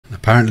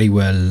apparently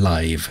we're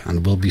live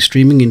and we'll be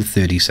streaming in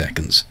 30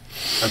 seconds.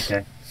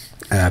 Okay.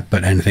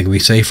 But anything we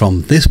say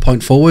from this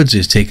point forwards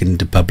is taken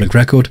into public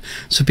record,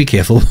 so be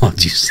careful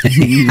what you say.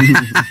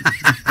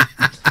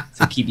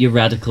 So keep your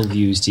radical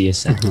views to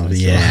yourself. Oh,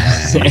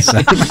 yeah.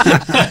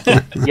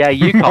 Yeah,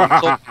 you can't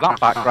talk that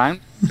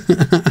background.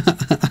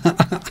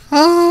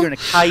 You're in a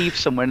cave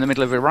somewhere in the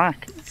middle of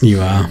Iraq.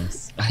 You are.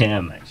 Yes, I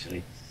am,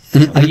 actually.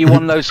 Are you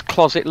one of those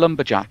closet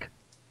lumberjack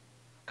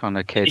kind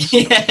of kids?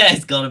 Yeah,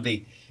 it's got to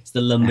be. It's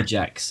the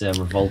lumberjacks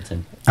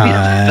revolting.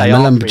 I'm a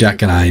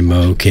lumberjack and I'm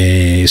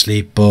okay.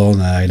 Sleep all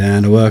night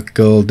and work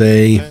all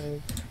day.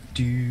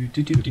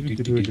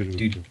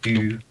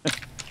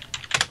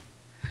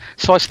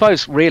 So I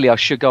suppose really I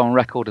should go on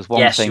record as one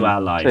Yes, thing you are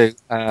live.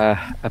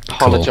 to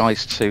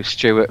apologise to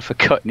Stuart for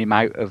cutting him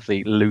out of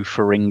the Lou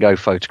Ferrigno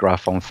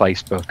photograph on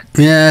Facebook.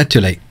 Yeah,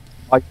 too late.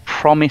 I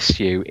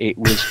promise you it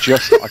was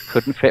just I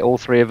couldn't fit all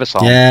three of us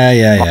on.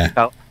 Yeah. I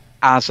felt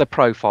as a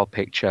profile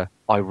picture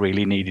I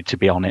really needed to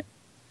be on it.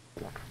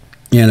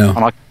 You know.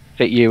 And I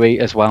fit you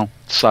as well.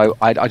 So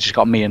I just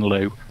got me and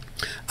Lou.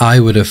 I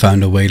would have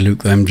found a way,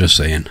 Luke, I'm just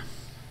saying.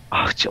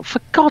 Oh, for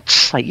God's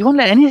sake, you won't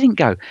let anything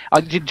go.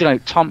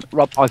 Tom,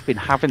 Rob, I've been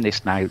having this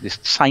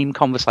same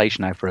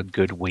conversation now for a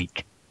good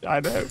week. I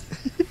know.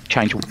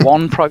 Change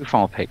one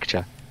profile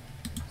picture.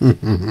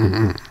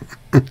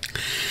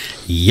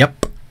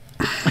 Yep.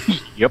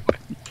 Yep.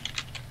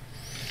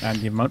 And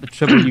the amount of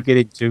trouble you get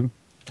into.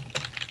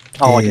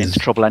 Oh, I get into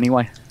trouble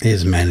anyway.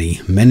 Is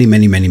many.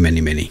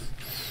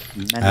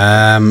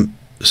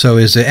 So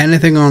is there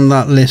anything on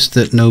that list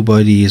that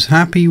nobody is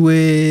happy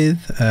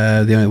with?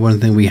 The only one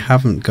thing we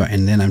haven't got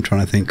in there, I'm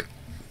trying to think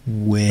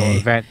where.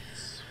 Events.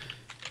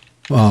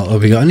 Well,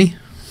 have we got any?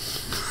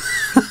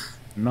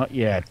 Not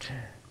yet.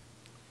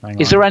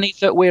 Is there any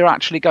that we're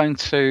actually going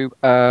to,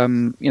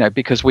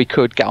 because we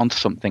could get onto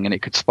something and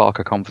it could spark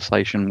a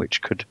conversation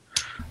which could,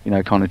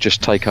 kind of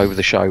just take over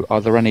the show?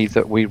 Are there any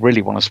that we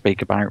really want to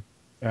speak about?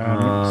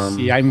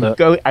 See, I'm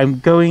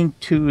going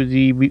to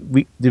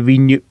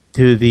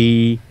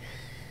the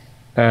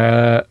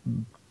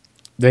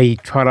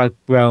Twilight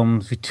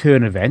Realms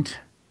Return event.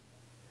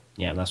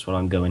 Yeah, that's what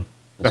I'm going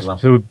as well.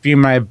 So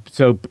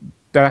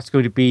that's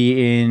going to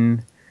be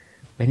in.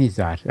 When is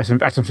that? That's on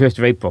 1st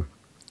of April.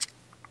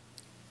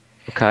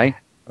 Okay.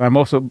 I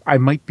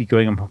might be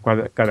going. I'm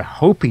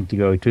hoping to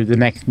go to the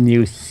next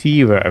New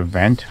Sierra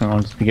event. I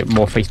want to get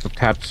more Facebook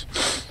tabs.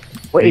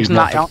 Well, isn't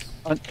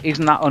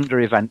that under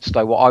events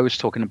though? What I was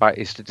talking about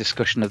is the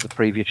discussion of the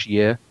previous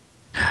year.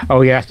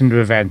 Oh yeah, that's under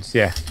events.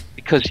 Yeah.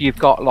 Because you've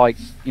got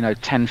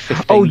 10,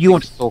 15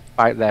 things to talk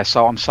about there.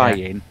 So I'm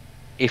saying,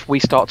 if we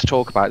start to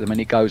talk about them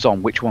and it goes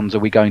on, which ones are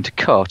we going to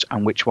cut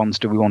and which ones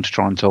do we want to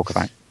try and talk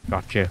about?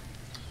 Gotcha.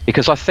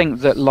 Because I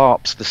think that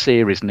LARPs, the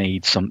series,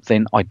 needs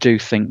something. I do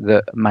think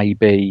that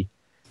maybe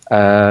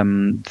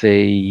the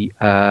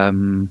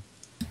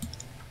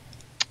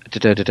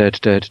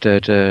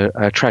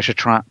Treasure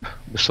Trap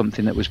was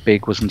something that was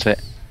big, wasn't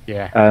it?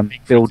 Yeah.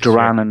 Bill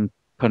Duran and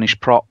Punish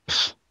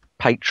Props,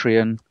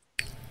 Patreon,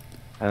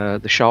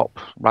 the shop,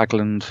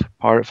 Ragland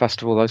Pirate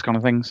Festival, those kind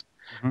of things.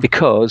 Mm-hmm.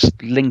 Because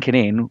linking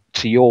in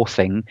to your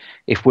thing,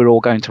 if we're all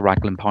going to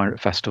Ragland Pirate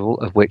Festival,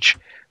 of which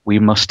we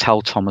must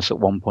tell Thomas at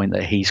one point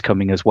that he's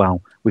coming as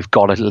well, we've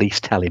got to at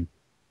least tell him.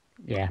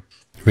 Yeah.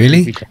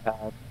 Really?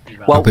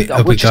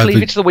 We'll just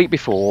leave it to the week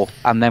before,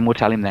 and then we'll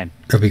tell him then.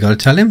 Have we got to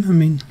tell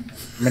him?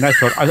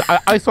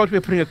 I thought we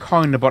were putting a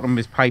coin in the bottom of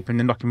his pipe and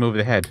then knocking him over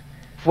the head.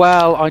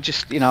 Well, I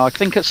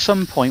think at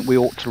some point we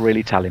ought to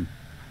really tell him.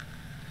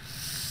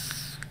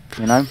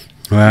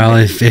 Well,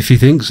 if you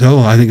think so,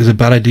 I think it's a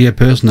bad idea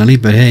personally,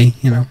 but hey,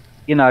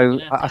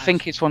 I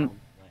think it's one.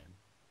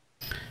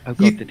 Oh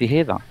God, did you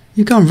hear that?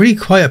 You've gone really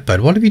quiet,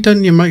 bud. What have you done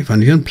in your microphone?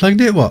 Have you unplugged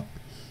it? What?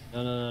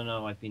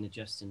 No. I've been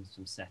adjusting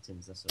some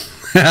settings. That's all.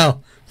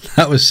 Well,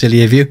 that was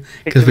silly of you,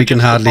 because we can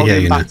hardly hear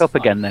you now. Back up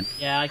again, then.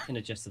 Yeah, I can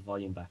adjust the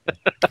volume back up.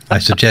 I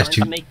suggest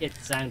you make it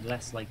sound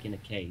less like in a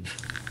cave.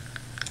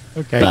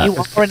 Okay. But you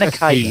are in a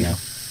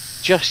cave.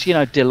 Just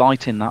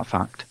delight in that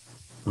fact.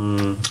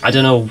 I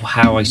don't know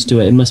how I do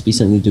it. It must be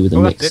something to do with the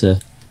mixer.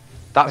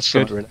 That's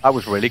good. That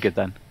was really good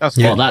then.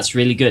 Well, that's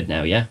really good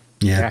now. Yeah.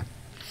 Yeah.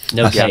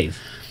 No cave.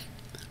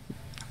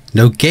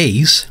 No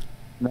gays?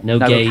 No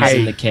gays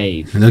in the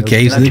cave. No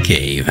gays in the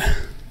cave.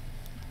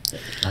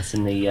 That's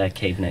in the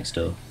cave next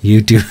door.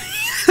 You do.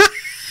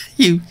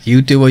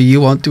 you do what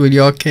you want to in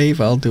your cave.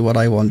 I'll do what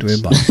I want to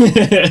in mine.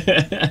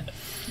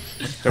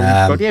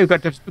 We've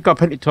got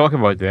plenty to talk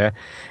about there.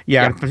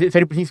 Yeah. If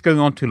anything's going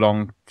on too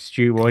long,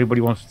 Stu, or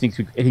anybody wants to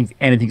think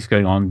anything's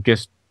going on,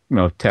 just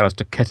tell us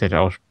to cut it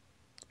or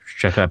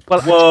shut up.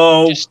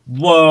 Well,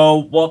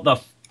 whoa! What the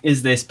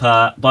is this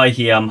part by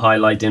here? I'm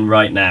highlighting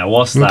right now.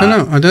 What's that?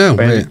 I don't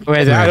know.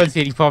 Wait. I don't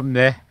see any problem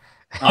there.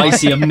 I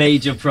see a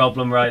major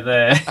problem right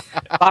there.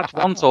 That's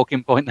one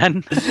talking point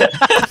then.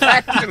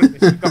 That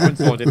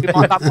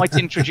might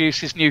introduce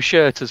his new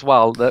shirt as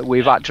well, that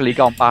we've actually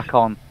gone back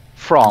on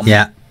from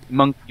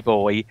Monkey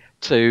Boy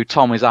to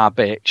Tom is our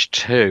bitch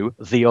to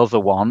the other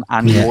one,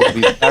 and you ought to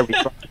be very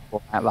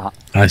grateful about that.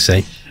 I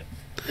see.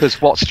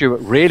 Because what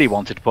Stuart really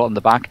wanted to put on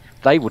the back,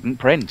 they wouldn't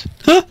print.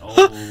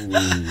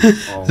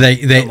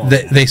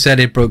 They said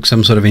it broke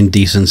some sort of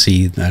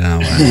indecency. I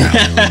don't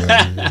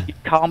know. You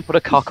can't put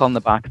a cock on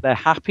the back. They're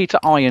happy to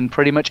iron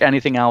pretty much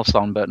anything else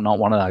on, but not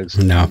one of those.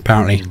 No,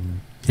 apparently,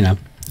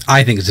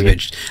 I think it's a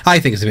bit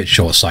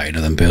short-sighted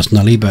of them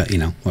personally, but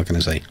what can I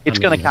say? It's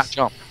going to catch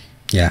on.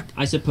 Yeah.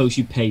 I suppose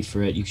you paid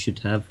for it. You should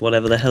have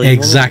whatever the hell.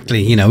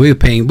 Exactly. We were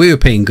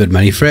paying good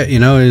money for it.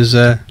 Is.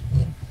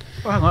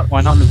 Well, hang on, why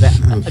not?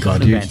 Oh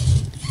God, here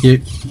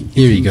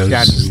he goes.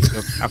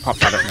 I'll pop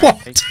that up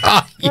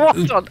now.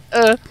 What on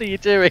earth are you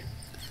doing?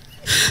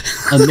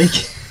 I'm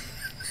making.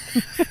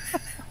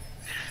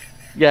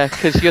 Yeah,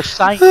 because you're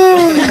saying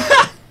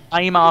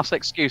lame arse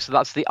excuse that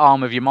that's the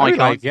arm of your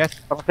mic. Yes.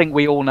 But I think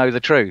we all know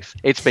the truth.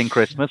 It's been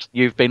Christmas.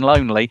 You've been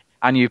lonely,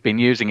 and you've been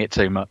using it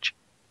too much.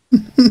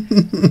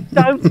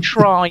 Don't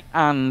try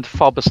and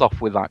fob us off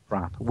with that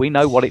crap. We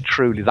know what it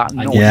truly that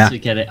I noise. wanted to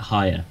get it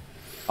higher.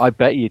 I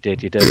bet you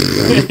did. You did.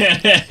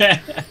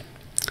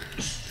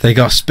 They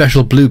got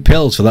special blue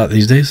pills for that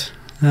these days.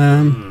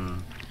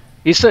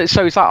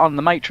 So is that on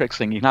the Matrix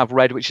thing? You can have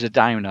red, which is a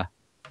downer,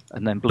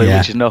 and then blue,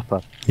 which is an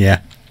upper.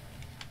 Yeah,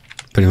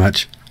 pretty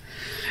much.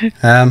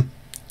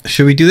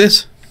 Should we do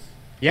this?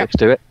 Yeah, let's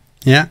do it.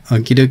 Yeah,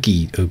 okie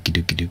dokie, okie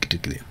dokie dokie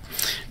dokie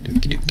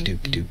dokie dokie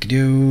dokie dokie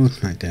doo.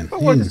 Right then. Oh,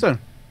 what is this done?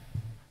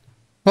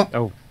 What?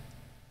 Oh,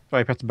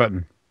 sorry, I pressed the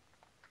button.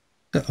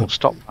 We'll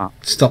stop that.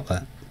 Stop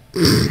that.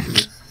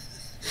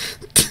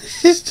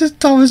 It's just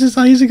Thomas's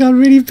eyes have got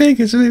really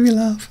big. It's made me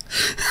laugh.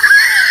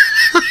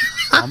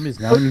 Tom is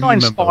now It's not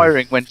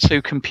inspiring when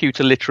two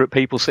computer literate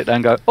people sit there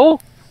and go, "Oh,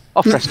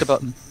 I've pressed a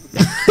button."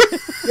 You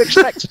just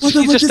expect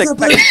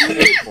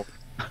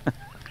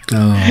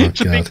Oh, it's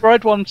a big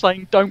red one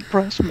saying, "Don't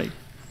press me."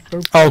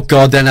 Oh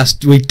God, then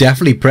we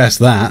definitely press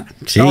that.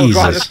 Oh, Jesus.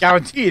 God, that's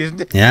guaranteed,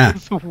 isn't it? Yeah.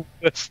 It's the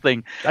worst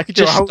thing. I could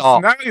do a Just whole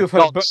start. scenario for a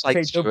God's button sake,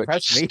 saying, Stuart, "Don't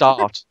press just me."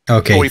 start.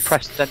 Okay. Before he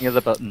presses any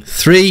other button.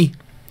 3,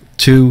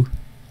 2,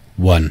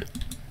 1.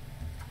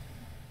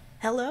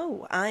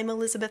 Hello, I'm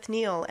Elizabeth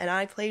Neal, and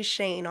I play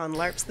Shane on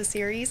LARP's The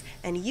Series,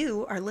 and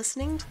you are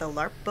listening to the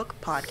LARPBook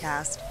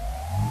podcast.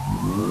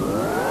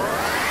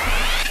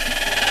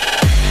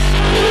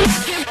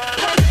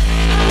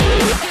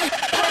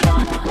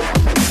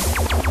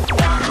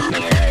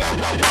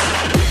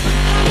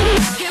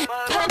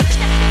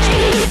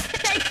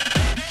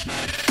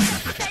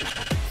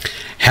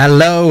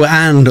 Hello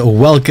and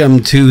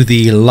welcome to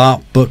the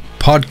LARPBook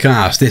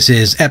podcast. This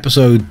is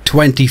episode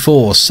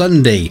 24,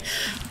 Sunday,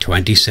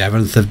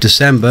 27th of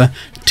December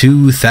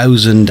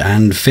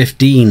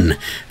 2015.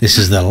 This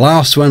is the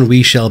last one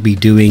we shall be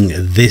doing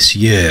this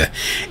year.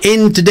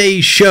 In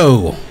today's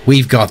show,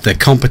 we've got the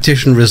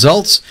competition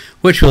results,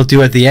 which we'll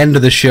do at the end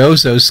of the show,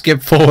 so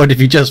skip forward if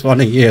you just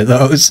want to hear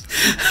those.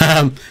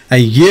 A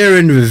year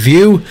in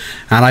review,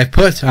 and I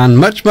put on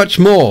much, much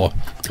more,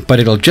 but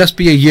it'll just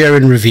be a year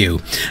in review.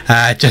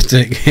 Just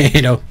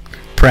to,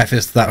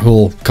 preface that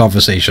whole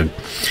conversation.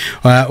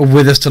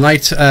 With us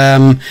tonight,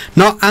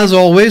 not as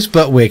always,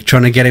 but we're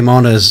trying to get him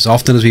on as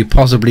often as we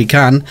possibly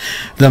can,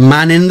 the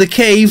man in the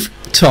cave,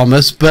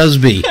 Thomas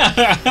Busby.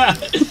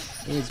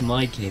 Here's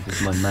my cave,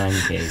 it's my man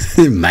cave.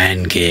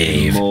 Man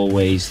cave. In more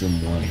ways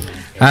than one.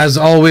 As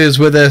always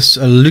with us,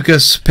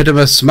 Lucas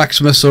Pitimus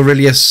Maximus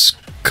Aurelius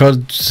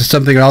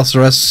something else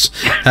or us.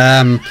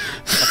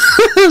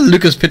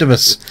 Lucas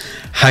Pitimus,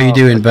 how you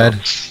doing, bud?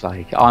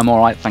 I'm all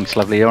right, thanks,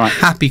 lovely. All right.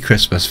 Happy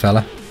Christmas,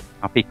 fella.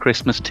 Happy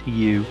Christmas to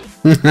you.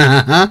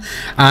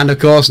 And of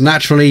course,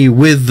 naturally,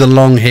 with the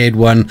long-haired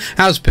one,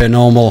 as per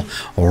normal,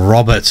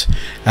 Robert,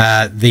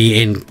 the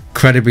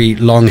incredibly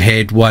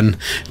long-haired one,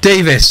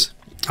 Davis.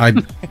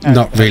 I'm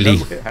not really.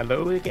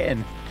 Hello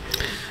again.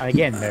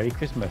 Again, Merry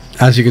Christmas.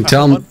 As you can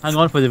tell, hang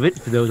on for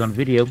those on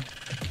video.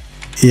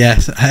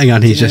 Yes, hang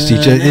on. He's just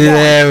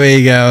there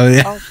we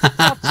go. Oh, for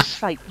God's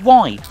sake,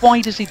 why?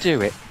 Why does he do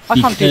it? I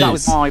can't do that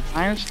with my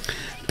eyebrows.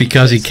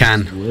 Because he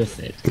can. It's worth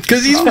it.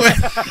 Because he's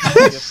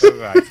worth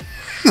Right.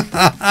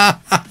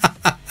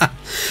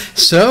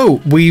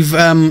 So we've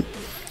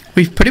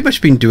pretty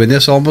much been doing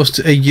this almost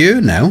a year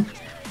now.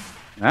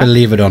 Yeah.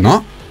 Believe it or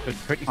not.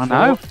 I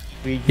know.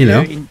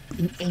 In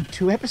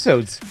 2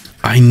 episodes.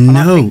 I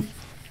know.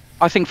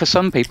 I think for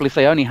some people, if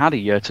they only had a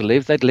year to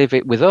live, they'd live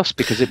it with us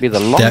because it'd be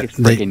the longest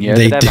frigging year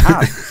they'd ever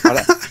had.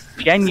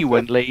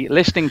 Genuinely,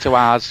 listening to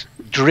ours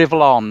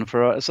drivel on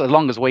for as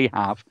long as we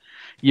have,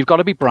 you've got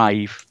to be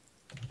brave,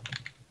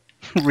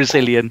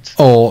 resilient,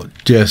 or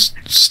just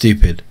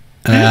stupid.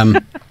 We're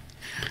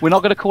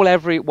not going to call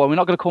we're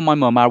not going to call my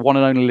mum, our one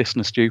and only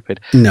listener, stupid.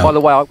 No. By the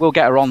way, we'll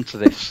get her onto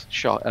this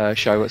show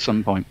at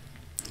some point.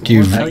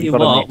 I'll tell you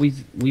what,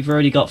 we've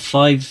already got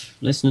 5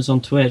 listeners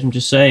on Twitch. I'm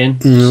just saying.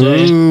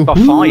 Ooh. Got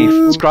 5.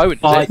 It's growing.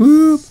 Five.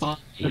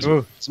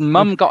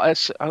 Mum got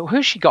us. Oh,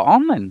 who's she got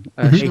on then?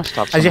 She must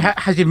have.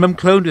 Has your mum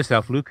cloned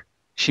herself, Luke?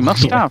 She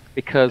must have,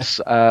 because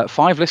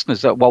 5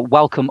 listeners. Well,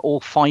 welcome all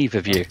 5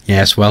 of you.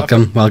 Yes,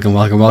 welcome. Welcome.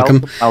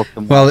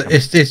 Well,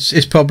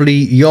 it's probably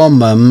your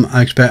mum.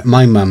 I expect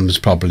my mum's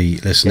probably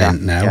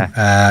listening now.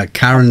 Yeah.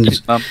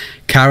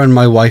 Karen,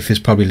 my wife, is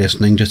probably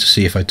listening just to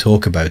see if I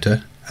talk about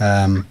her.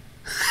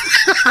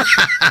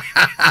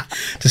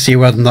 To see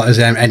whether or not there's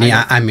any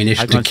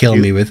ammunition to kill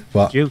me with.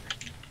 What?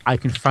 I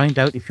can find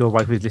out if your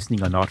wife is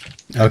listening or not.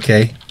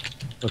 Okay.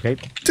 Okay.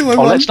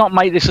 Let's not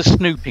make this a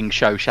snooping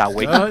show, shall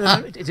we?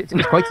 No, it's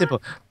quite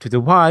simple. To the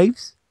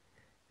wives,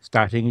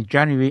 starting in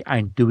January,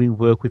 I'm doing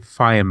work with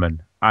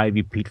firemen. I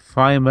repeat,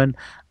 firemen,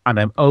 and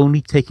I'm only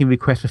taking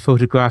requests for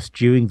photographs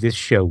during this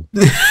show.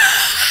 You're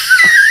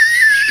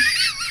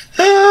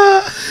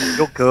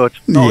good.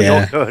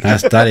 You're good.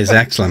 That is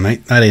excellent,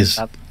 mate. That is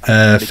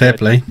fair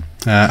play.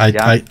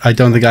 I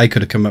don't think I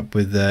could have come up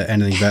with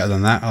anything better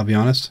than that, I'll be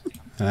honest.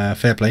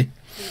 Fair play.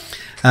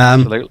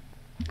 Absolutely.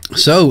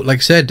 So, like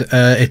I said,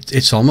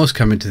 it's almost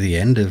coming to the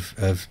end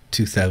of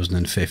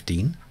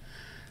 2015,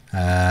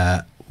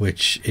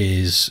 which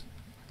is,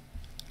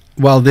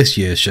 well, this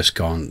year's just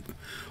gone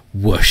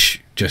whoosh,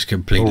 just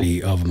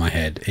completely over my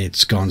head.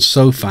 It's gone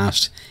so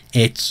fast,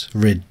 it's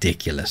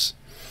ridiculous.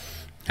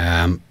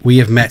 We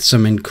have met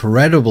some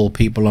incredible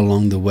people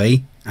along the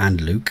way,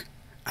 and Luke,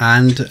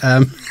 and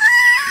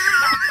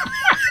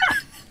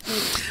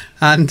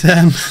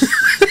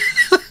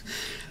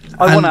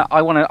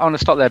I want to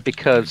stop there,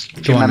 because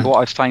do you remember what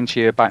I was saying to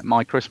you about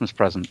my Christmas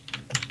present?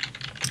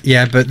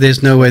 Yeah, but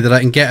there's no way that I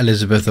can get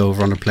Elizabeth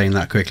over on a plane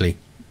that quickly.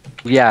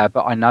 Yeah,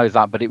 but I know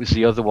that, but it was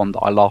the other one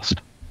that I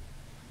lost.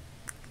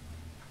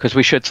 Because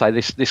we should say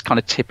this kind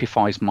of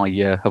typifies my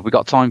year. Have we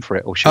got time for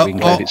it, or should we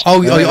include it?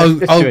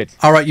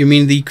 All right. You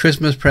mean the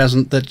Christmas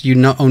present that you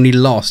not only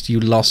lost,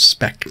 you lost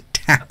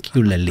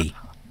spectacularly.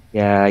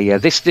 Yeah.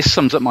 This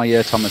sums up my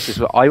year, Thomas. This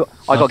is what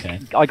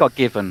I got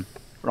given.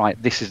 Right,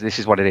 this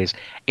is what it is.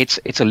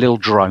 It's a little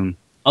drone.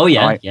 Oh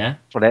yeah, right? yeah.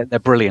 So they're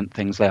brilliant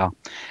things, they are.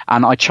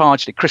 And I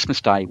charged it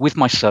Christmas Day with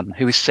my son,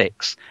 who is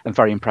 6 and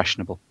very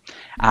impressionable.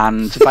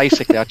 And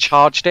basically, I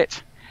charged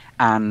it,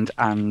 and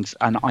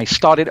I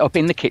started up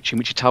in the kitchen,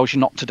 which it tells you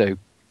not to do.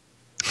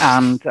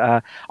 And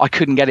I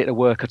couldn't get it to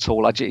work at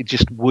all. It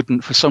just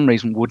wouldn't, for some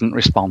reason, wouldn't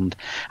respond.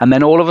 And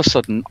then all of a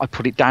sudden, I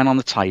put it down on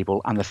the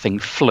table, and the thing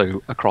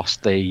flew across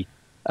the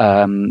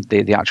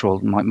actual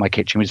my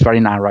kitchen. It was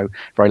very narrow,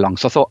 very long.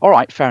 So I thought, all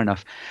right, fair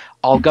enough.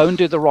 I'll go and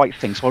do the right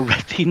thing. So I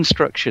read the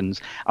instructions,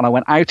 and I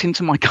went out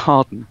into my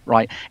garden.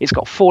 Right, it's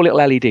got 4 little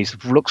LEDs.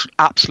 It looks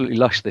absolutely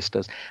lush. This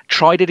does.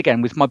 Tried it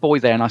again with my boy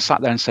there, and I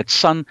sat there and said,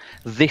 "Son,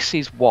 this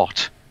is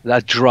what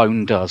a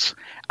drone does."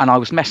 And I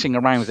was messing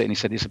around with it, and he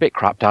said, "It's a bit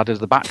crap, Dad, as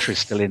the battery's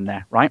still in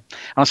there," right?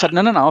 And I said,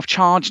 no, I've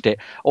charged it.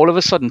 All of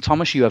a sudden,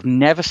 Thomas, you have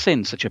never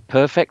seen such a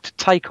perfect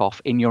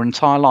takeoff in your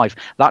entire life.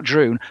 That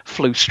drone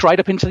flew straight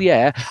up into the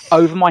air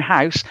over my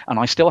house, and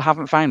I still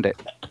haven't found it.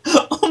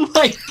 Oh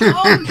my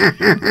God!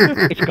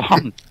 It's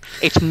gone.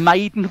 Its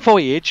maiden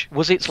voyage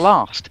was its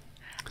last.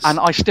 And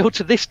I still,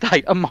 to this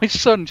day, and my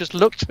son just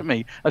looked at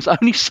me, as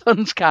only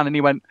sons can, and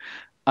he went,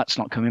 "That's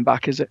not coming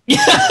back, is it?"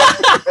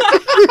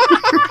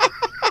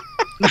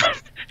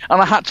 And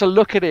I had to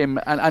look at him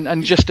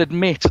and just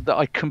admit that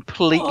I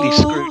completely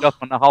screwed up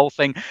on the whole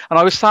thing. And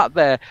I was sat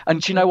there, and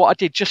do you know what I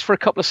did? Just for a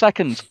couple of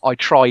seconds, I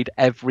tried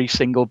every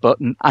single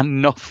button,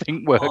 and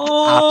nothing worked at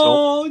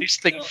all. This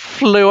thing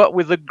flew up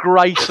with the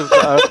grace of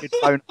the earth its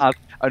own has,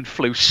 and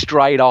flew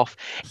straight off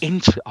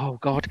into, oh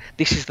God,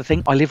 this is the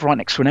thing. I live right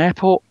next to an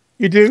airport.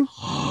 You do?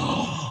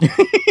 Are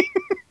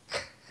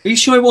you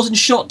sure it wasn't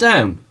shot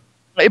down?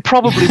 It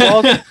probably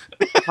was.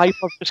 I've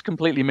just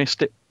completely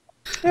missed it.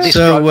 This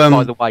So, drone,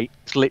 by the way,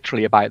 it's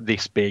literally about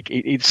this big.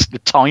 It's the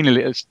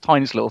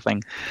tiniest little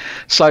thing.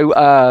 So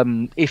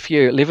if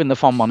you live in the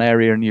Fonmon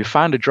area and you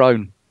found a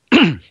drone,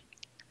 can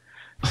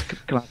I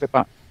have it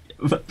back?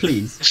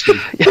 Please.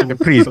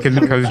 Please, can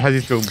you have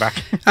his drone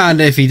back?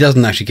 And if he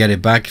doesn't actually get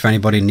it back, if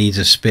anybody needs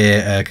a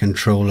spare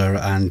controller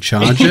and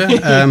charger,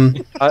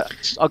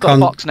 I've got a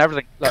box and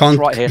everything. That's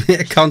right here.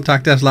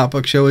 Contact us,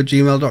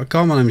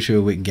 larpbookshow@gmail.com, and I'm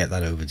sure we can get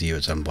that over to you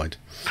at some point.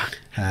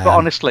 But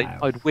honestly,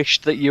 I'd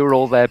wished that you were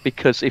all there,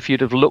 because if you'd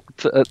have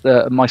looked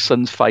at my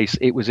son's face,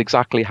 it was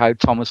exactly how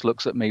Thomas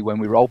looks at me when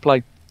we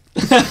roleplay.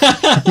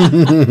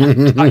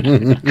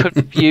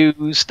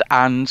 Confused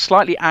and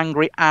slightly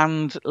angry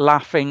and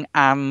laughing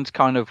and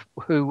kind of,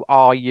 who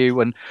are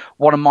you and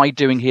what am I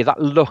doing here? That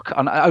look,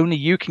 and only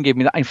you can give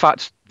me that. In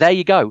fact, there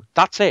you go.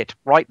 That's it,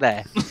 right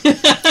there.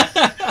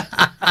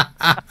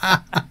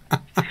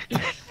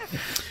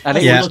 And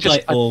That's it what was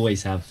I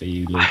always have for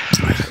you, Luke.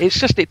 It's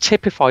just, it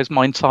typifies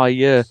my entire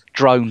year.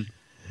 Drone.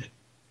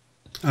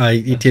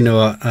 You know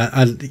what?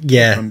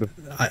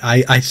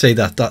 I say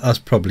that's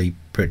probably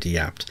pretty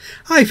apt.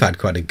 I've had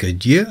quite a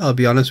good year, I'll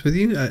be honest with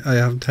you. I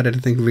haven't had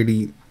anything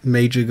really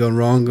major go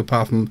wrong,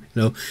 apart from,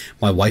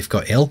 my wife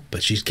got ill,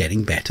 but she's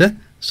getting better,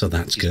 so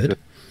that's good.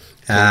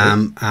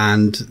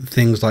 And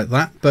things like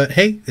that. But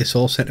hey, it's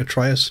all set to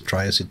try us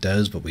it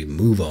does, but we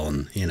move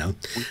on,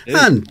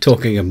 And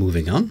talking of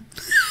moving on,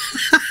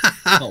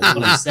 what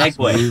a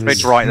segue.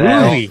 It's right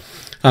there.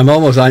 I'm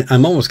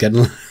almost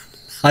getting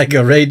like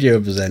a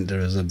radio presenter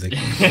or something.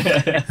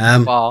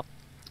 Well,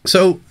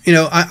 So,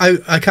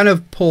 I kind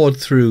of poured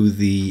through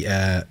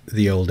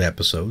the old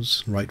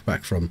episodes right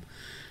back from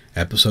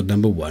episode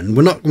number 1.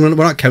 We're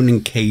not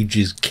counting Cage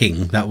is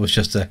King. That was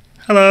just a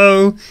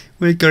hello.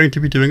 We're going to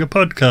be doing a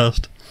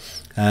podcast.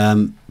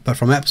 But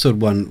from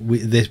episode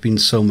 1, there's been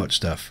so much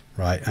stuff,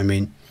 right? I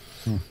mean,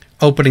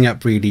 opening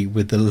up really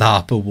with the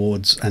LARP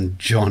Awards and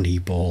Johnny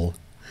Ball.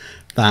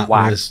 That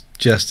was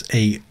just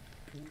one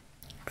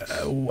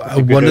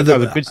of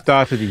the good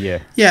start of the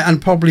year. Yeah,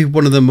 and probably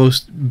one of the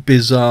most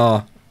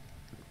bizarre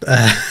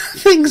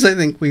things I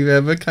think we've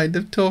ever kind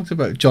of talked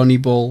about. Johnny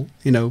Ball,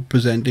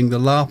 presenting the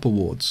LARP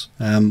Awards.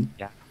 But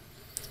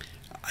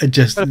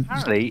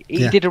apparently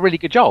he did a really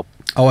good job.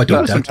 Oh, I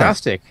don't doubt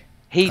fantastic.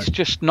 He's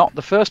just not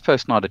the first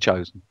person I'd have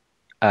chosen.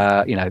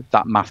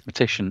 That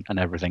mathematician and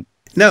everything.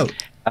 No.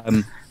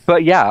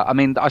 But yeah, I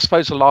mean, I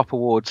suppose the LARP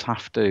Awards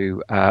have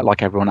to,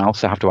 like everyone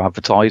else, they have to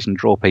advertise and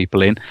draw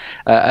people in.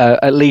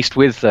 At least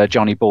with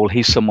Johnny Ball,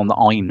 he's someone that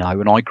I know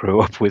and I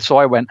grew up with. So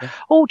I went,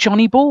 oh,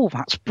 Johnny Ball,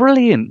 that's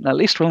brilliant. At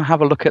least we'll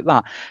have a look at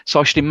that. So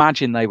I should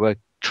imagine they were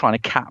trying to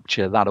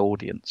capture that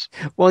audience.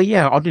 Well,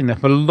 yeah, oddly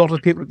enough, a lot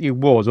of people at the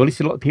awards, or at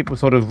least a lot of people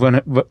sort of run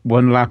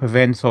LARP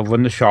events or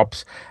run the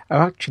shops,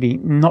 are actually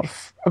not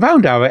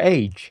around our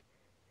age.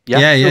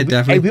 Yeah, So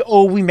definitely. We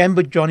all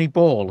remember Johnny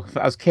Ball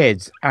as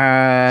kids,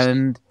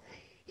 and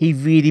he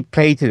really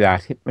played to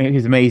that. He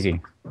was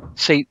amazing.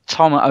 See,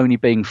 Tom only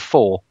being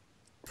 4,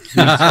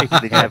 you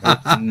never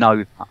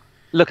know that.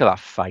 Look at that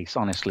face,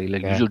 honestly,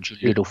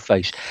 little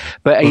face.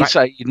 But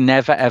you'd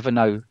never ever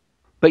know.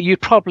 But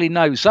you'd probably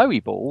know Zoe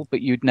Ball,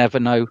 but you'd never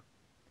know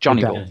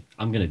Johnny Ball.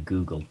 I'm going to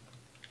Google.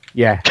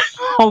 Yeah.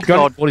 Oh, Johnny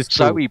God, Ball is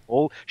cool. Zoe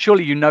Ball.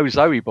 Surely you know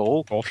Zoe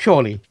Ball, Oh,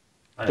 surely.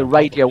 the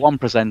Radio 1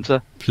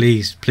 presenter.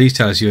 Please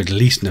tell us you at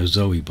least know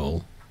Zoe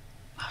Ball.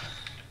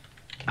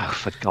 Oh,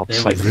 for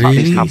God's There sake, we the go. fact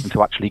he's Really? having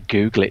to actually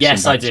Google it.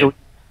 Yes, I sometimes.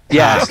 do.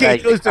 Yes, Okay,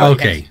 there you go.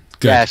 Okay,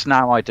 good. Yes,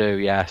 now I do.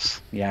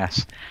 Yes.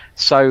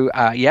 So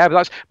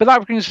but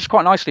that brings us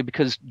quite nicely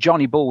because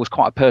Johnny Ball was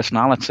quite a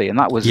personality, and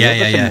that was the other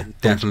thing that we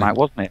talked definitely. about,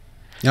 wasn't it?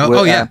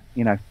 Oh, yeah.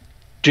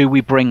 Do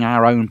we bring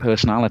our own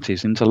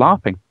personalities into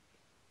LARPing?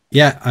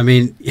 Yeah, I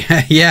mean,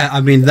 that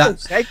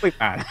Segue,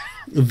 man.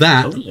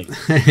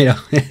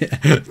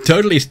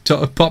 totally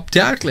popped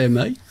out there,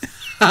 mate.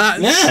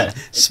 Yeah.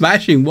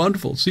 Smashing,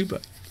 wonderful, super.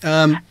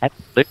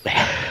 Absolutely.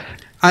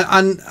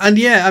 And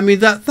yeah, I mean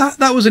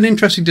that was an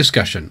interesting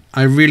discussion.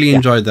 I really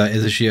enjoyed that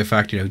as a sheer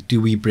fact.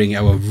 Do we bring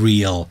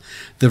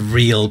the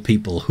real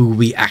people who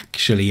we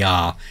actually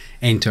are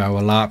into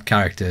our LARP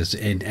characters?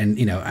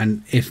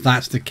 And if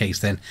that's the case,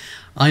 then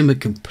I'm a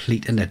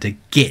complete and utter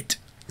git.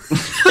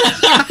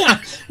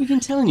 We've been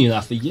telling you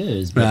that for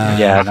years. But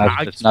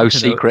There's no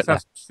secret there.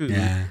 That's true.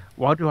 Yeah.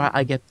 Why do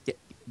I get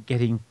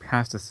getting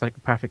past the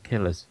psychopathic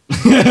killers?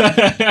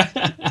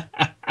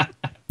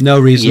 No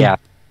reason. Yeah,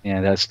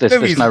 there's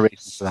no reason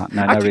for that.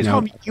 No Actually, reason.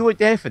 Tom, you were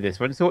there for this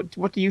one. So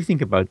what do you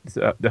think about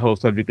the whole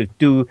subject?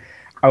 Do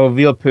our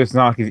real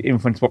personalities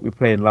influence what we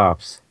play in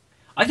LARPs?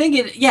 I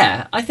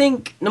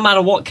think no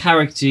matter what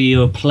character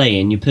you're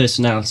playing, your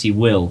personality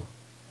will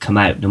come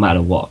out no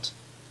matter what.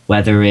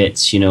 Whether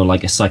it's,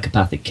 like a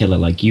psychopathic killer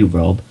like you,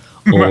 Rob,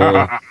 or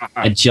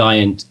a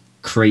giant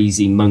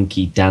crazy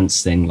monkey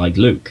dance thing like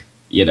Luke.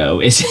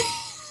 It's...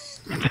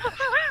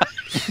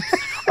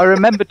 I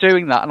remember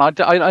doing that, and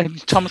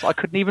Thomas, I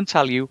couldn't even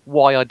tell you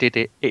why I did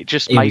it. It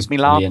just made me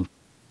laugh.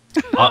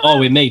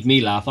 It made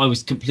me laugh. I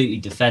was completely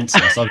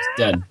defenseless. I was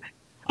done.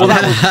 Well,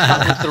 that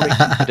was the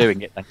reason for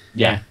doing it then.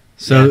 Yeah.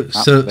 So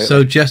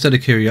just out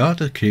of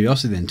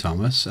curiosity then,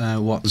 Thomas,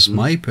 what's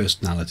my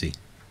personality?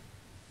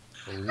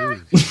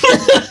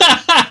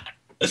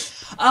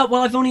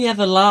 Well, I've only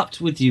ever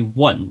LARPed with you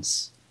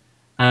once,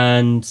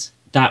 and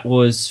that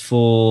was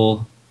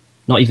for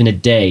not even a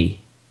day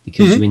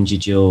because you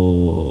injured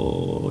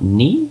your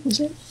knee, was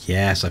it?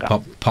 Yes, I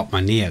popped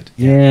my knee out.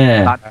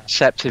 Yeah. That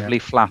deceptively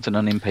flat and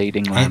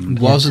unimpeding land.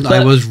 It wasn't.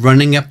 I was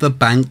running up the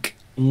bank.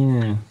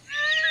 Yeah.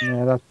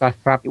 Yeah, that's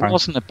crap. It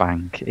wasn't a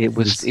bank. It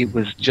was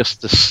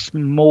just the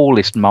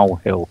smallest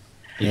molehill.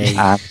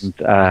 And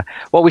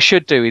what we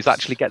should do is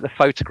actually get the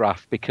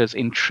photograph, because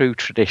in true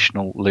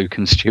traditional Luke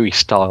and Stewie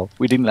style,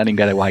 we didn't let him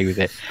get away with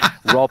it.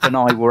 Rob and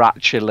I were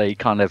actually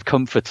kind of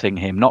comforting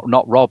him.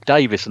 Not Rob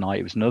Davis and I.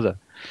 It was another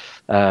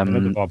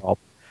Bob.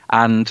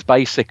 And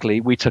basically,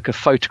 we took a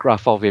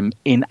photograph of him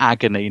in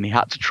agony, and he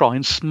had to try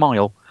and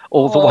smile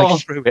all the way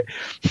through it.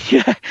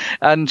 Yeah,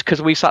 and because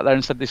we sat there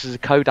and said, this is a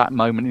Kodak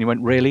moment, and he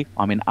went, really?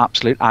 I'm in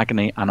absolute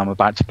agony, and I'm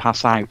about to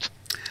pass out.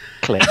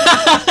 Click.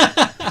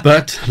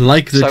 But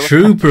like the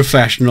true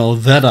professional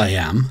that I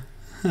am,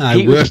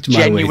 I worked my way through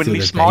genuinely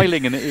the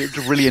smiling, and it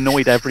really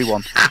annoyed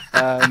everyone.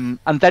 And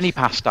then he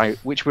passed out,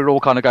 which we were all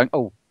kind of going,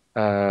 wake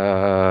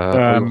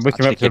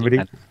him up,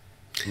 everybody.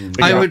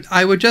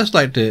 I would just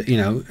like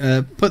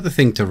to, put the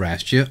thing to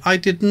rest here. I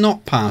did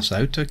not pass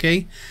out,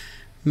 okay?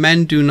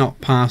 Men do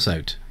not pass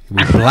out.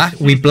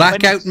 We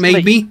black out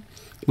maybe.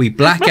 We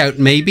black out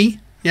maybe,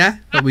 yeah?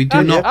 But we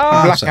do not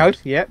pass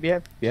out.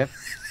 Yep.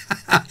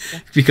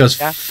 Because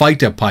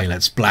fighter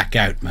pilots black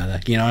out, mother.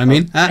 You know what I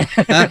mean?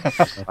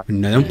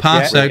 No, don't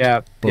pass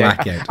out,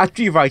 black out.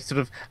 Actually, you're right. Sort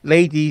of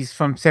ladies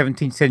from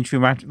 17th century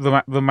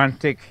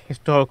romantic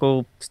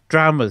historical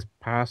dramas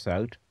pass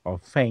out or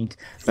faint.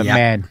 The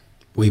men,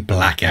 we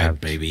black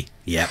out, baby.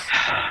 Yep.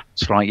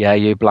 That's right. Yeah,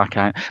 you black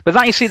out. But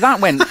that, you see, that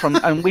went from,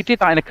 and we did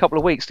that in a couple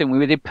of weeks, didn't we?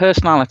 We did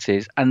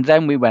personalities, and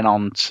then we went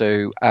on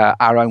to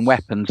our own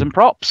weapons and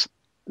props.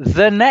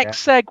 The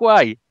next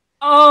segue.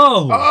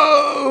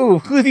 Oh,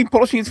 who's been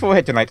polishing his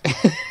forehead tonight?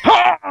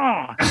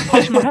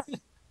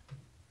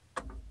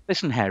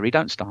 Listen, Harry,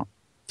 don't start.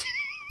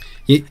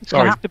 It's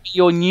going to have to be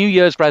your New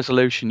Year's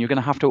resolution. You're going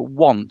to have to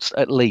once,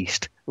 at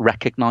least,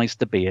 recognise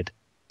the beard.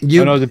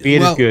 No, the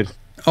beard is good.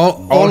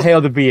 All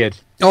hail the beard.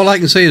 All I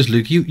can say is,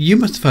 Luke, you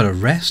must have had a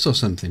rest or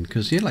something,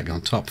 because you're like on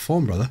top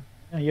form, brother.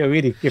 Yeah,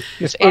 really. It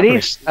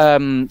is.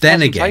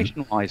 Then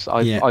again, wise,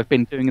 I've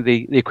been doing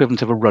the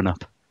equivalent of a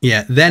run-up.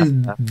 Yeah.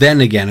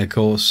 Then again, of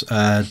course,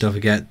 don't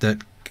forget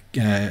that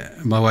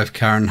my wife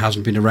Karen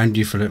hasn't been around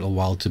you for a little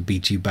while to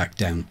beat you back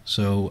down.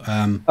 So.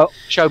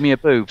 Show me her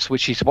boobs,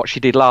 which is what she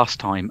did last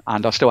time,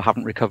 and I still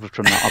haven't recovered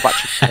from that. I've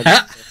actually.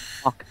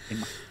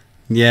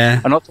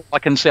 Yeah. And all I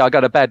can see, I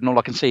go to bed, and all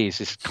I can see is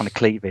this kind of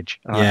cleavage.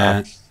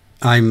 Yeah.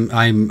 I'm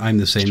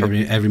the same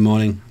every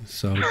morning.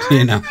 So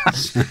you know,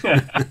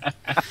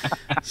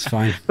 it's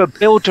fine. But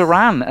Bill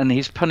Duran and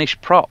his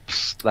punished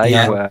props,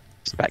 they were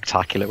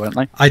spectacular, weren't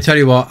they? I tell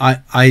you what,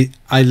 I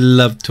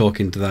love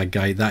talking to that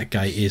guy. That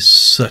guy is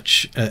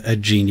such a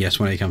genius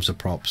when it comes to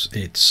props.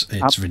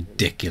 It's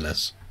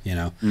ridiculous, you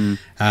know.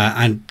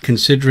 And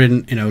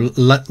considering, you know,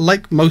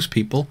 like most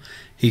people,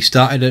 he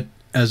started it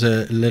as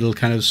a little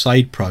kind of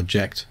side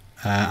project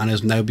and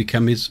has now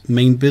become his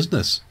main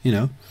business, you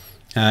know.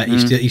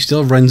 He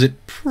still runs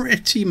it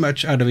pretty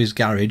much out of his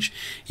garage,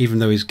 even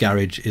though his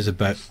garage is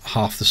about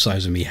half the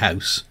size of my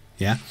house.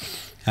 Yeah,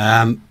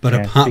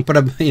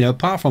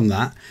 apart from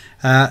that,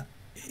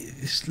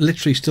 it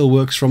literally still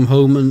works from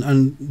home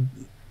and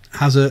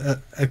has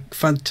a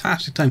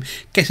fantastic time.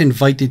 Gets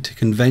invited to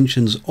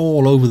conventions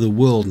all over the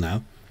world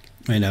now.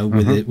 You know,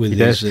 with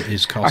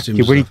his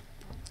costumes. Actually,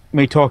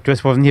 when he talked to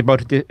us, wasn't he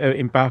about to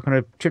embark on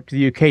a trip to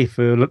the UK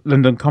for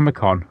London Comic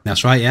Con?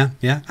 That's right. Yeah,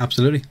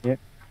 absolutely. Yeah.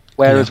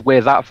 Whereas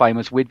we're that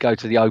famous, we'd go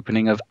to the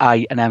opening of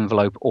A, an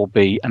envelope, or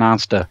B, an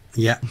Asda.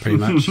 Yeah, pretty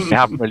much. We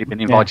haven't really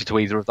been invited to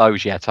either of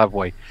those yet, have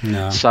we?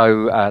 No.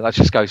 So that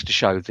just goes to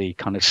show the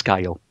kind of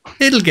scale.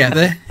 It'll get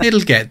there.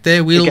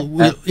 We'll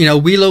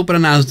open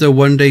an Asda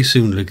one day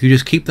soon, Luke. You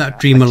just keep that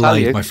dream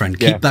alive, my friend.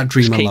 Keep that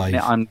dream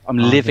alive. I'm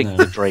living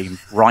the dream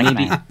right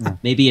now.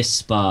 Maybe a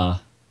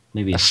spa.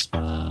 Maybe a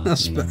spa.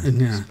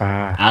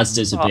 Spa.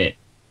 Asda's a bit.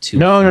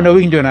 No,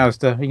 we can do an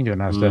Asda.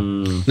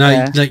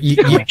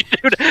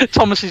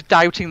 Thomas is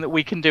doubting that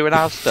we can do an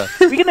Asda.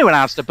 We can do an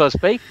Asda,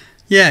 Busby.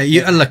 Yeah,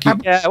 look.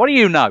 What do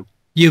you know?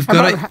 You've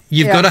got to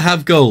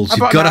have goals.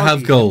 You've got to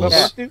have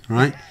goals,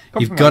 right?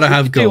 You've got to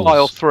have goals. Do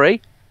aisle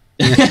 3.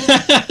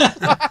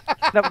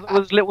 There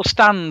was little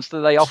stands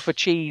that they offer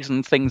cheese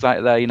and things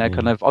like that. You know,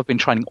 kind of. I've been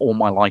training all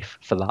my life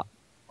for that.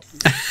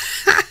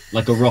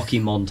 Like a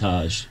Rocky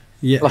montage.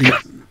 Yeah.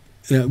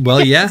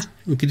 Well, yeah,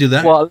 we could do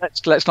that. Well,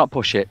 let's not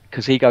push it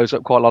because he goes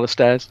up quite a lot of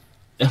stairs.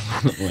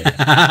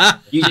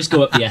 You just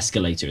go up the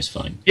escalator, it's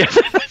fine. Yeah,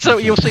 so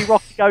you'll see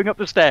Rocky going up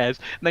the stairs,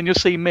 and then you'll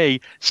see me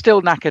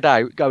still knackered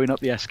out going up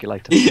the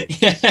escalator.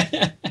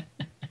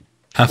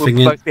 Huffing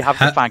we'll both be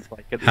having a fag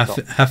break at the top.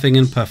 Huffing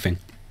and puffing.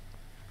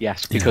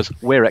 Yes, because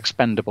we're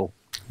expendable.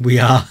 We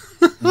are.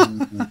 Do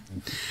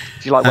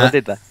you like what I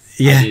did there?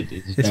 Yeah,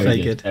 it's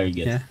very good. Very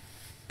good. Yeah.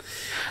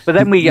 But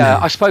then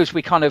I suppose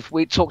we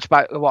talked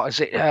about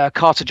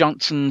Carter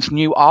Johnson's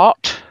new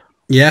art.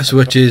 Yes,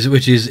 which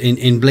is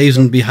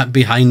emblazoned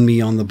behind me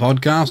on the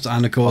podcast,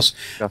 and of course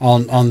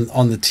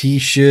on the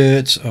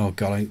T-shirt. Oh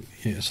God,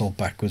 it's all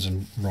backwards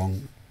and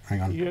wrong.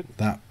 Hang on,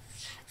 that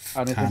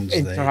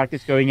hand's there.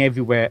 It's going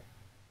everywhere.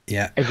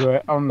 Yeah,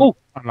 everywhere.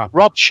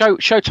 Rob, show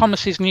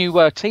Thomas's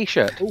new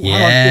T-shirt.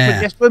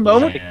 Yeah, just for a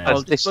moment.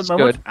 This is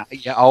good.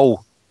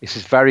 This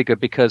is very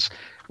good because.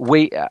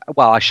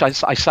 I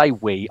say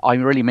we. I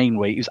really mean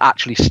we. It was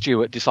actually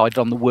Stuart decided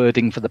on the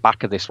wording for the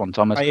back of this one,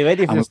 Thomas. Are you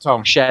ready for this,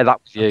 Tom? Share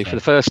that with you for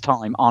the first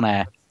time on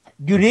air.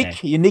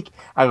 Unique.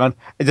 Hang on.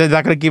 Is that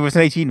going to give us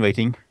an 18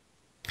 rating?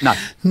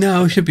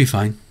 No, it should be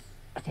fine.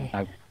 Okay.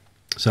 No.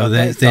 So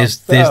there's the front.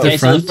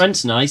 So the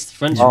front's nice. The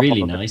front's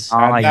really nice.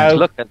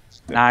 Look at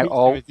now.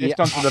 To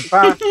the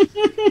back.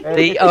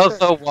 The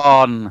other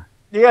one.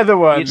 The other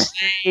one. You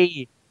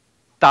see,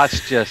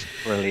 that's just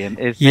brilliant,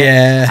 isn't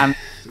it? And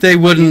they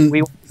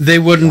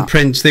wouldn't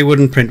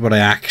print what I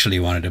actually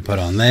wanted to put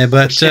on there,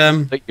 but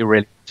that you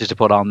really wanted to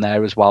put on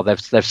there as well.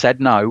 They've said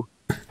no.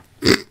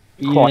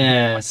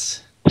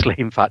 Yes.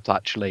 In fact,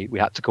 actually, we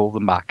had to call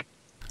them back.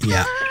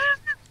 Yeah.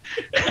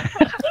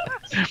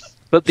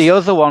 But the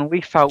other one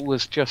we felt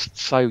was just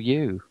so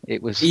you.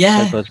 It was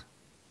so good.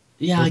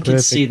 Yeah, I can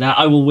see that.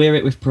 I will wear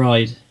it with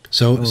pride.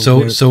 So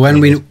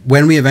when we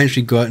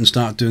eventually go out and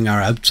start doing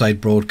our outside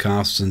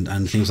broadcasts and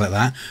things like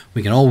that,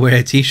 we can all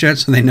wear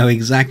T-shirts and they know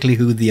exactly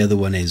who the other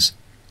one is.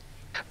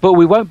 But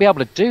we won't be able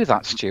to do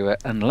that,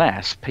 Stuart,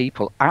 unless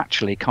people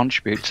actually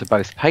contribute to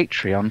both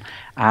Patreon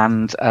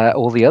and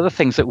all the other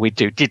things that we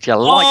do. Did you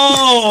like?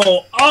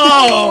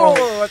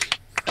 Oh!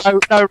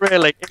 No,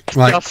 really. It's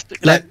Right. just,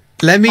 Let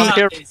me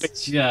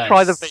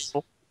try the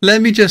people. let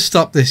me just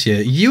stop this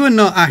here. You are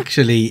not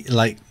actually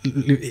like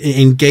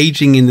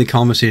engaging in the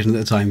conversation at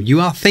the time. You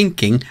are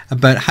thinking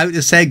about how to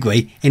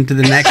segue into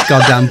the next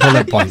goddamn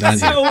bullet point,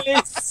 aren't you? So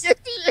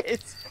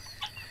it's...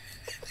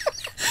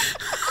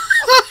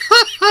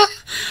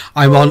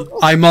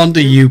 I'm on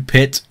to you,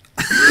 Pitt.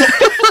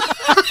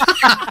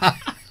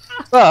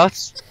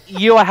 But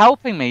you are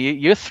helping me.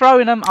 You're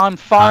throwing them. I'm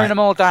firing them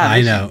all down.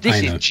 I know. This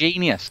I know. is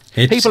genius.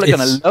 It's- People are going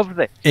to love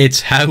this. It's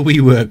how we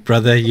work,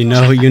 brother. You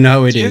know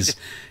it is.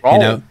 You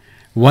know,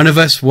 one of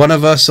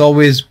us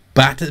always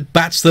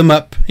bats them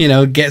up. You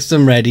know, gets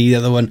them ready. The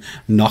other one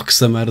knocks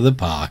them out of the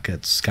park.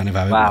 It's kind of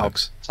how it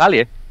works. Tell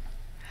you.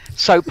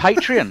 So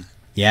Patreon.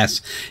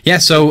 Yes. Yeah.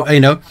 So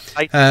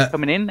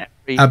Coming in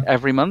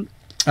every month.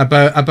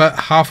 About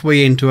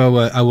halfway into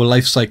our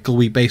life cycle,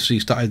 we basically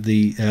started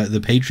the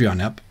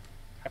Patreon up,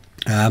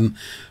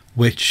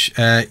 which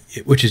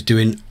is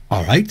doing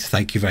all right.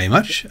 Thank you very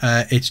much.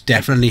 It's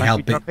definitely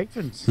helping. Thank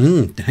you,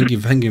 Thank you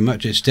very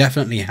much. It's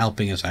definitely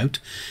helping us out.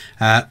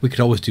 We could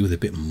always do with a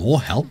bit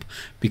more help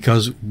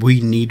because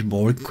we need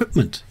more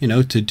equipment,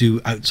 to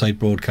do outside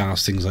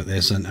broadcasts, things like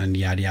this, and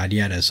yada yada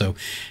yada. So,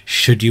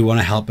 should you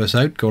want to help us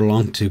out, go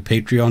along to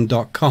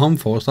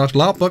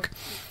patreon.com/LARPBook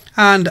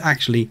and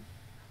actually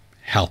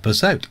help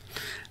us out.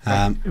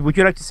 Would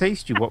you like to say,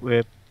 Stu,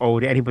 or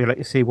would anybody like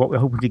to say what we're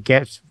hoping to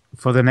get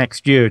for the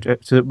next year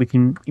so that we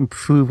can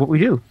improve what we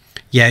do?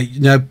 Yeah,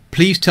 now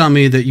please tell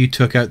me that you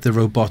took out the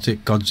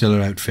robotic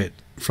Godzilla outfit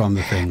from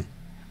the thing.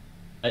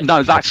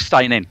 No, that's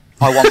staying in.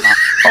 I want that.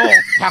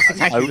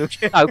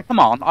 No, come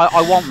on.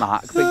 I want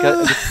that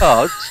because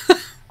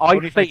I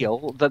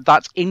feel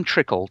that's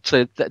integral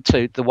to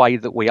the way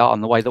that we are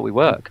and the way that we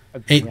work.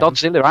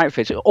 Godzilla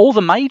outfits. All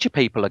the major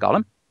people have got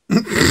them.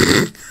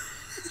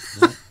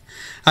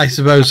 I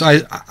suppose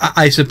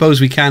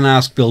we can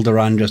ask Bill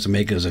Duran just to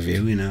make us a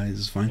view.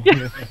 It's fine.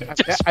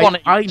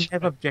 I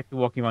never object to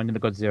walking around in the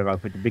Godzilla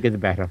outfit. The bigger, the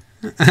better.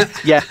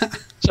 Yeah.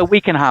 So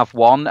we can have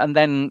one, and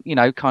then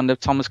kind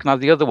of Thomas can have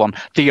the other one.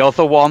 The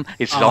other one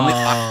is on the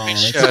back of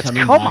his shirt.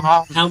 Come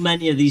on. How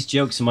many of these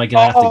jokes am I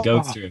going to have to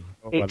go through?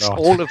 It's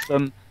all of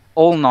them,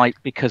 all night,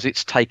 because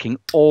it's taking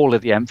all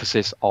of the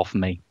emphasis off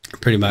me.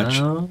 Pretty much.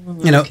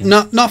 Okay.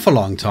 Not for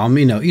long, Tom.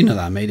 You know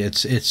that, mate.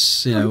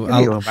 It's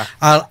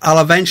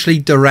I'll eventually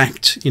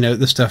direct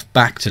the stuff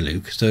back to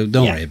Luke, so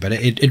don't worry about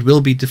it. It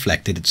will be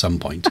deflected at some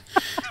point.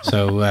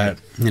 So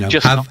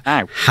Just not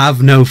now.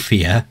 have no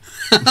fear.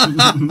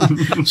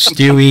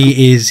 Stewie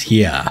is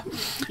here.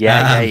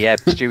 Yeah.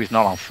 Stewie's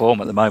not on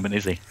form at the moment,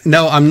 is he?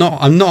 No, I'm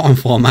not on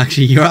form.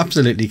 Actually, you're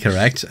absolutely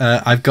correct.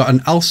 I've got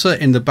an ulcer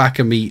in the back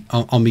of me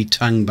on me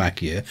tongue back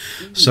here,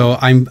 so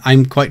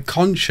I'm quite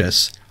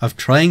conscious of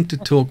trying to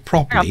talk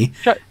properly.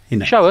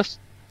 Show us.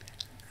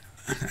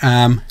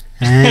 And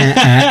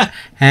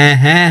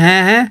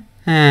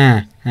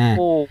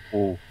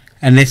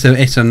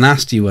it's a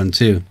nasty one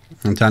too.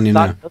 I'm telling you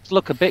now. That does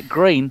look a bit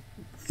green.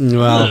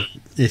 Well,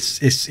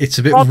 it's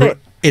a bit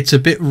it's a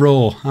bit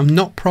raw. I'm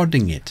not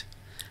prodding it.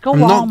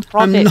 I'm not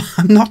going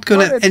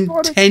to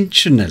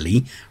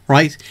intentionally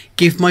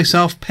give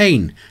myself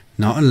pain.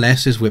 Not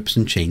unless there's whips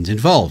and chains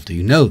involved. Do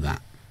you know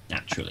that?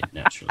 Naturally.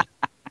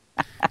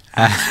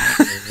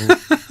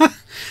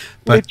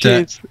 But which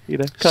is,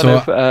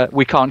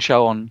 we can't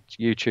show on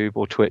YouTube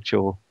or Twitch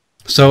or.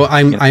 So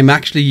I'm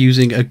actually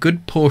using a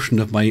good portion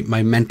of my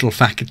mental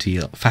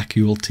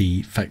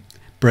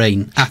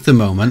brain at the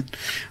moment,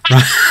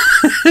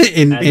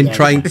 in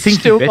trying.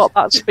 Still got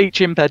that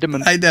speech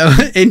impediment. I know,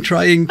 in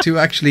trying to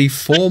actually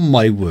form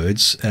my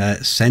words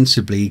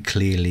sensibly,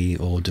 clearly,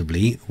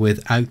 audibly,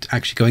 without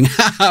actually going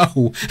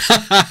how.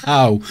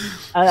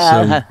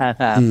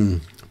 So,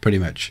 pretty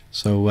much.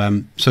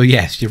 So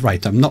yes, you're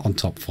right. I'm not on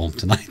top form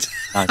tonight,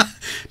 no.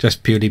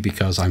 Just purely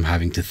because I'm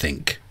having to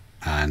think.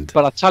 But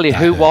I'll tell you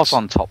who was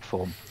on top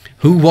form.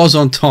 Who was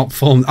on top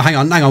form? Hang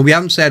on. We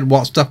haven't said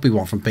what stuff we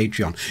want from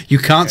Patreon. You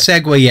can't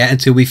segue yet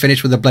until we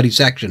finish with the bloody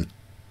section.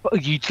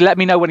 But you let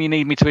me know when you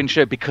need me to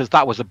insert, because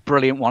that was a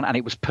brilliant one and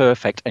it was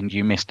perfect, and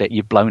you missed it.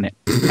 You've blown it,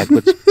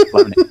 Edwards.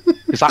 Blown it,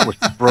 because that was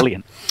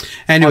brilliant.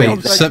 Anyway,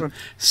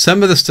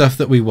 some of the stuff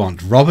that we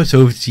want. Robert,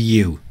 over to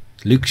you.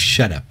 Luke,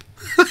 shut up.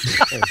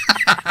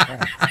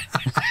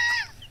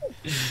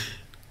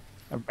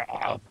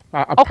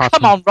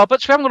 Come on,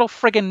 Roberts. We haven't got all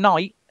friggin'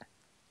 night.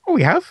 Oh,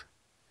 we have?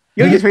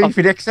 You're just waiting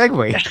for the next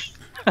segue.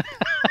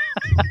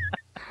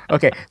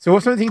 Okay, so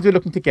what sort of things we're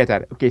looking to get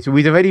at? Okay, so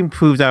we've already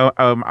improved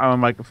our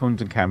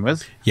microphones and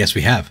cameras. Yes,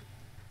 we have.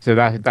 So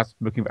that's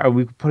looking.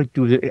 We could probably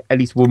do at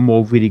least one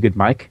more really good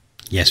mic.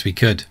 Yes, we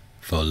could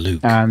for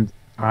Luke and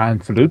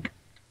for Luke.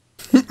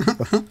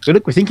 So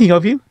Luke, we're thinking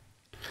of you,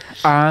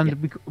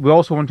 and we're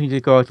also wanting to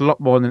go out a lot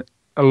more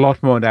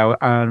now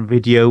and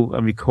video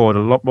and record a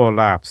lot more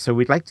LARPs. So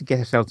we'd like to get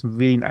ourselves a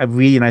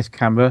really nice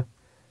camera,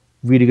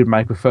 really good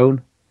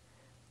microphone,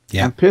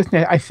 Yeah. And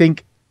personally, I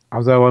think,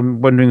 although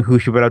I'm wondering who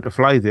should be allowed to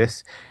fly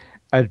this,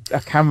 a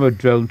camera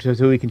drone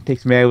so we can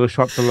take some aerial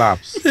shots of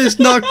Larps. It's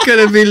not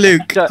going to be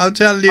Luke. I'm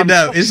telling you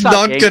now, it's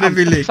not going to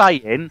be Luke.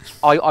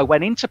 I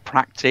went into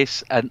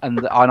practice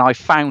and I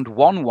found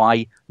one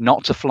way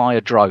not to fly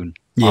a drone.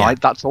 Yeah. All right,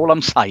 that's all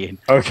I'm saying.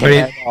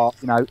 Okay.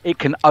 It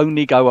can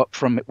only go up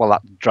from. Well,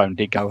 that drone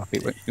did go up.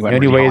 It went The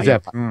only way is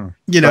up.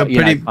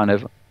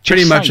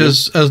 Pretty much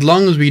as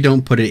long as we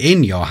don't put it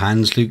in your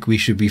hands, Luke, we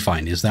should be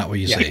fine. Is that what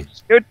you're saying?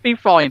 Should be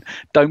fine.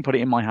 Don't put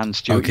it in my hands,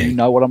 Stuart. Okay. You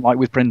know what I'm like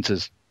with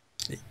printers.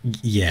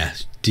 Yeah.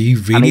 Do you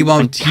really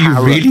want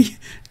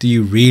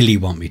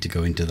me to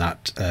go into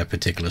that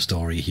particular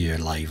story here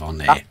live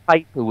on air? That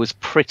paper was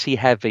pretty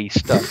heavy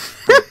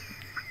stuff.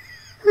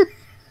 It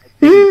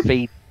didn't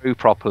feed through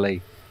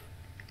properly.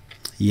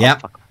 Yeah.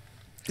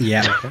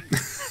 Yeah.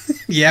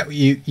 Yeah,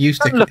 you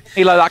stick. Don't look at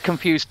me like that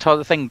confused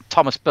thing,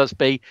 Thomas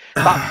Busby.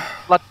 That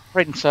blood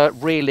printer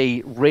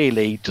really,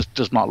 really just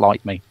does not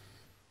like me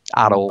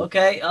at all.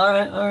 Okay, all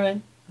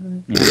right.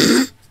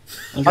 Yeah.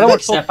 I don't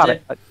want to talk about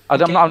it.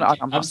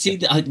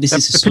 This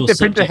is a sore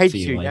subject for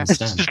you. I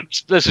understand.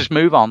 Let's just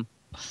move on.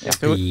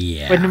 So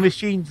when the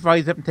machine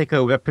rise up and take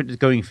over, that printer's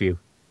going for you.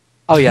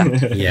 Oh yeah,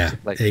 yeah,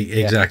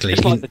 exactly.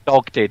 It's like the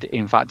dog did.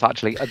 In fact,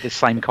 actually, at this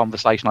same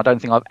conversation, I don't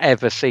think I've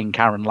ever seen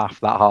Karen laugh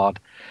that hard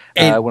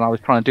when I was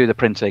trying to do the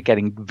printer,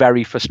 getting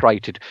very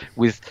frustrated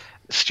with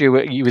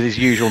Stuart with his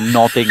usual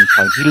nodding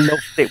tone. He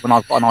loves it when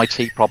I've got an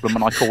IT problem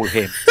and I call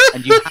him.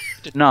 And you have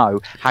to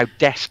know how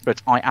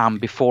desperate I am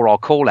before I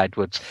call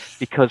Edwards,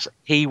 because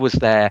he was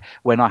there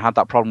when I had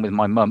that problem with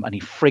my mum and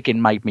he frigging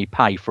made me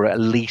pay for at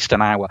least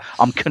an hour.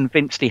 I'm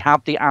convinced he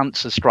had the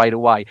answer straight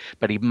away,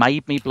 but he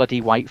made me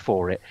bloody wait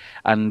for it.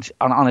 And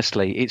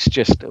honestly, it's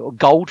just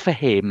gold for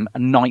him, a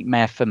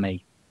nightmare for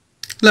me.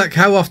 Look,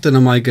 how often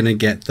am I going to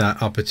get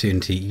that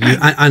opportunity?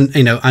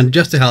 And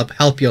just to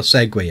help your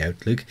segue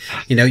out, Luke,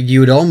 you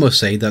would almost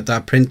say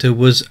that printer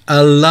was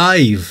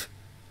alive.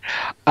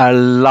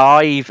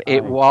 Alive,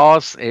 it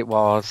was.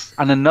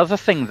 And another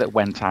thing that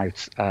went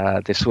out,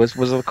 this was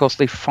of course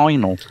the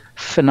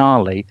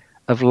finale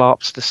of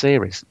Larp's the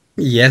series.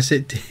 Yes,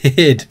 it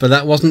did, but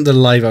that wasn't the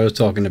live I was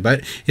talking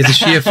about. It's the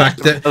sheer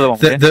fact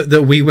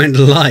that we went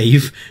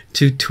live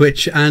to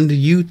Twitch and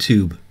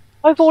YouTube.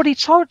 I've already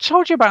told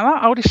you about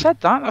that. I already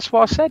said that. That's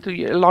what I said.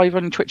 Live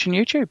on Twitch and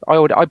YouTube.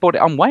 I bought it.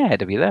 I'm way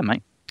ahead of you there,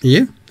 mate.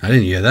 You? I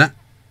didn't hear that.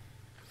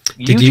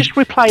 Just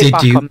replay it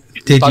back.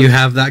 Did you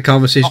have that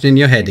conversation in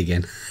your head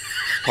again?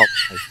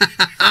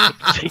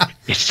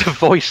 It's the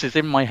voices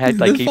in my head.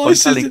 They keep on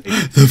telling me.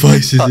 The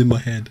voices in my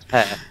head.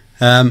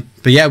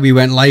 But yeah, we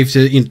went live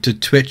to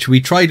Twitch.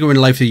 We tried going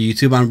live to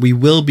YouTube, and we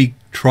will be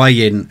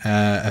trying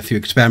a few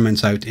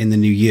experiments out in the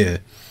new year.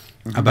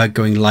 About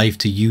going live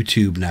to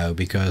YouTube now,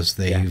 because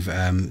they've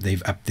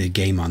upped their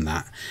game on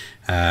that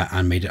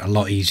and made it a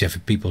lot easier for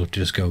people to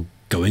just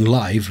going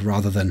live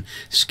rather than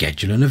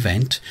schedule an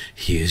event.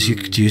 Here's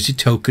your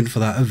token for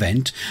that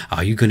event.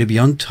 Are you going to be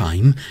on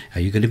time? Are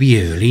you going to be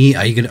early?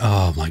 Are you going to?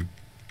 Oh my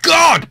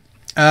God!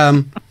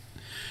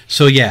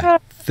 So yeah,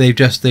 they've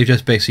just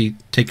basically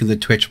taken the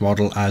Twitch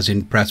model, as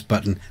in press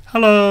button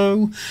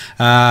hello.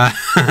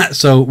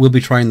 So we'll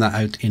be trying that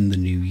out in the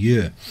new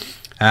year.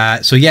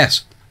 So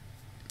yes.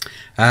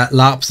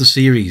 Larp's the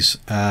series,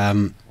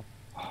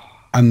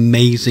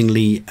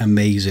 amazingly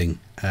amazing.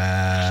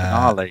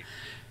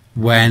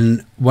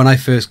 When I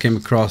first came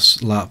across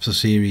Larp's the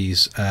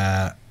series,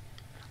 I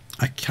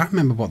can't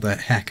remember what the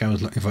heck I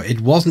was looking for. It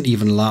wasn't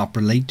even Larp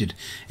related,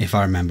 if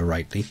I remember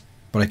rightly.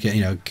 But I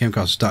came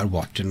across, started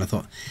watching, and I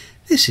thought,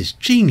 this is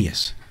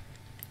genius.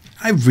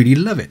 I really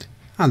love it.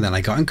 And then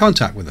I got in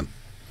contact with them,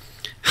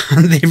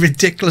 and they're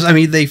ridiculous. I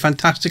mean, they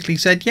fantastically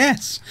said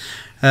yes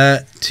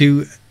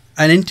to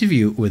an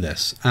interview with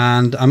us,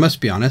 and I must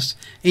be honest,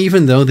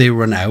 even though they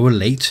were an hour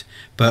late,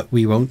 but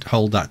we won't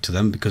hold that to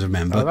them, because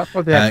remember,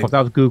 that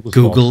was Google's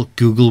fault.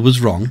 Google was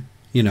wrong,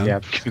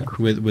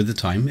 with the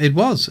time. It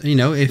was,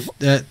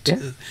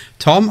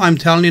 Tom, I'm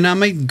telling you now,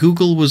 mate,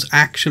 Google was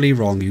actually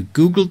wrong. You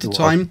Googled the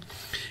time,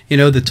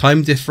 the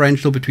time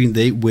differential between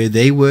where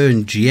they were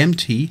in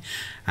GMT,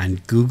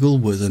 and Google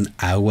was an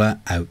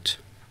hour out.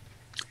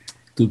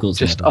 Google's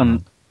just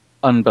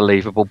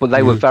unbelievable, but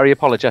they were very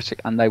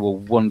apologetic and they were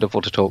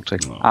wonderful to talk to.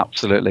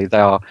 Absolutely, they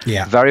are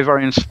very,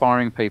 very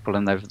inspiring people,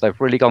 and they've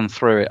really gone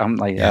through it, haven't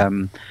they?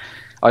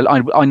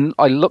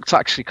 I looked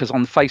actually, because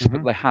on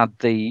Facebook they had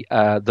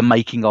the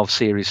making of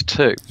series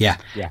 2,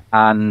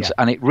 and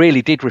it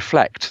really did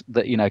reflect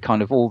that,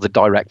 kind of all the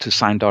directors,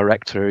 sound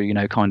director,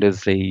 kind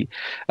of the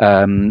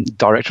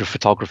director of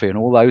photography and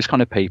all those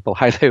kind of people,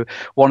 how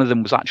one of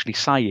them was actually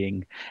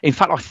saying, in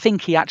fact I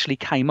think he actually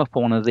came up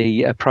on one of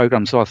the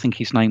programs, so I think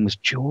his name was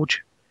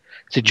George,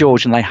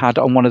 and they had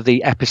on one of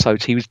the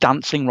episodes, he was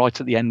dancing right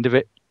at the end of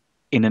it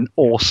in an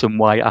awesome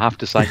way, I have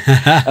to say.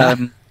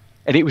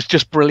 And it was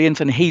just brilliant.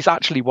 And he's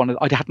actually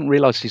I hadn't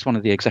realised he's one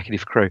of the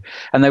executive crew.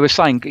 And they were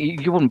saying,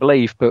 you wouldn't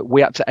believe, but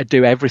we had to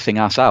do everything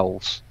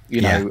ourselves,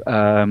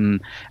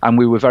 and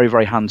we were very,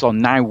 very hands-on.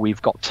 Now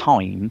we've got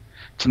time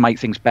to make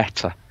things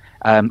better.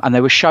 and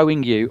they were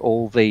showing you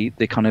all the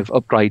kind of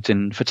upgrades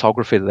in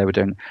photography that they were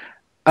doing.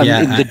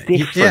 And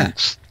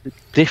the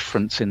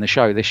difference in the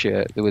show this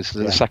year,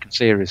 the second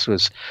series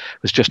was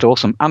just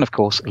awesome, and of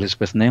course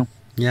Elizabeth Neal.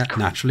 Yeah,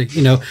 naturally,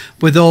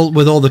 with all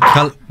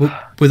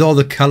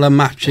the color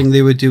matching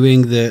they were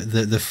doing,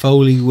 the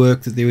Foley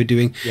work that they were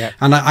doing,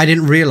 and I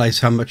didn't realize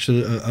how much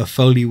a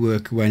Foley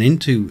work went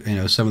into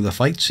some of the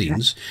fight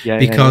scenes,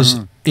 because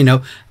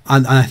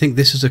and I think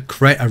this is a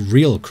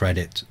real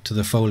credit to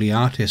the Foley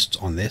artists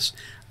on this.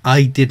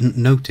 I didn't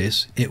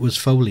notice it was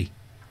Foley.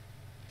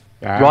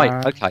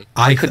 Right. Okay.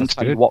 I couldn't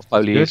tell you what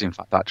Foley is, in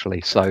fact,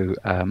 actually. So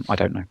I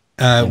don't know.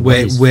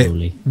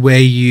 Where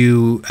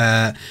you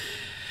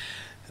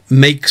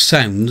make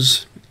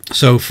sounds.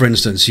 So, for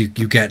instance, you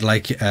get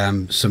like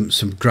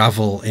some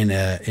gravel in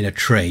a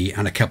tray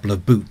and a couple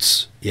of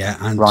boots,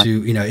 and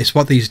it's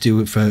what these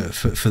do for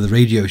the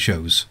radio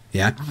shows,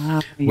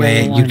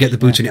 where you'd get the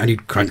boots in it and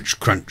you'd crunch,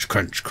 crunch,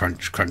 crunch,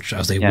 crunch, crunch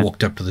as they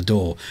walked up to the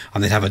door,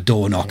 and they'd have a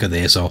door knocker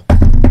there, so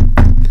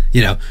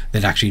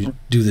they'd actually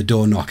do the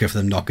door knocker for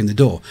them knocking the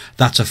door.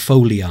 That's a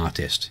Foley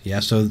artist,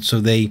 so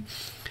they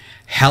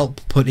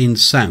help put in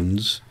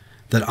sounds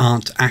that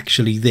aren't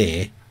actually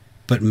there,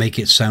 but make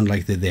it sound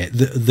like they're there.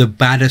 The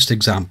baddest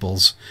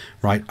examples,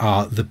 right,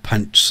 are the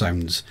punch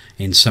sounds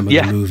in some of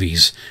the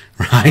movies,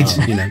 right?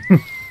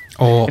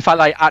 Or in fact,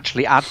 they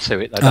actually add to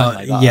it.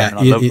 Don't they? I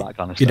love that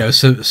kind of stuff.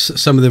 So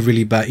some of the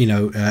really bad,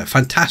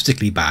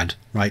 fantastically bad,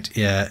 right?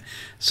 Yeah,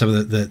 some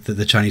of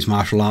the Chinese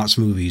martial arts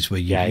movies where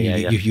you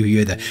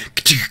hear the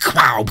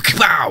wow,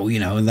 wow,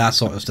 and that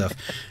sort of stuff,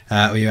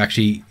 where you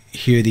actually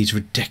hear these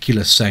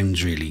ridiculous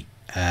sounds really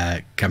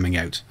coming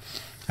out.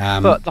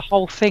 But the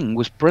whole thing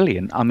was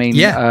brilliant. I mean,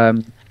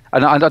 and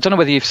I don't know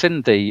whether you've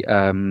seen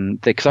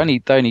because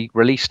they only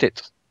released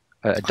it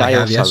a day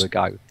or so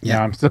ago.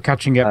 Yeah, I'm still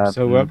catching up.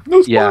 So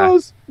no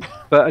spoilers. Yeah.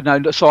 But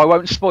no, so I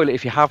won't spoil it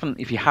if you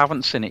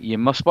haven't seen it. You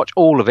must watch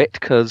all of it,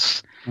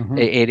 because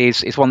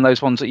it's one of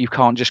those ones that you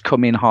can't just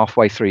come in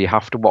halfway through. You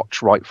have to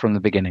watch right from the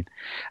beginning.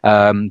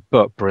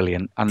 But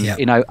brilliant, and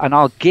and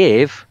I'll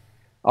give,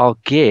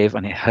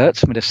 and it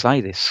hurts me to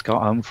say this,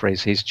 Scott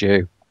Humphries his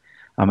due.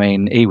 I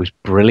mean, he was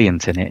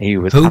brilliant in it. He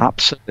was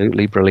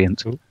absolutely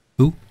brilliant.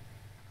 Who?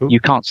 You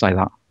can't say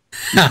that.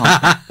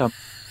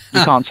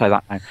 You can't say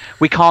that now.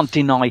 We can't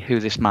deny who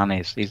this man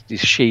is. He's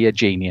sheer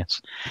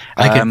genius.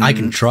 I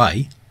can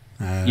try.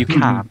 You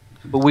can,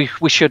 but we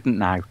shouldn't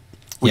now.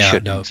 We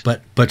shouldn't. No,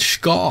 but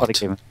Scott.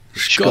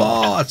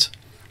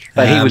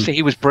 But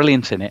he was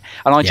brilliant in it,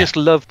 and I just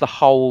loved the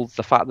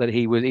fact that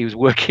he was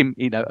working,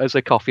 as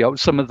a coffee.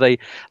 Some of the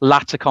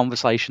latter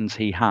conversations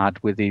he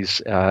had with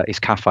his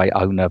cafe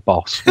owner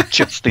boss were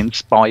just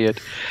inspired.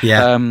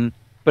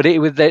 But it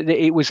was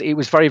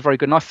very, very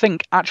good, and I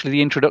think actually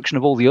the introduction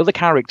of all the other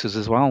characters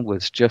as well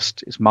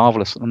it's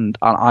marvelous. And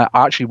I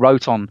actually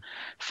wrote on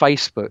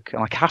Facebook,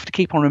 and I have to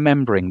keep on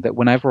remembering that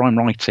whenever I'm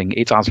writing,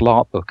 it's as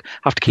LARPBook.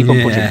 I have to keep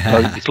on putting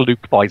it's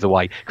Luke, by the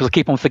way, because I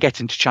keep on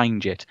forgetting to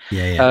change it.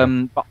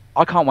 But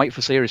I can't wait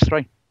for Series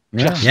 3.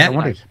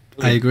 I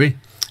agree.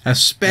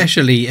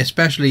 Especially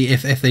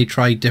if they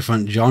try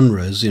different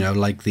genres,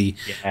 like the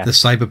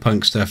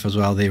cyberpunk stuff as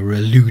well they were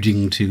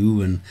alluding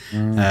to, and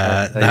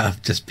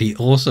that'd just be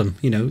awesome.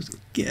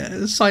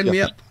 Sign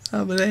me up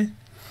over there.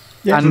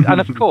 And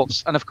of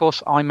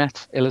course I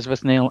met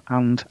Elizabeth Neal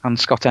and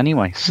Scott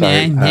anyway. So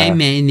I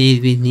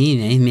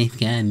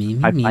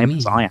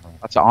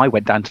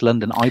went down to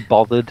London. I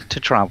bothered to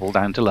travel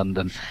down to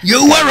London.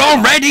 You were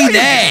already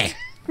there.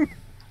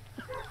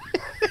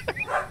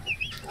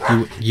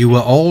 You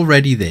were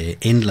already there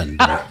in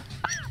London.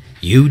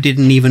 You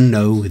didn't even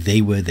know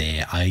they were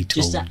there. I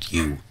told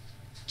you.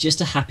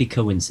 Just a happy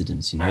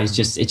coincidence,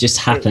 It just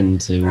happened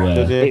to.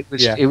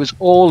 It was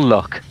all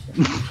luck,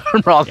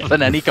 rather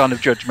than any kind of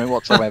judgment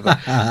whatsoever.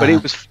 But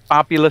it was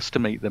fabulous to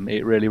meet them.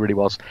 It really, really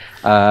was.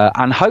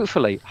 And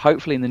hopefully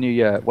in the new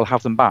year we'll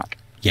have them back.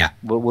 Yeah,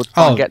 we'll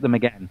try and get them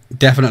again.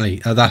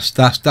 Definitely. That's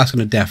going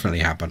to definitely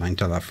happen. I can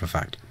tell that for a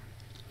fact.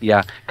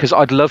 Yeah, because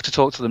I'd love to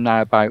talk to them now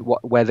about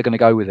where they're going to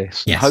go with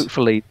this. Yes.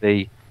 Hopefully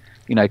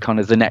kind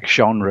of the next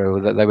genre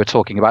that they were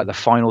talking about, the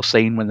final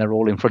scene when they're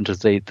all in front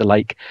of the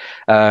lake.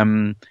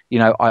 I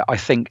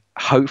think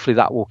hopefully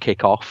that will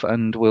kick off,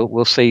 and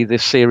we'll see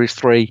this Series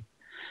 3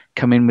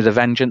 come in with a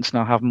vengeance, and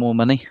I'll have more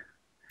money.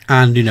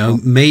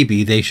 And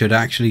maybe they should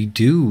actually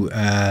do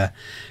a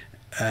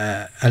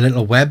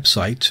little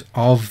website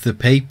of the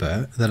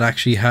paper that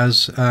actually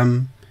has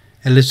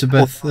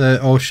Elizabeth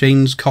or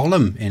Shane's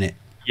column in it.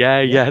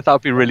 Yeah, that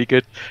would be really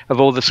good. Of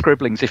all the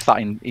scribblings, if that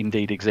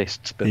indeed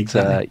exists. But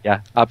exactly.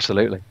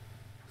 Absolutely.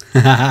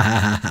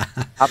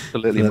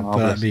 Absolutely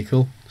marvelous. That'd be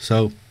cool.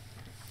 So,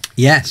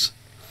 yes.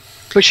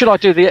 But should I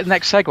do the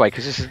next segue?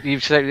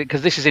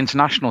 Because this is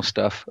international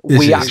stuff.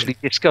 We actually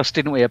discussed,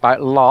 didn't we,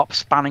 about LARP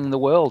spanning the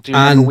world? Do you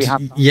remember we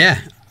had?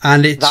 Yeah,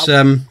 and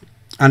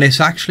it's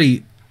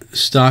actually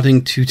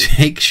starting to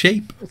take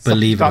shape.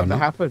 Believe it or not.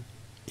 Happen.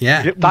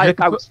 Yeah.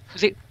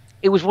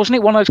 Wasn't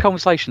it one of those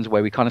conversations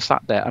where we kind of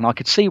sat there and I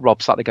could see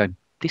Rob sat there going,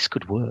 "This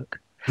could work."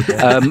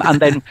 And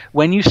then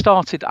when you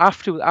started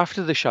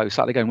after the show,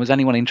 started going, was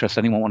anyone interested?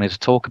 Anyone wanted to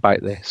talk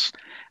about this?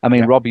 I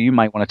mean, Robbie, you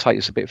might want to take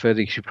this a bit further.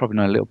 You should probably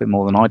know a little bit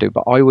more than I do.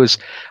 But I was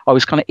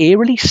kind of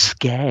eerily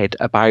scared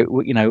about,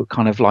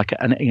 kind of like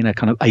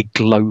kind of a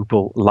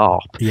global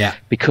LARP. Yeah.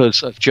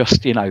 Because of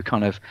just,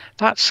 kind of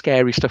that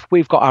scary stuff.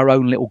 We've got our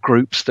own little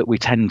groups that we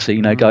tend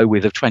to, go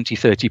with of 20,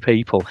 30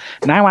 people.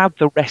 Now add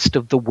the rest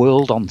of the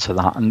world onto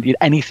that, and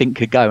anything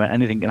could go and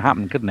anything can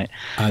happen, couldn't it?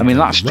 And I mean,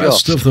 that's the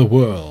rest of the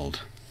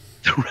world.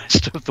 The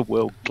rest of the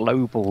world,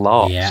 global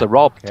LARP. Yeah. So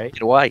Rob, take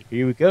it away.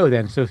 Here we go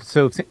then. So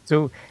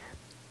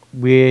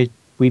we've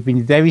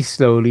been very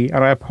slowly,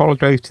 and I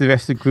apologise to the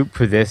rest of the group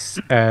for this.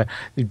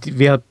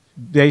 We are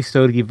very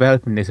slowly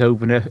developing this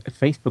over in a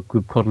Facebook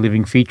group called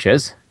Living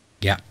Features.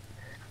 Yeah.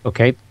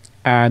 Okay.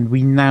 And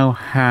we now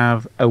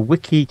have a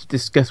wiki to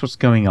discuss what's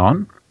going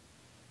on.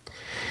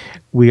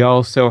 We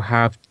also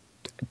have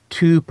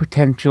 2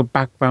 potential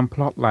background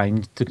plot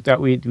lines that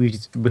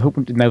we're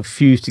hoping to now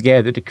fuse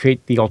together to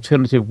create the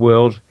alternative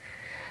world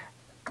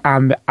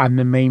and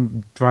the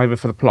main driver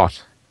for the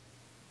plot.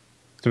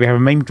 So we have a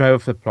main driver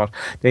for the plot.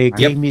 The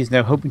game is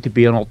now hoping to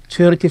be an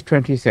alternative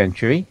 20th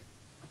century.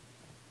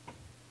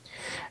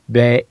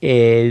 There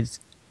is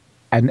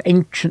an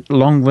ancient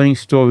long-running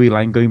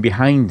storyline going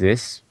behind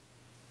this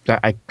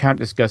that I can't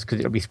discuss because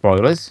it'll be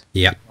spoilers.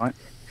 Yeah. Right.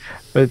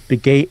 But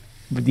the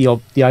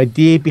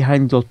idea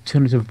behind the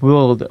alternative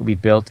world that we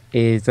built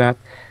is that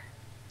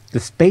the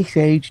space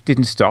age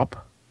didn't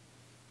stop.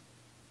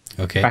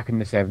 Okay. Back in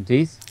the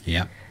 70s.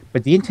 Yeah.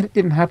 But the internet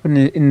didn't happen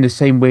in the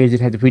same way as it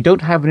had. We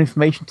don't have an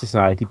information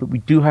society, but we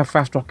do have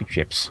fast rocket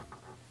ships.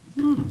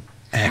 And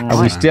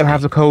we still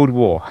have the Cold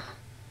War.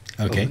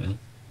 Okay.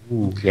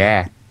 Ooh,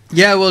 yeah.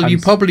 Yeah, well, you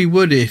probably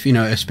would if,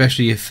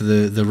 especially if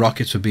the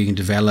rockets were being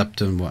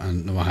developed and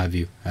what have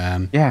you.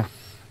 Yeah.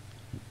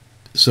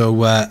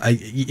 So,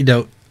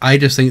 I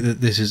just think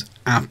that this is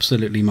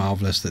absolutely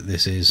marvelous that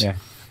this is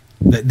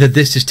that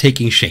this is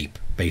taking shape,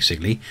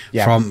 basically,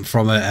 from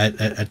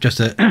just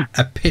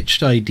a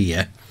pitched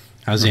idea.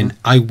 As in,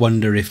 I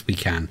wonder if we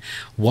can.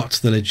 What's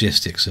the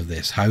logistics of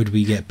this? How do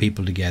we get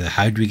people together?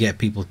 How do we get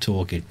people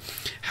talking?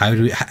 How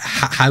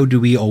do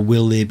we or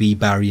will there be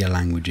barrier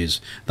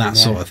languages? That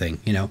sort of thing,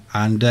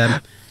 And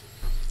but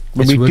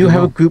we do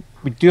have a group.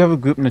 We do have a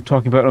group, and they're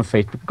talking about it on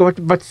Facebook. We've got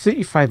about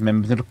 35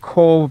 members, and a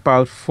core of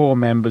about 4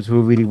 members who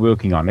are really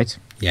working on it.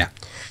 Yeah.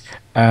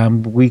 I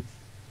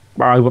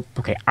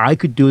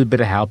could do a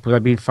bit of help, but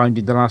I've been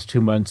finding the last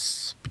 2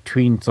 months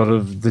between sort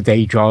of the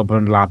day job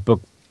and LARPBook,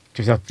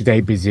 just have the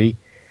day busy.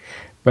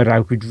 But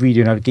I could read,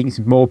 and I was getting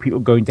some more people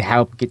going to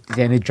help get this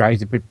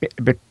energized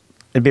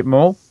a bit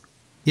more.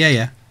 Yeah,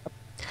 yeah.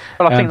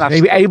 Well, I think that's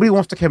anybody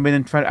wants to come in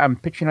and try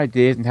pitching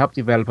ideas and help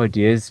develop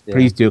ideas.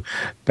 Please do.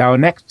 Our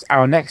next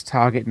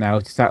target now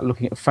is to start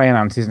looking at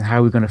finances and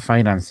how we're going to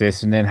finance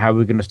this, and then how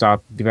we're going to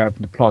start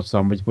developing the plots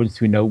onwards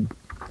once we know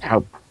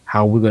how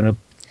we're going to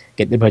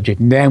get the budget,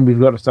 and then we've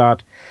got to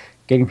start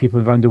getting people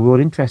around the world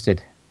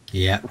interested.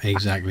 Yeah,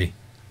 exactly.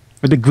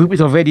 But the group is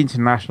already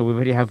international. We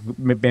already have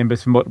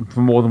members from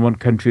more than one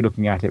country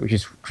looking at it, which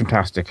is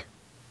fantastic.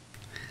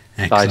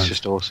 Excellent. That's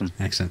just awesome.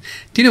 Excellent.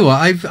 Do you know what?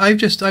 I've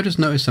just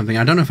noticed something.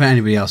 I don't know if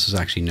anybody else has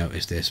actually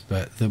noticed this,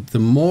 but the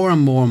more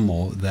and more and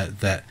more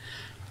that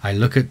I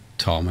look at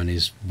Tom and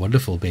his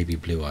wonderful baby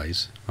blue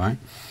eyes, right?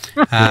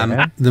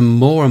 The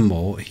more and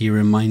more he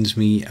reminds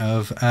me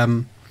of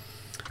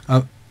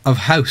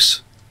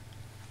House.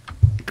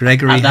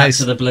 Gregory Add that House.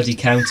 to the bloody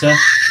counter.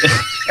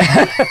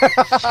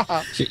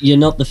 You're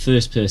not the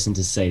first person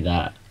to say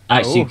that.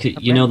 Actually,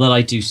 you know that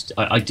I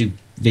do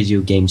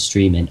video game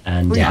streaming,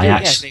 and I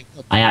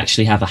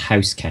actually have a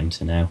house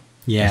counter now.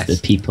 Yes. The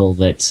people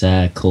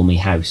that call me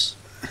House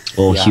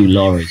or Hugh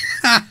Laurie.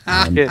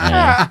 Do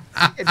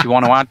you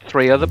want to add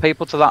 3 other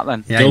people to that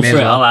then? Yeah, go for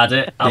it. I'll add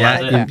it. I'll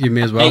add it. You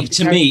may as well. Hey,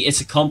 to me,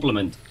 it's a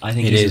compliment. I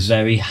think he's a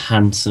very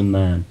handsome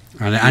man.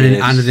 And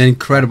an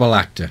incredible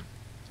actor.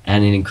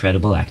 And an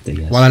incredible actor,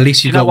 yes. Well, at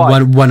least you got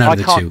one out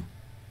of the 2.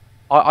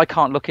 I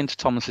can't look into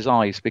Thomas's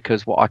eyes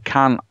because what I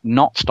can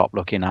not stop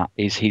looking at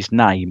is his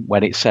name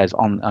when it says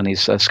on his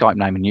Skype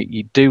name, and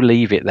you do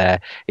leave it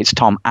there. It's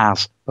Tom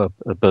as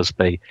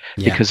Busby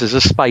because there's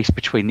a space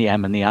between the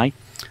M and the A.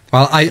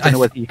 Well, I don't know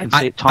whether you can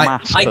see it.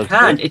 Tom as I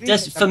can. It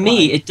does for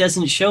me. It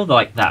doesn't show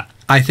like that.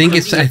 I think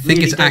it's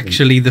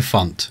actually the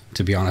font.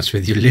 To be honest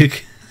with you,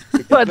 Luke.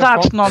 But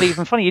that's not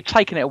even funny. You're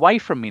taking it away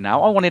from me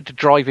now. I wanted to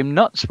drive him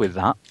nuts with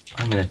that.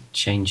 I'm going to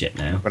change it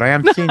now. But I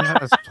am seeing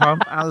that as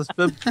Tom as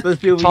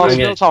Busby.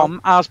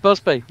 Tom as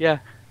Busby, yeah.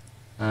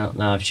 No,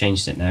 I've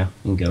changed it now.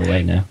 You can go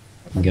away now.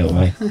 You can go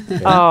away.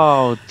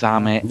 Oh,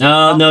 damn it.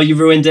 No, you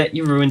ruined it.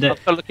 You ruined it.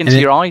 I'll look into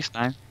your eyes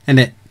now. And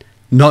it?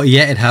 Not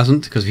yet, it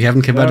hasn't, because we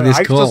haven't come out of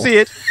this call. I still see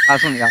it.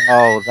 Hasn't it?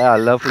 Oh, they are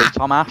lovely.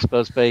 Tom as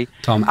Busby.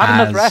 Add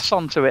another S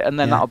onto it, and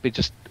then that'll be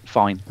just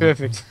fine.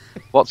 Perfect.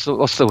 What's the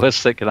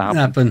worst that could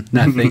happen?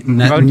 Nothing.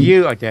 Around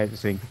you, I dare to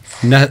think.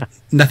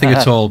 Nothing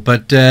at all.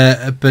 But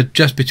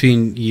just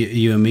between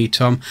you and me,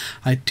 Tom,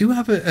 I do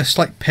have a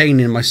slight pain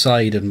in my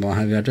side and what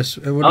have you. I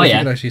wonder if you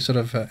could actually sort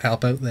of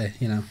help out there,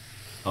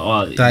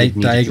 Oh, you need to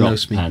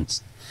diagnose drop me.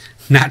 pants.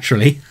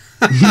 Naturally.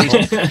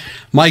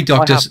 My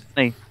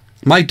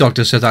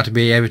doctor says that to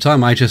me every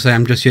time. I just say,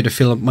 I'm just here to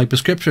fill up my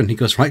prescription. He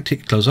goes, right, take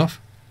your clothes off.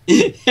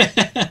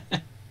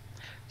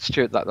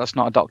 Stuart, that's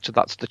not a doctor,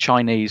 that's the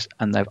Chinese,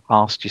 and they've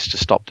asked you to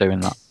stop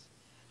doing that.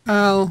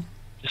 Well,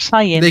 Just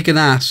saying. they can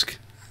ask.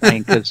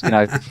 Because,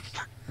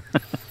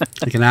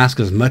 They can ask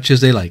as much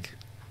as they like.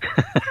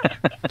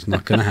 It's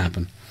not going to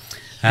happen.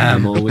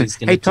 I'm always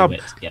going to Hey, Tom, do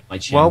it. Get my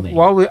chow mein.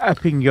 while we're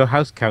upping your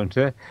house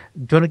counter,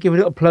 do you want to give a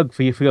little plug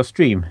for your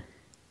stream?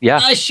 yeah.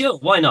 Sure.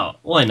 Why not?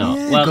 Why not?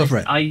 Yeah, well, go for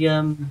it.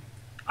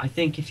 I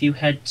think if you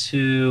head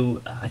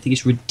to, I think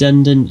it's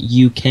Redundant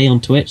UK on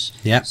Twitch.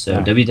 Yeah.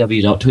 So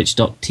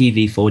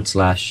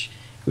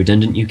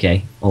www.twitch.tv/Redundant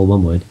UK, all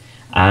one word.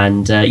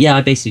 And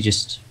I basically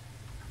just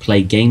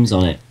play games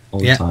on it all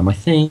the time. I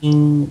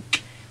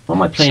think. What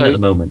am I playing at the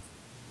moment?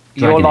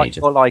 You're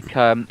Dragon like,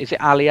 Age. is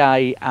it Ali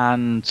A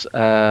and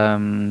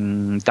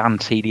Dan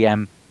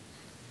TDM?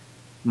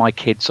 My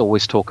kids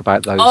always talk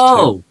about those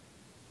two.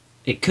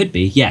 It could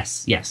be.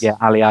 Yes. Yeah,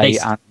 Ali A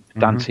Basically. and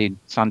Dan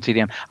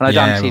TDM. I know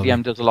Dan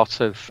TDM does a lot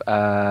of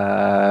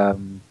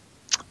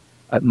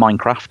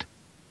Minecraft.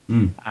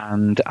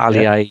 And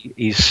Ali A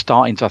is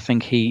starting to, I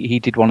think he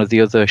did one of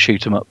the other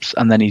shoot 'em ups,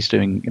 and then he's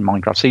doing in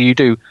Minecraft. So you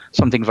do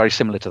something very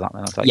similar to that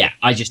then, I take it.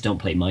 I just don't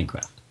play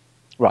Minecraft.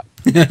 Right.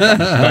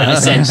 But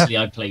essentially,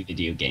 I play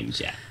video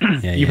games, You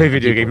play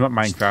video games, not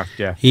Minecraft,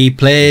 yeah. He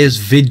plays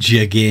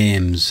video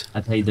games. I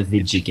play the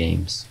video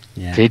games.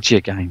 Yeah. Video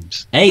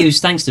games. Hey, it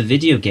was thanks to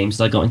video games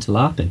that I got into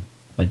LARPing.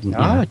 I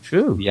didn't,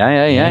 True.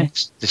 Yeah.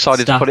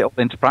 Decided to put it all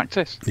into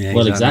practice. Yeah,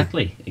 Well,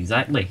 exactly.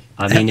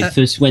 I mean,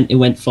 it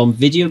went from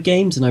video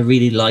games, and I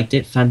really liked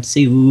it,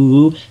 fantasy,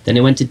 ooh. Then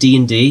it went to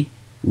D&D.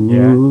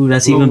 Ooh,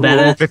 that's even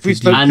better.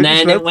 And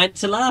then it went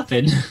to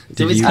LARPing.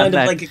 So it's kind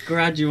of like a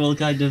gradual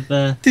kind of...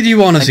 Did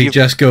you honestly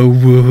just go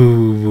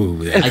woo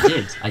woo?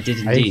 I did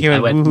indeed. I I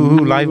went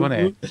woo live on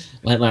it.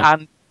 like that.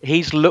 And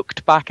he's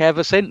looked back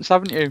ever since,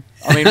 haven't you?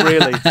 I mean,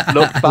 really,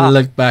 look back.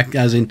 Look back,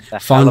 as in The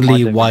hell am I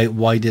fondly. doing?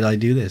 Why did I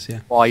do this? Yeah.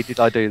 Why did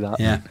I do that?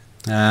 Yeah.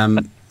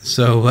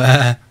 So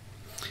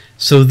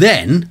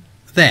then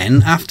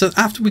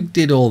after we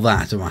did all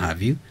that and what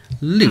have you,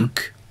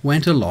 Luke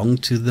went along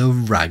to the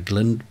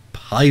Raglan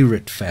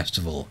Pirate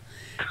Festival.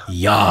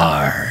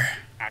 Yar.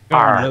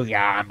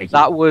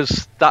 That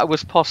was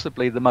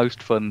possibly the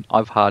most fun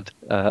I've had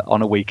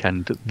on a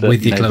weekend that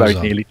With your gloves very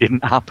on. nearly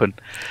didn't happen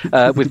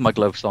with my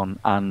gloves on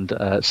and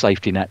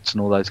safety nets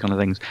and all those kind of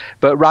things.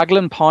 But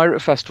Raglan Pirate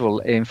Festival,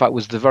 in fact,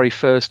 was the very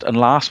first and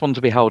last one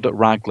to be held at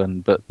Raglan,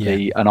 but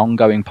an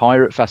ongoing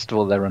pirate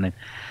festival they're running.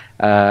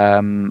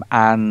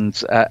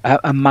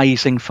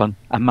 Amazing fun.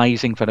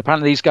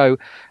 Apparently these go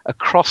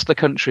across the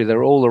country.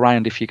 They're all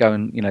around if you go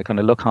and kind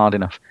of look hard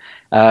enough.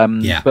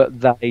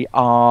 But they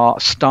are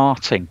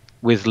starting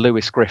with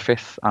Lewis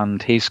Griffith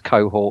and his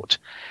cohort,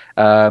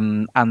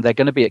 and they're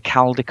going to be at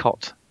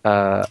Caldecott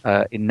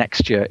in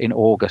next year in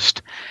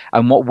August.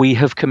 And what we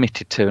have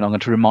committed to, and I'm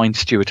going to remind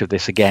Stuart of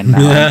this again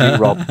now, and you,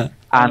 Rob,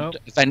 and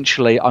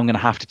eventually I'm going to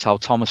have to tell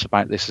Thomas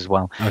about this as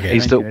well,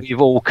 is that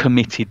we've all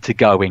committed to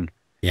going.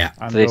 Yeah,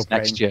 this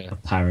next year.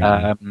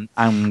 Apparently.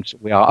 And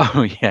we are.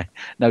 Oh yeah,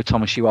 no,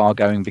 Thomas, you are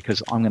going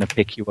because I'm going to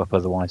pick you up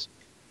otherwise,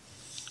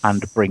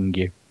 and bring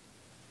you.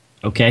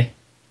 Okay.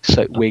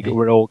 So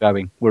we're all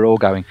going. We're all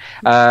going.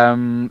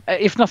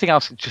 If nothing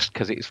else, just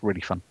because it's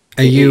really fun.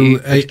 Are you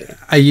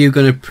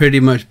going to pretty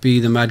much be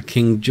the Mad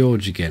King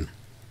George again?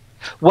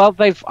 Well,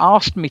 they've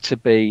asked me to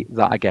be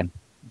that again.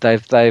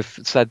 They've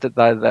said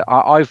that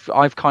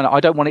I've kind of, I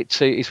don't want it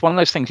to. It's one of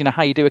those things,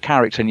 how you do a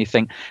character and you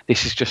think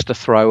this is just a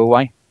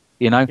throwaway.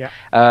 But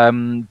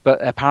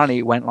apparently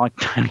it went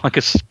like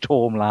a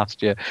storm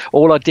last year.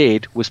 All I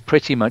did was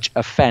pretty much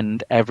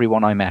offend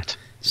everyone I met.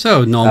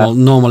 So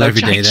normal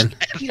every day then.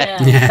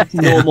 Yeah.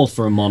 Normal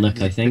for a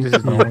monarch, I think. This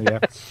is normal, yeah.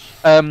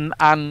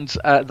 And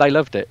they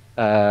loved it,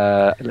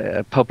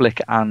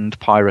 public and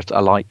pirate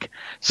alike.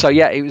 So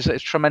yeah,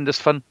 it's tremendous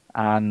fun,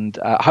 and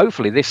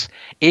hopefully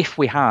if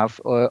we have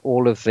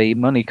all of the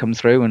money come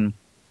through and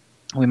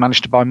we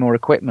manage to buy more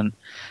equipment,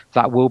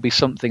 that will be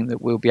something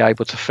that we'll be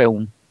able to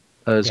film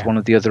as one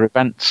of the other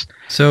events.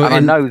 So and I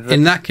know that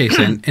in that case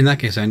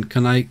then,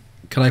 can I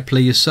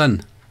play your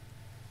son?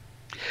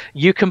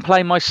 You can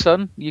play my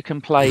son. You can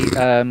play.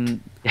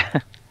 Don't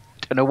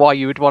know why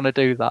you would want to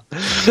do that.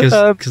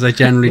 Because I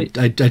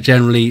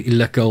generally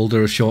look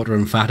older, or shorter,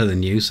 and fatter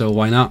than you. So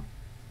why not?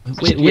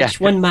 Which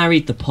one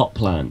married the pot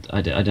plant?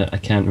 I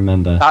can't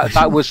remember.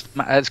 That was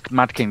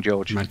Mad King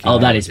George.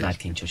 That is Mad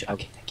King George.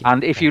 Okay, thank you.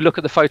 And if you look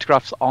at the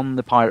photographs on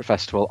the Pirate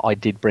Festival, I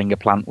did bring a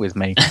plant with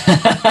me.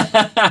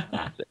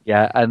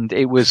 Yeah, and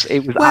it was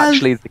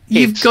actually the kids.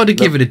 You've got to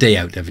give it a day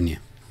out, haven't you?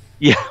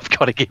 Yeah, I've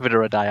got to give it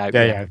her a day out.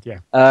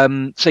 Yeah.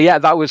 So yeah,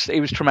 it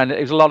was tremendous.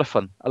 It was a lot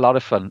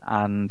of fun,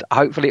 and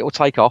hopefully it will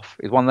take off.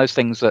 It's one of those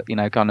things that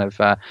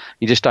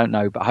you just don't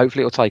know, but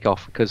hopefully it will take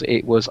off because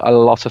it was a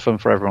lot of fun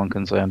for everyone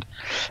concerned.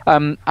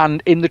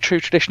 And in the true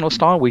traditional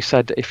style, we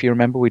said, if you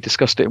remember, we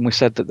discussed it and we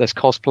said that there's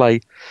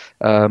cosplay,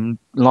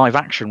 live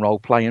action role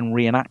play, and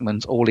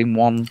reenactments all in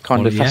one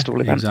kind of festival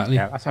event. Exactly.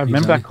 Yeah, I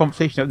remember that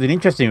conversation. It was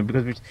interesting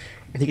because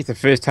I think it's the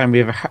first time we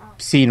ever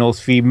seen all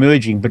three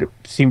merging, but it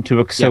seemed to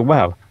work so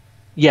well.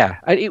 Yeah,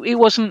 it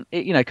wasn't,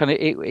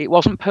 it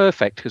wasn't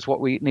perfect because what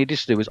we needed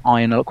to do was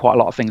iron out quite a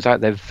lot of things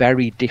out. They're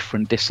very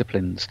different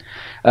disciplines.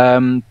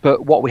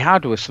 But what we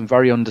had was some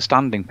very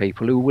understanding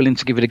people who were willing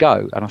to give it a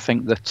go. And I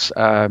think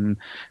that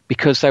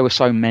because there were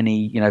so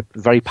many,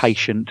 very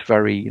patient,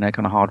 very,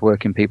 kind of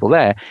hardworking people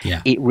there,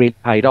 it really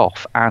paid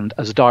off. And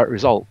as a direct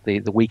result,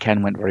 the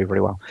weekend went very,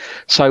 very well.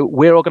 So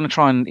we're all going to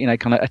try and,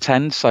 kind of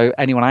attend. So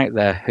anyone out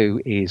there who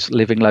is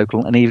living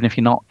local, and even if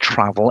you're not,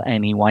 travel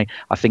anyway,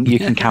 I think you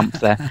can camp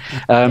there.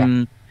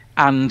 And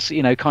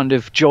kind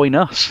of join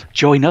us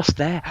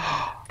there.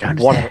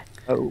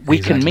 We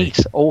can meet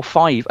all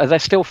 5. Are there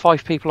still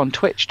 5 people on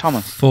Twitch,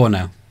 Thomas? 4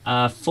 now.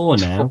 4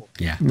 now.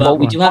 Yeah. But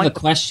we do have a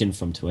question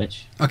from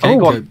Twitch. Okay.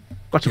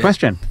 What's the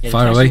question? The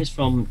Fire question away. is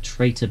from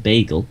Traitor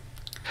Bagel.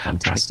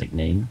 Fantastic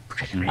name.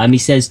 He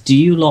says, do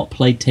you lot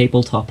play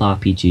tabletop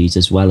RPGs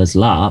as well as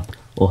LARP,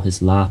 or has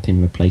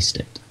LARPing replaced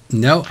it?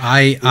 No,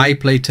 I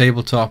play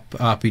tabletop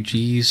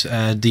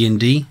RPGs,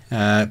 D&D.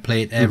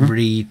 Play it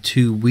every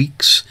 2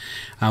 weeks.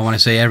 I want to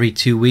say every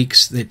 2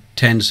 weeks. It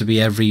tends to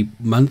be every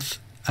month,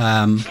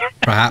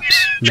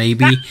 perhaps,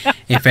 maybe,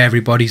 if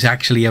everybody's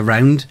actually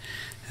around.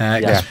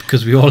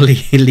 Because we all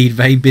lead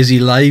very busy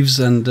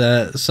lives, and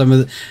some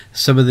of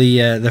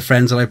the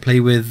friends that I play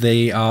with,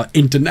 they are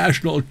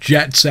international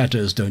jet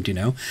setters, don't you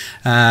know?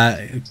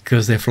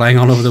 Because they're flying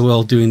all over the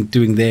world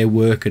doing their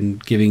work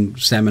and giving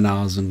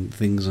seminars and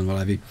things and what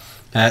have you.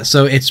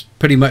 So it's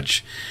pretty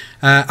much,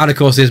 and of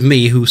course there's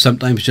me who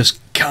sometimes just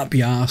can't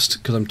be asked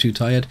because I'm too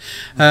tired.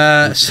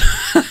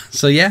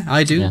 So yeah,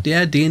 I do.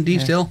 Yeah, D&D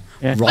still.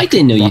 Yeah. I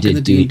didn't know you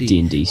did do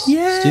D&D.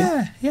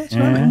 Yeah.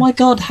 Oh my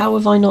god, how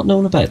have I not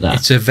known about that?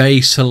 It's a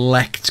very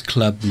select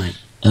club, mate.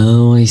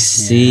 Oh, I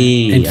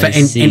see. In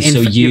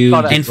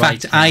In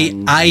fact,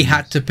 I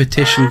had to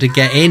petition to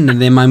get in, and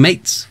they're my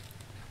mates.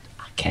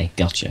 Okay,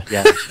 gotcha.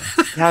 Yeah,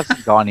 he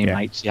hasn't got any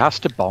mates. He has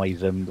to buy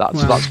them.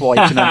 That's why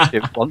he can only do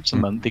it once a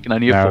month. He can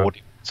only afford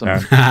it once a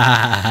month.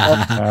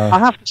 I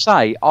have to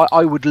say,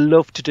 I would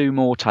love to do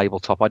more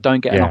tabletop. I don't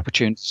get an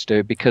opportunity to do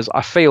it because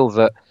I feel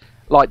that,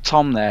 like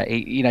Tom there,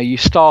 you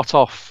start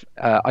off.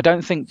 I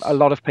don't think a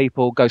lot of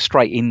people go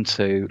straight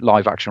into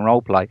live action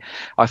role play.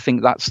 I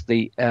think that's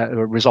the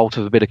result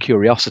of a bit of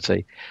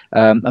curiosity,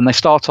 and they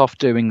start off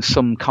doing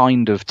some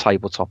kind of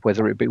tabletop,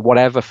 whether it be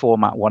whatever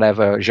format,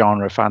 whatever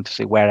genre,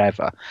 fantasy,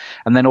 wherever,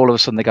 and then all of a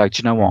sudden they go, do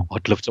you know what?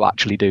 I'd love to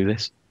actually do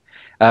this.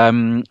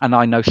 And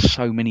I know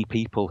so many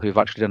people who've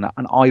actually done that,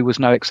 and I was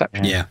no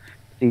exception.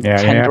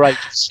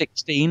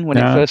 16 when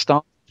it first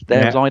started.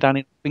 There was I down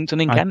in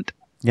Bington in Kent.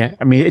 Yeah,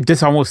 I mean, it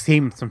does almost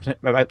seem something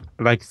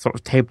like sort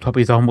of tabletop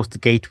is almost the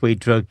gateway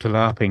drug to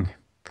LARPing.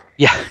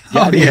 It's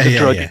a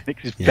drug.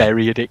 It's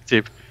very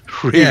addictive,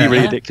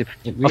 really addictive.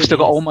 Really I've still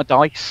got all my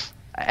dice,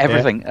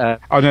 everything.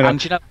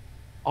 And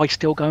I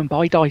still go and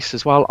buy dice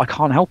as well. I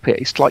can't help it.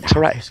 It's like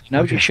Tourette's.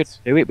 You shouldn't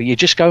do it, but you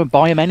just go and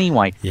buy them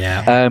anyway.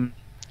 Yeah.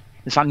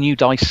 It's that new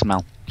dice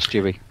smell,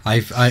 Stewie.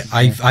 I've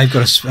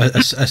got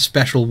a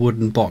special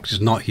wooden box. It's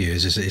not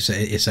yours.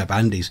 It's a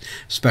Andy's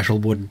special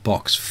wooden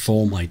box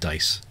for my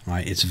dice.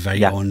 Right, it's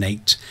very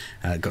ornate.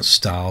 Got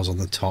stars on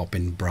the top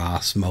in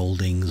brass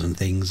moldings and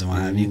things and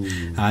what have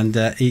you. And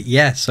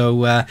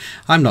so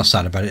I'm not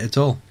sad about it at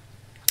all.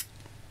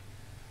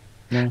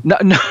 No.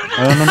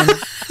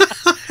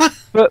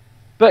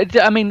 But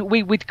I mean,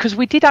 because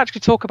we did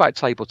actually talk about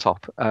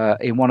tabletop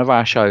in one of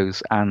our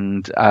shows,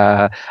 and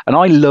I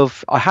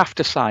have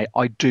to say,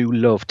 I do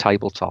love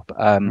tabletop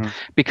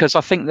because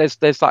I think there's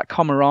that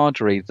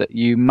camaraderie that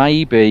you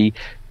maybe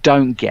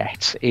don't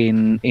get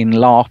in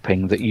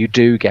LARPing that you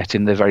do get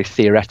in the very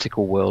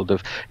theoretical world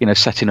of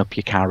setting up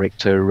your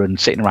character and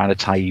sitting around a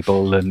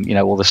table and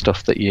all the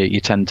stuff that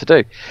you tend to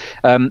do,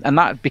 and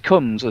that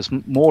becomes as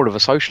more of a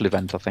social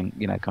event, I think,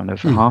 kind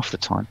of half the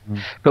time.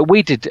 But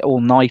we did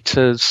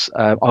all-nighters.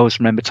 I always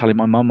remember telling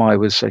my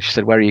mum, she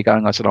said, where are you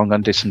going? I said, I'm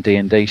going to do some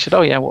D&D. She said,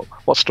 oh yeah,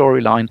 what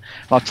storyline?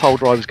 And I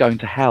told her I was going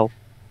to hell.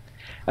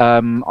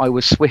 I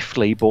was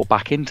swiftly brought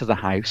back into the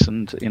house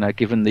and,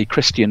 given the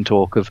Christian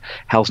talk of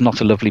hell's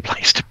not a lovely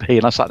place to be.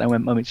 And I sat there and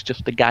went, Mum, it's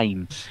just a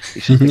game.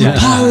 The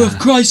power of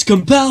Christ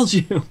compels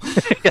you.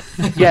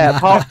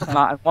 Apart from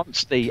that, and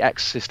once the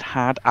Exorcist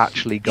had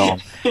actually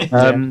gone.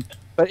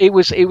 But it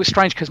was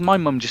strange because my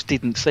mum just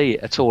didn't see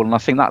it at all, and I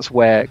think that's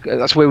where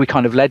we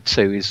kind of led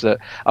to, is that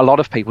a lot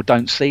of people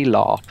don't see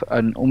LARP,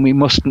 and we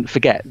mustn't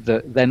forget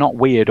that they're not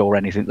weird or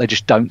anything; they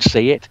just don't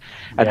see it.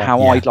 And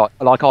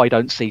I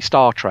don't see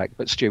Star Trek,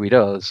 but Stewie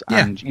does,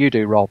 and you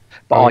do, Rob,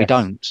 but I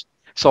don't.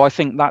 So I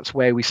think that's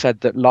where we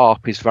said that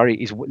LARP is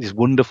this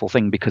wonderful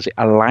thing, because it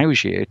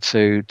allows you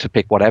to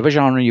pick whatever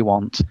genre you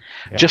want,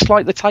 just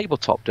like the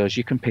tabletop does.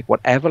 You can pick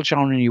whatever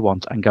genre you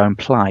want and go and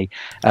play,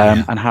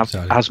 and have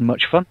as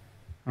much fun.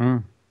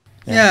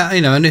 Yeah,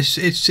 you know, and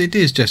it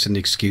is just an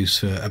excuse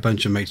for a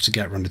bunch of mates to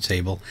get around the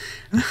table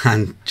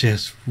and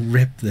just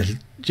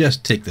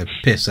take the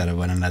piss out of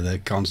one another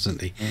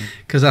constantly,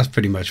 because that's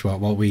pretty much what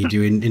we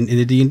do in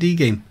a D&D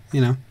game,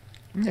 you know.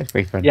 Yeah, it's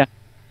very fun. Yeah.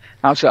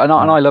 Absolutely,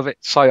 and I love it.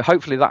 So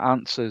hopefully that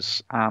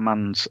answers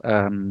Armand's,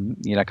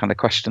 kind of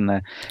question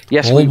there.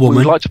 Yes, we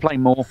would like to play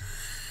more.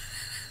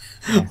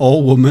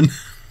 All woman.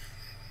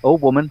 All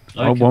woman.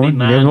 All woman.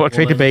 You know what a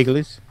traitor bagel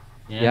is?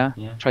 Yeah.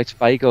 Traitor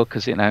bagel,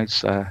 because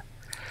it's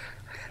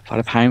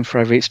 £5 for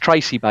every. It's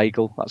Tracy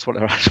Bagel. That's what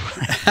they're at.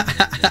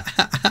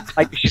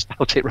 Maybe she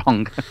spelled it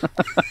wrong.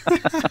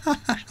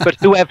 But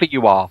whoever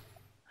you are,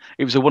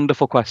 it was a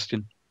wonderful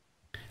question.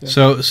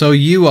 So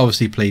you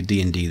obviously played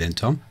D&D then,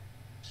 Tom?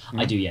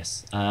 I do,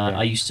 yes.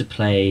 I used to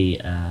play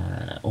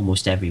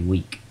almost every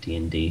week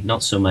D&D.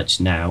 Not so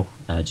much now,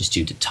 just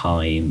due to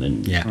time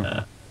and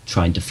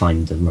trying to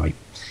find the right,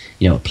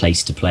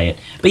 place to play it.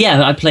 But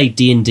yeah, I played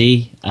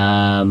D&D,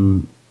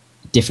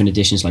 different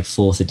editions, like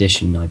 4th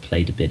edition. I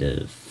played a bit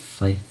of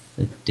 5th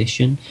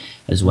edition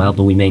as well,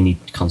 but we mainly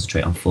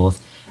concentrate on 4th.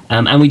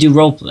 And we do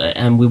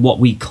what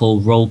we call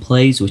role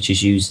plays, which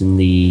is used in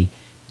the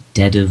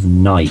Dead of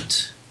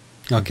Night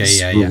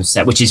rule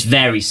set, which is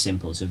very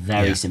simple. So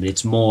very simple.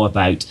 It's more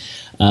about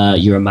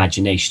your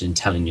imagination and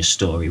telling your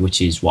story,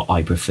 which is what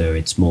I prefer.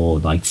 It's more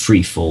like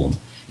free form.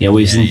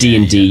 Whereas in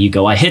D&D you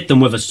go, I hit them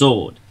with a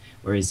sword.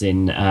 Whereas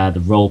in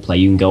the role play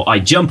you can go, I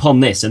jump on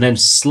this and then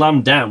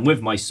slam down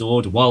with my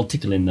sword while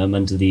tickling them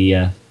under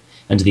the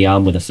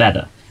arm with a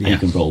feather, and you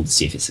can roll to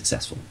see if it's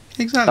successul.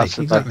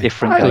 Exactly.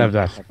 Different. I love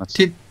that.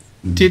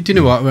 Do you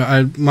know what?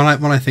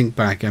 When I think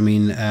back, I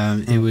mean,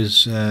 it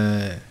was.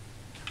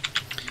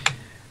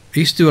 I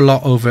used to do a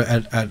lot over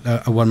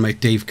at one mate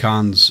Dave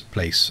Kahn's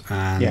place,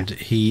 and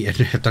he, I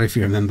don't know if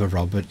you remember,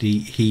 Rob, but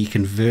he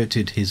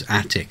converted his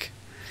attic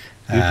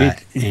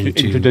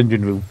into a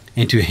dungeon room.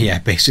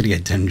 Basically a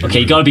dungeon room.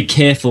 You got to be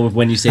careful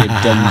when you say a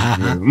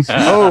dungeon room.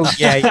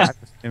 I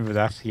remember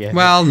that. Yeah.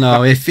 Well,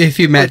 no, if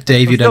you met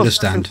Dave, you'd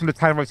understand. From the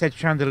time I said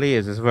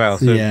chandeliers as well.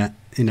 So. Yeah,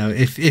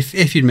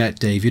 if you'd met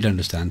Dave, you'd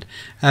understand.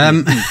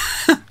 And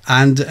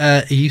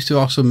he used to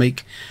also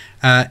make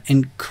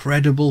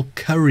incredible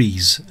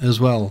curries as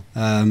well,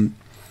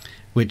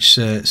 which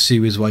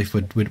Sue, his wife,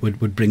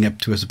 would bring up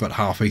to us about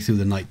halfway through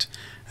the night.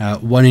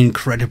 One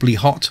incredibly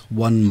hot,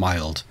 one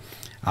mild.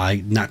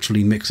 I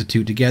naturally mix the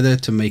two together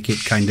to make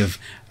it kind of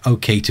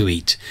okay to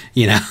eat,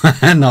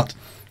 and not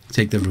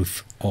take the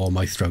roof or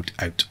my throat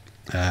out.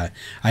 I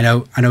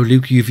know,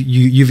 Luke,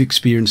 you've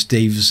experienced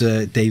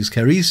Dave's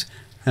curries.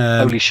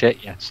 Holy shit,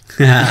 yes.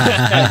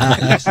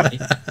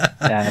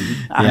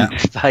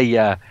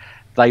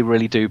 They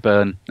really do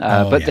burn.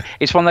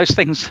 It's one of those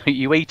things that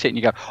you eat it and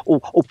you go,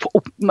 oh,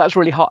 that's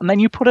really hot. And then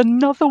you put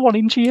another one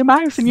into your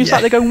mouth and you're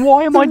sat there going,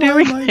 why am I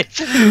doing this?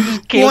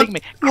 It's killing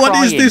me.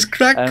 What is this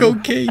crack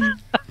cocaine?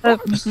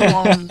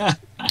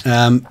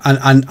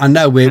 And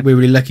now we're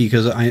really lucky,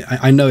 because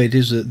I know it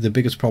is the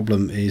biggest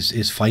problem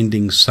is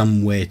finding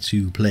somewhere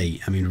to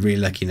play. I mean, really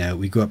lucky now.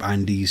 We go up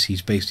Andy's.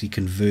 He's basically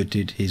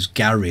converted his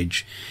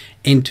garage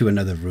into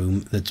another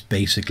room that's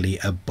basically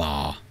a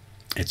bar.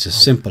 It's as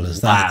simple as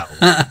that.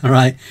 Wow.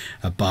 Right?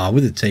 A bar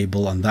with a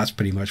table, and that's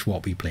pretty much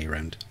what we play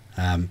around.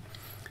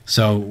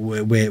 So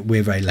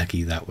we're very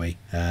lucky that way,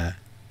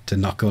 to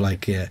not go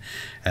like,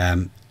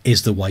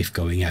 is the wife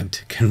going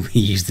out? Can we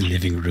use the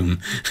living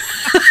room?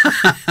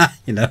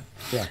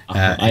 I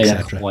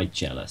am quite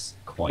jealous.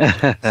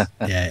 Yeah,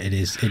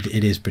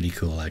 it is pretty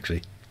cool,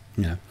 actually.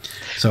 Yeah.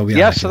 So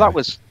so that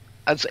was.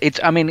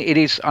 It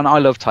is, and I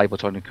love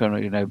tabletop,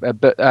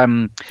 but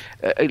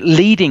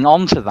leading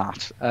on to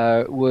that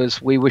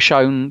was we were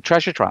shown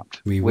Treasure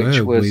Trapped, we was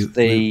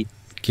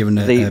given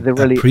a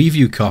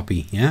preview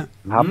copy,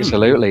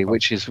 absolutely,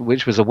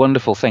 which was a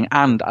wonderful thing,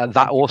 and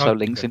that also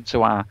links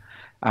into our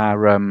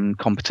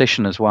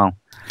competition as well.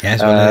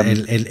 Yes, well,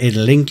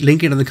 it'll link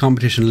into the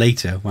competition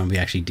later when we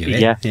actually do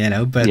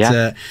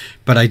it.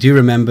 But I do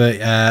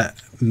remember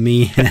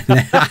me.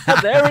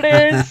 There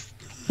it is.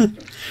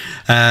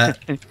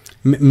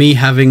 Me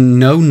having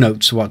no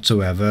notes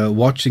whatsoever,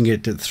 watching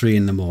it at 3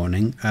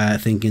 a.m,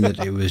 thinking that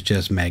it was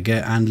just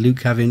mega, and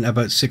Luke having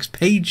about 6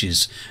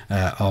 pages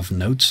of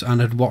notes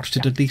and had watched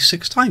it at least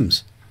 6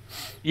 times.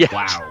 Yeah,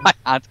 wow. I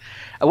had.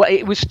 Well,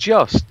 it was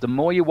just the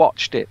more you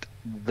watched it,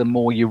 the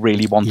more you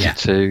really wanted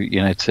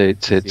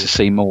to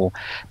see more,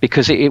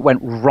 because it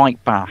went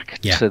right back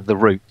to the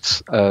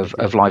roots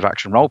of live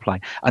action role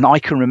play. And I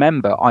can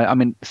remember, I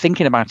mean,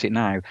 thinking about it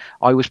now,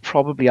 I was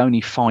probably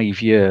only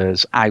 5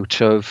 years out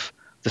of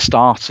the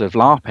start of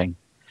LARPing,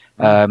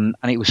 and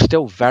it was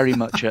still very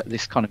much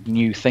this kind of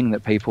new thing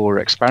that people were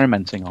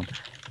experimenting on.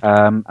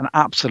 An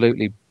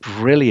absolutely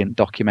brilliant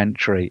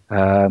documentary,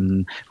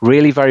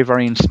 really very,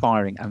 very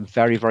inspiring and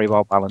very, very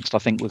well balanced, I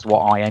think, was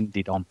what I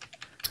ended on.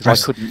 I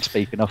couldn't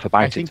speak enough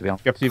about it, to be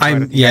honest.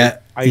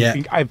 I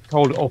think I've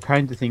called it all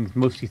kinds of things,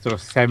 mostly sort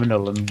of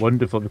seminal and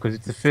wonderful, because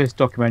it's the first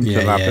documentary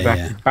that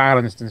actually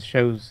balanced and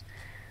shows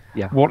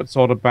what it's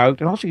all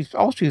about, and also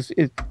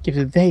it gives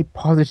a very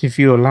positive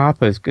view of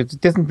LARPers, because it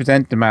doesn't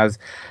present them as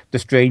the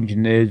strange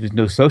nerds with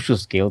no social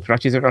skills. But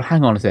actually, well,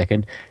 hang on a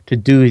second, to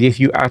do it if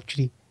you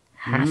actually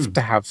have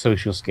to have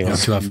social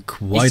skills. To have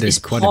quite it's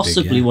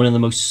possibly one of the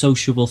most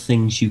sociable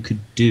things you could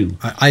do.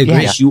 I agree.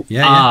 Because you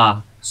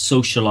are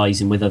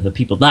socializing with other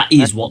people. That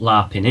is what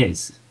LARPing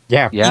is.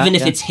 Yeah. Even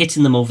if it's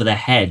hitting them over the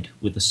head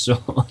with a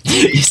sword,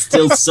 you're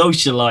still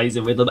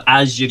socializing with them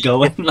as you're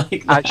going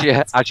like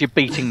that. As you're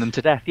beating them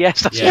to death.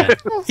 Yes, that's true.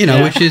 You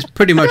know, which is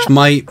pretty much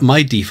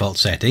my default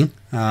setting.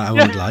 I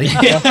won't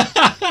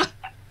lie.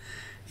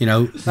 You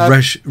know,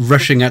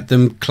 rushing at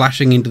them,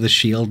 clashing into the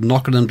shield,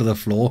 knocking them to the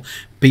floor,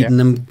 beating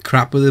them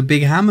crap with a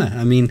big hammer.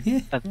 I mean,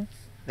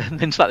 And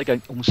then slightly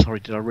going, oh, sorry,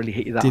 did I really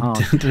hit you that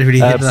hard? Did I really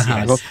hit that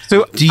hard?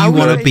 So do you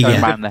want to be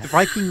the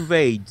Viking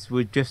raids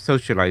were just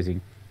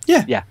socializing?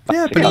 Yeah.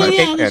 Pretty much.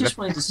 They just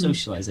wanted to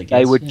socialize, I guess.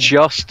 They were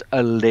just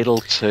a little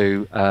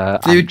too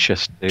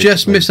anxious.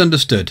 Just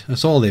misunderstood.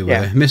 That's all they were.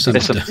 Yeah.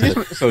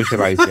 Misunderstood.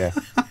 Socialize, yeah.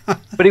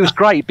 But it was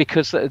great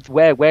because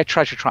where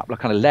Treasure Trap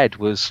kind of led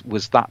was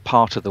that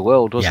part of the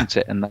world, wasn't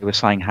it? And they were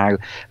saying how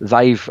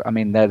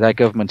their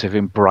government have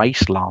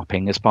embraced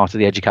LARPing as part of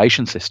the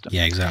education system.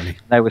 Yeah, exactly.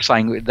 They were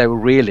saying, they were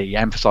really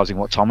emphasising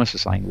what Thomas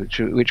was saying,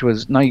 which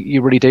was, no,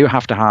 you really do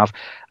have to have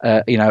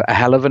a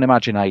hell of an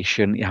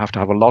imagination. You have to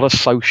have a lot of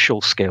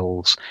social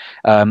skills,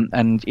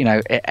 and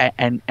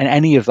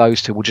any of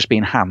those two will just be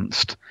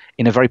enhanced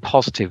in a very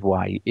positive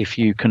way if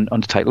you can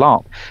undertake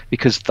LARP,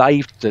 because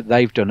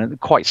they've done it.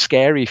 Quite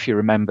scary if you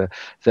remember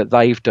that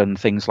they've done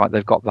things like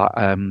they've got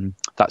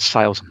that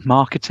sales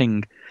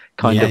marketing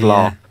kind of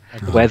LARP.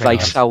 Where they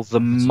sell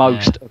the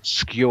most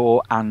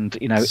obscure and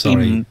kind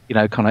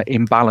of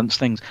imbalanced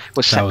things,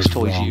 where sex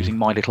toys using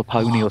My Little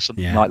Pony or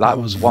something like that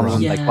was one of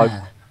them. They quote,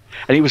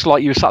 and it was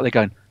like you were sat there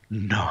going,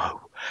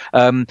 no.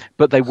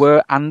 But they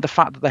were, and the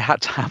fact that they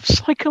had to have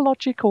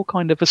psychological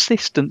kind of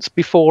assistance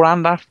before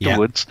and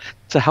afterwards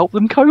to help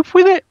them cope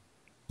with it.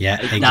 Yeah,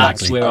 exactly.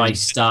 That's where I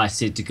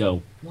started to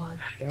go, what?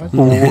 There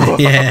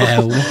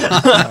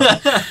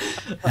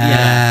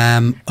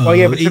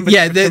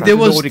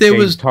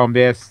was Tom.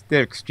 They're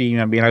extreme.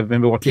 I mean, I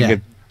remember watching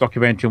a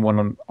documentary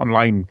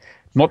online,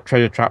 not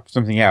Treasure Trap,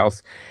 something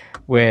else,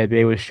 where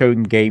they were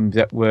showing games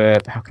that were,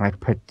 how can I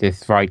put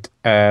this right?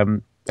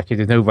 Actually,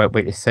 there's no right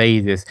way to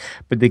say this,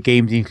 but the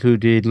games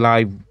included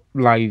live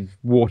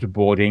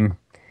waterboarding,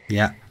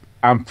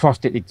 and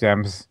prostate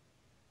exams.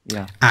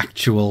 Yeah,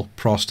 actual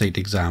prostate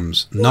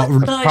exams, not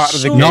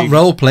not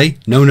role play.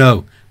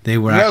 No, they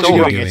were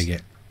actually doing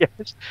it.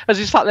 Yes, as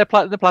you sat there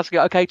playing the plastic.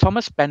 Okay,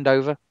 Thomas, bend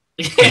over.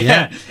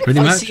 Yeah,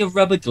 pretty much. If I see a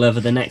rubber glove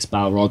at the next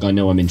Balrog, I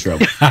know I'm in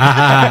trouble.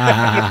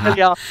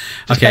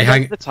 Okay,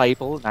 hang the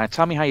table. Now,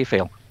 tell me how you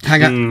feel.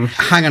 Hang on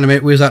a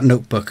minute. Where's that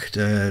notebook?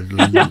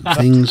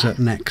 Things at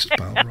next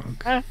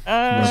Balrog.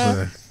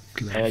 Rubber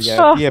gloves.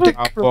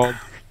 Balrog.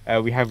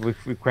 We have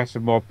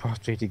requested more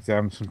prostate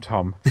exams from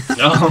Tom.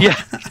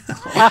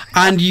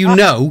 And you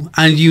know,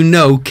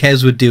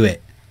 Kez would do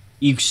it.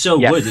 You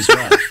would as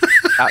well.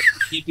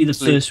 He'd be the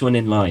first one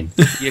in line.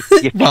 You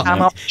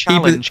cannot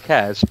challenge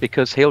Kez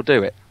because he'll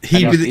do it.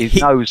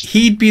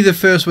 He'd be the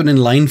first one in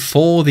line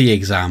for the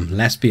exam.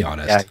 Let's be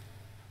honest. Yeah,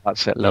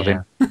 that's it. Love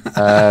him.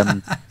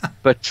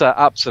 But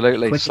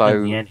absolutely. Quicker so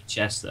than the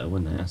NHS, though,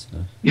 wouldn't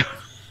it?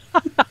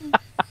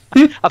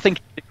 I think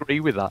I'd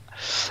agree with that.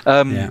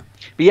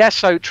 But yeah,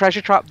 so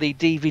Treasure Trap, the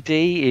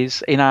DVD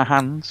is in our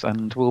hands,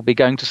 and we'll be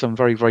going to some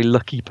very, very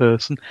lucky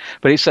person.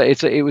 But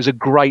it was a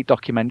great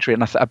documentary,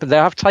 and but they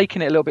have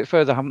taken it a little bit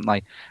further, haven't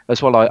they?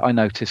 As well, I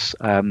notice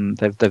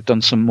they've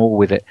done some more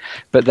with it,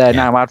 but they're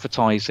now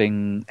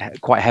advertising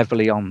quite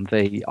heavily on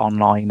the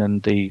online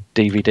and the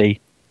DVD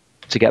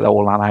to get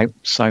all that out.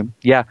 So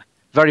yeah,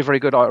 very, very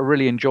good. I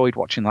really enjoyed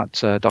watching that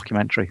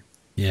documentary.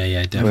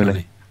 Yeah, definitely.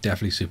 Really.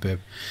 Definitely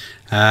superb.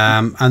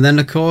 And then,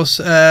 of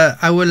course,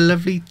 our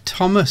lovely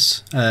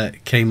Thomas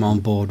came on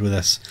board with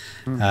us.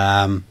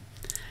 I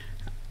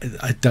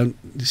don't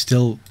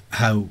still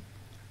how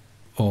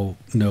or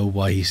know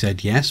why he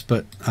said yes,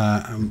 but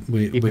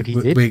we're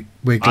glad.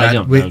 I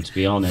don't know, to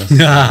be honest.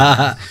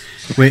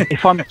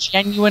 If I'm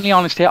genuinely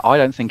honest here, I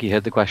don't think he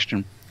heard the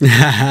question.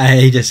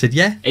 He just said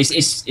yeah.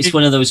 It's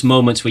one of those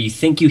moments where you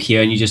think you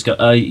hear and you just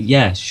go,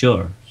 yeah,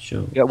 sure.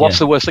 Yeah, what's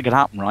the worst that could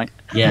happen, right?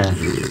 Yeah.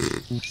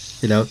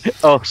 You know,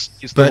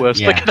 it's the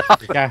worst that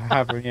could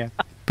happen.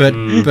 But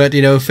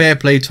fair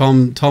play,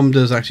 Tom. Tom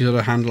does actually sort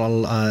of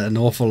handle an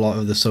awful lot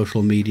of the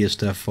social media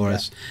stuff for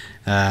us,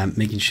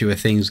 making sure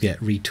things get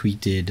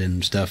retweeted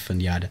and stuff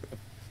and yada.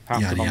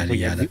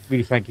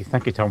 Really, thank you,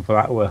 Tom, for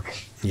that work.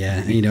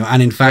 Yeah,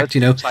 and in fact,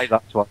 say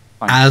that to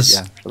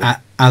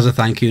as a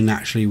thank you,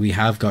 naturally, we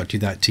have got you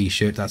that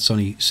T-shirt. That's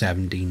only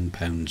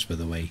 £17, by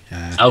the way.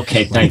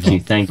 Okay, thank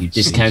you.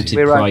 Discounted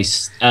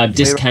price,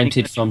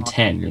 discounted from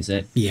 10, is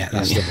it? Yeah,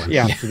 that's the one.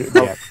 Yeah,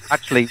 absolutely. Yeah.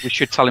 Actually, we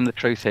should tell him the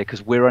truth here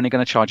because we're only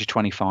going to charge you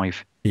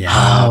 25. Yeah.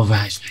 Oh,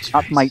 right.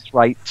 That's mates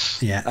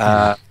rates.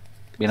 Yeah.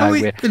 You know,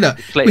 we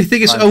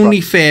think it's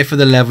only fair for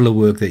the level of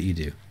work that you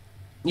do.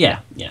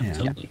 Yeah,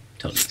 totally.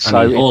 So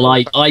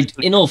I mean,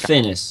 in all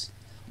fairness,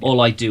 all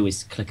I do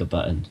is click a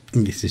button.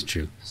 This is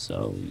true.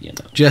 So,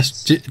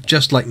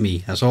 Just like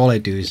me. That's all I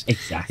do is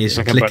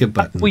click a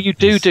button. Well, you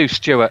do,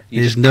 Stuart.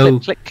 You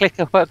just click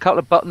a couple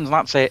of buttons and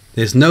that's it.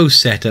 There's no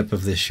setup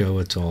of this show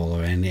at all,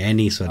 or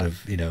any sort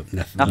of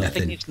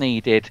Nothing is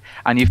needed,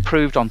 and you've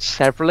proved on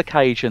several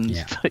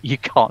occasions that you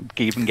can't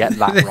even get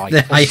that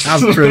right.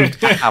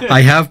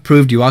 I have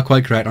proved you are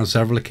quite correct on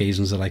several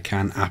occasions that I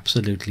can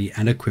absolutely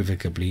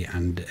unequivocally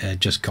and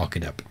just cock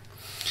it up.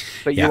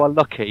 But you are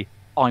lucky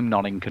I'm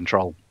not in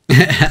control.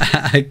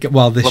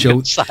 Well, the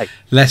show.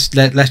 Let's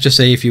just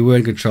say if you were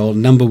in control,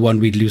 number one,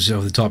 we'd lose it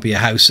over the top of your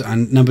house,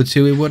 and number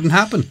two, it wouldn't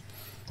happen.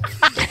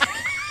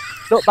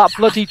 Look, that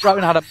bloody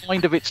drone had a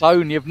mind of its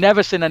own. You've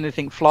never seen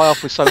anything fly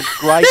off with so much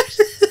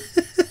grace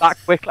that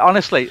quick.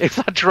 Honestly, if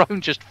that drone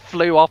just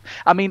flew off,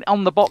 I mean,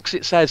 on the box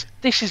it says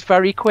this is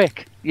very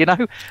quick. You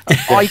know,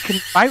 I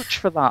can vouch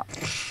for that.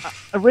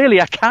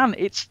 I can.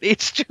 It's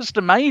just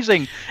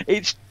amazing.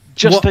 It's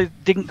just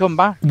didn't come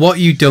back. What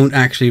you don't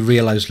actually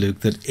realise,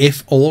 Luke, that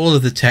if all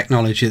of the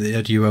technology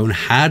that you own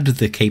had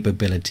the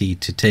capability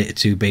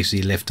to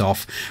basically lift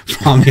off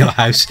from your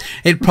house,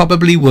 it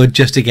probably would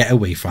just to get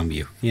away from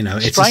you. You know,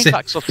 it's strange.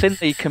 I've seen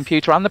the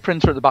computer and the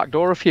printer at the back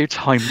door a few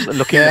times, and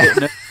looking a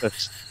bit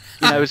nervous.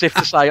 You know, as if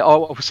to say,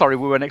 "Oh, sorry,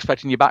 we weren't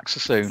expecting you back so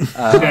soon."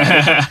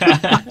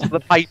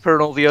 The paper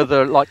and all the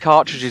other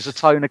cartridges, the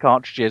toner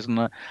cartridges,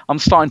 and I'm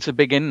starting to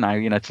begin now,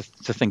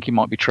 to think it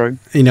might be true.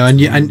 You know,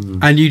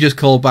 and you just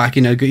call back.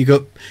 You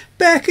go,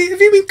 Beck,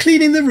 have you been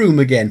cleaning the room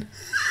again?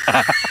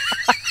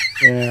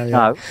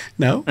 No.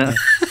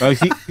 Well,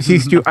 see,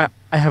 Stu,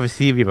 I have a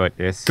theory about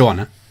this. Go on.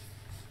 Huh?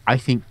 I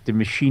think the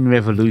machine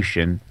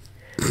revolution,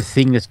 the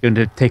thing that's going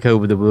to take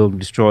over the world and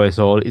destroy us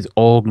all, is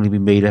all going to be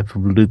made up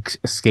from Luke's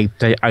escape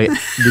kit. I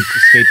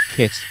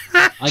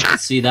can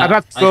see that. I'm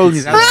not throwing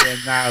this out there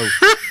now.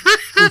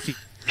 Do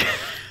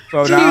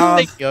you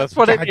think that's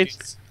what it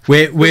is?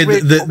 Where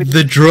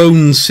the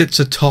drone sits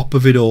atop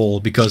of it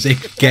all because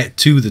it can get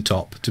to the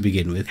top to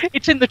begin with.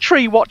 It's in the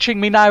tree watching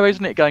me now,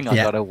 isn't it? Going, I've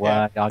got to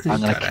work. I'm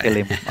going to kill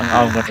him.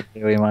 I'm going to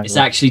do him. It's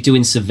actually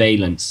doing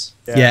surveillance.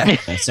 Yeah.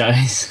 So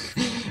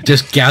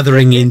just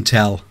gathering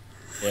intel.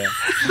 Yeah,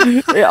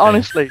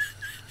 honestly,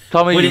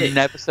 Tommy, you've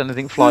never seen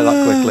anything fly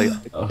that quickly.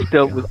 I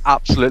still was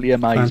absolutely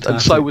amazed,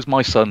 and so was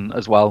my son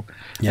as well.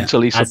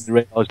 Until he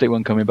suddenly realised it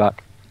wasn't coming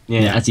back.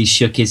 Yeah, as he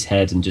shook his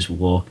head and just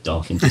walked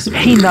off into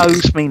space. He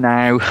knows me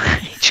now.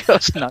 He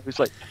just knows.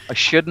 Like, I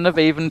shouldn't have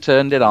even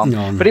turned it on.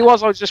 No. But I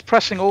was just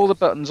pressing all the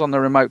buttons on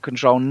the remote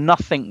control.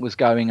 Nothing was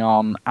going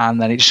on,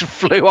 and then it just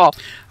flew off.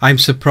 I'm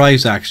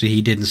surprised, actually,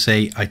 he didn't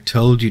say, I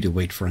told you to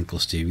wait for Uncle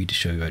Stewie to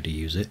show you how to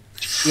use it.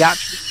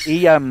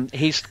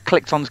 He's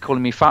clicked on to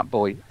calling me Fat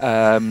Boy,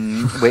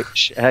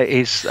 which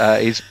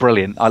is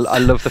brilliant. I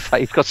love the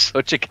fact he's got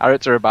such a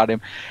character about him,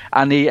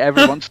 and he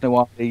every once in a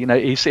while,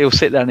 he'll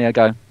sit there and he'll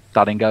go,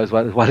 "That didn't go as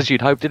well as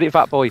you'd hoped, did it,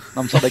 Fat Boy?" And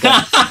I'm sort of going,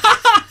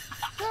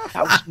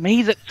 that was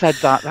me that said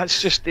that.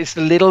 That's just it's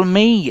little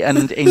me,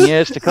 and in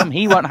years to come,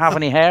 he won't have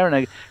any hair and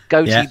a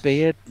goatee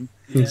beard.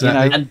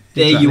 Exactly. And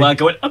there you are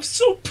going, I'm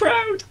so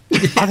proud.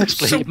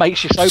 Honestly, it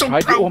makes you so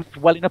proud. You're almost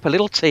welling up a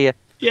little tear.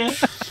 Yeah.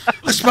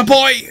 That's my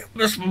boy.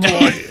 That's my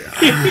boy.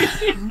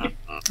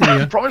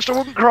 I promised I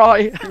wouldn't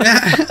cry.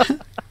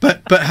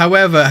 But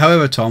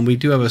however, Tom, we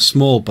do have a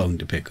small bone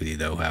to pick with you,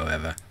 though.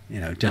 However,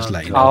 just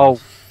let you know.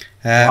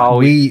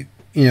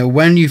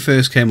 When you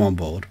first came on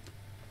board,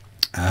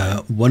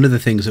 one of the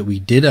things that we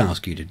did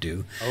ask you to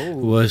do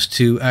was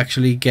to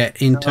actually get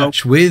in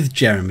touch with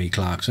Jeremy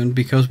Clarkson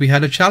because we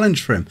had a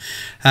challenge for him,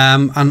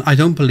 and I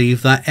don't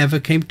believe that ever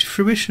came to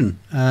fruition.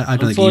 I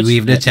don't think you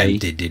even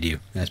attempted, did you?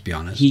 Let's be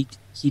honest.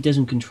 He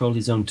doesn't control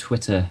his own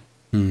Twitter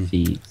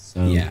feed,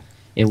 so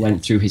it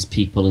went through his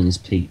people, and his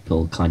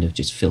people kind of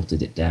just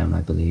filtered it down,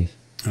 I believe.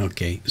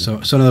 Okay,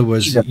 so in other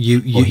words,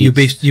 you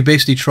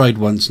basically tried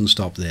once and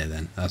stopped there.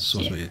 Then that's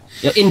what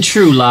in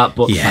true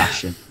LARPBook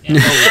fashion.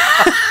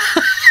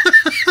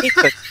 If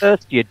at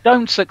first you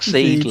don't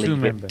succeed,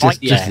 leave it.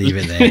 Just leave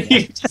it there.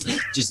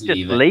 just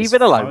leave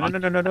it alone.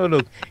 No.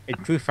 Look, in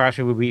true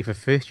fashion would be if at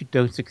first you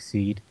don't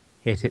succeed,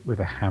 hit it with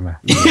a hammer.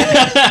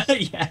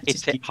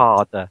 Hit it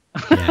harder.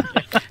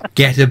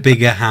 Get a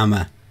bigger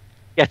hammer.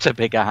 Get a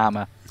bigger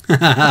hammer.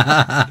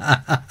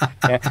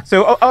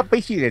 So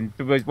basically, then,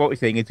 what we're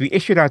saying is we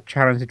issued our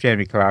challenge to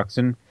Jeremy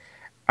Clarkson,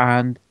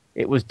 and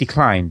it was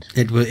declined.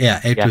 It was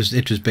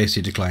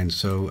basically declined.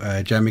 So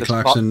Jeremy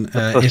Clarkson,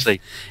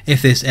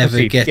 if this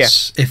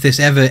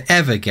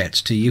ever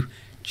gets to you,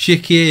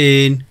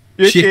 chicken.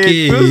 You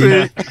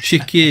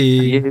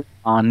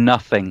are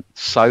nothing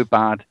so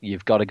bad.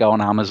 You've got to go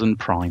on Amazon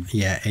Prime.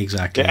 Yeah,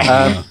 exactly.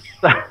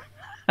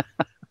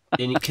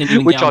 Couldn't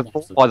even Which get I on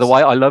thought, Netflix. by the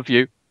way, I love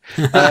you.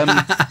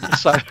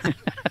 So,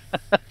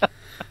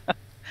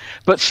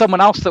 but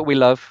someone else that we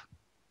love,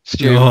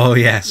 Stu. Oh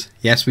yes,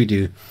 yes we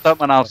do.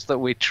 Someone else that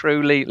we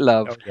truly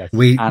love. Oh, yes.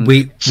 We And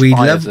we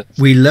inspires us.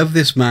 love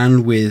this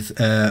man with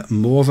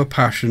more of a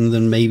passion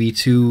than maybe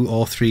 2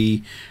 or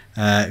 3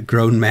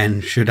 grown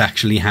men should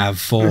actually have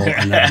for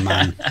another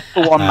man.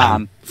 For one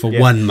man. For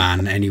one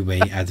man, anyway,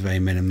 at the very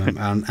minimum.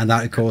 And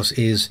that, of course,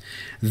 is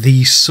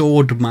the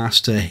sword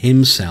master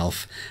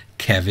himself,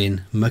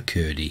 Kevin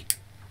McCurdy.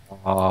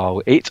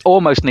 Oh, it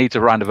almost needs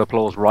a round of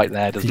applause right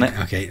there, doesn't it?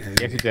 Okay.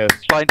 Yes, it does.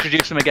 Shall I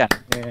introduce him again?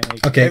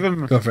 Okay, Give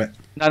him- go for it.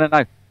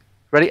 No.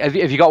 Ready? Have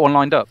you got one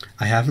lined up?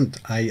 I haven't.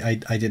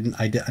 I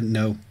didn't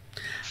know.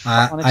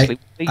 Honestly,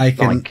 I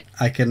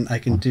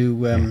can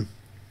do.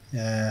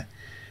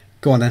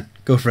 Go on then.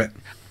 Go for it.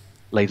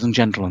 Ladies and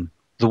gentlemen,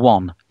 the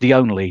one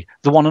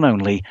and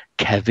only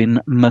Kevin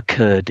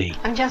McCurdy.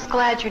 I'm just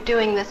glad you're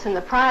doing this in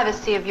the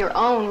privacy of your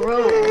own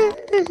room.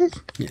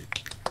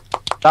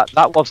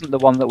 That wasn't the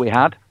one that we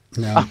had.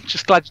 No. I'm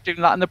just glad you're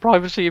doing that in the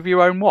privacy of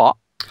your own what?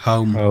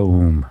 Home.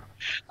 Home.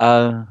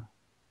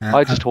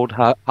 I just heard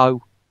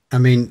ho. I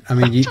mean,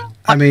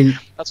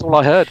 That's all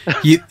I heard.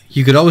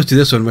 you could always do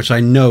this one, which I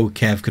know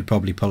Kev could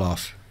probably pull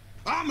off.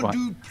 I'm a Right.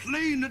 dude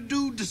playing a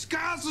dude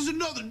disguised as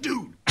another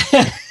dude.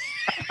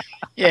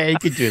 Yeah, you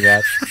could do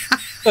that.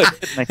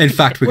 In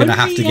fact, we're going to When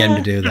have to we, get him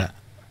to do that.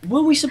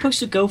 Were we supposed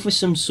to go for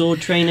some sword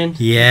training?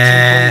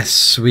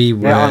 Yes, we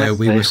were.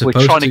 honestly, we were supposed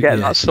we're trying to to get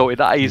yeah. that sorted.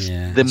 That is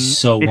Yeah. the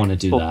So want to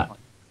do that.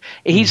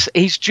 He's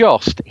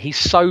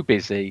so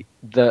busy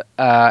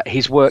that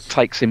his work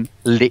takes him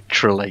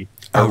literally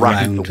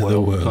around the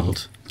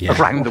world. Yeah.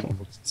 Around the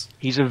world.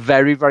 He's a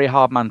very, very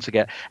hard man to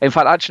get. In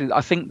fact, actually, I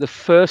think the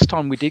first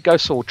time we did go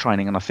sword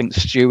training, and I think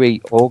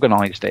Stewie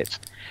organised it.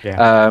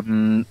 Yeah.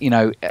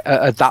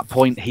 At that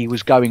point he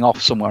was going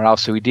off somewhere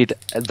else, so he did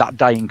that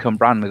day in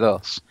Cumbrain with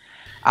us,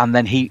 and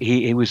then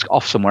he was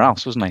off somewhere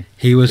else, wasn't he?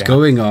 He was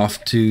going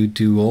off to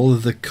do all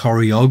of the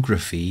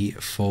choreography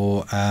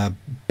for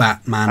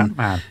Batman.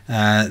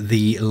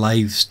 The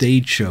live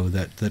stage show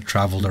that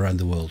travelled around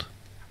the world.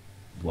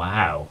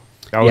 Wow.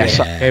 Oh, Yes,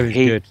 yeah. It was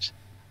good.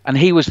 And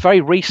he was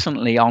very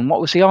recently on. What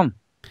was he on?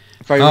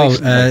 Very Oh,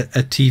 recently.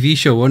 a TV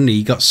show, wasn't he?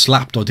 He got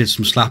slapped or did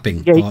some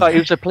slapping. Yeah, Or- he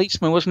was a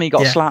policeman, wasn't he? He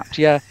got Yeah. slapped.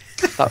 Yeah,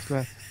 that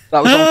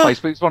was on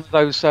Facebook. It was one of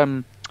those.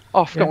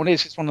 I forgot what it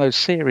is. It's one of those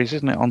series,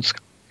 isn't it? On Sky.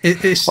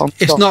 It's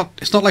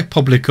not like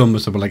Publicum or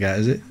something like that,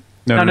 is it?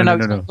 No. It's not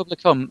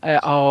Publicum.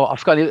 I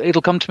forgot.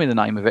 It'll come to me the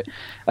name of it.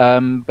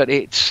 But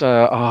it's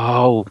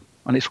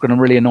and it's going to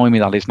really annoy me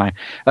that is now.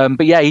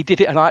 But yeah, he did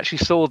it, and I actually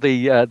saw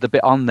the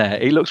bit on there.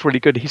 He looks really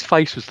good. His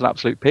face was an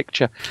absolute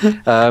picture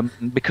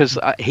because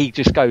he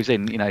just goes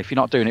in. You know, if you're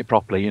not doing it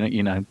properly,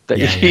 you know that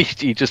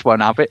you just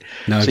won't have it.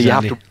 No, so exactly. you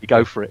have to really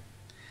go for it.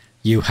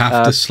 You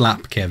have to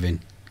slap Kevin.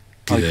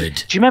 Good.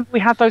 Do you remember we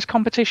had those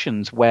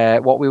competitions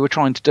where what we were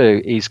trying to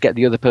do is get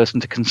the other person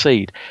to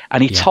concede,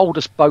 and he told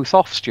us both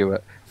off,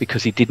 Stuart,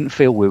 because he didn't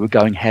feel we were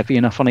going heavy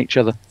enough on each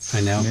other.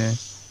 I know. Yeah.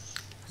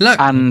 Look,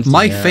 And-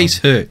 my face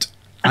hurt.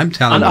 I'm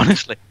telling And you.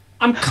 Honestly,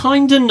 I'm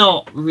kind of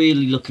not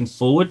really looking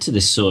forward to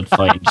this sword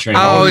fighting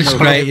training. Oh, it's no.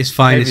 great. It's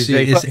fine. It's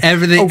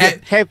everything. Oh,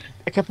 Kev,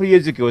 a couple of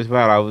years ago as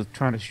well, I was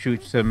trying to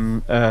shoot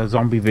some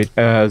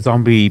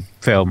zombie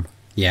film,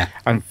 Yeah.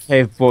 and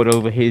Kev brought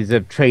over his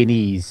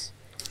trainees.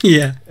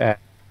 Yeah.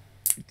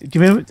 Do you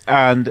remember?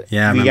 And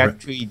Yeah, I we remember.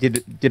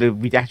 actually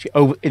we actually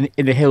over in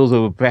the hills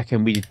over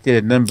Brecon, we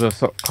did a number of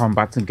sort of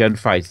combats and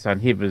gunfights,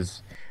 and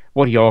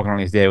what he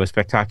organised there was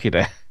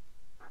spectacular.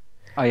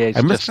 oh yeah, it's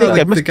I must just, think, I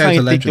the must guy's try a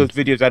and think those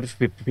legend. videos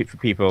out for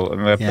people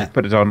and Yeah.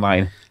 put it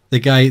online. The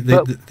guy,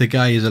 But- the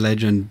guy is a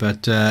legend.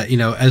 But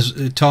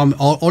as Tom,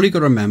 all you got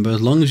to remember,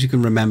 as long as you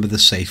can remember the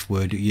safe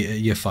word,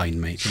 you're fine,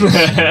 mate.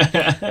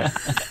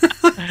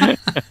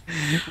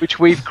 which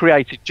we've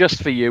created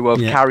just for you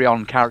of Yeah. carry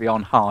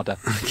on harder.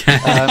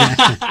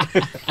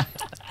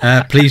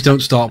 Please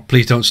don't stop.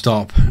 Please don't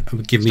stop.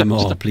 Give me Stop, more.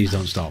 stop. Please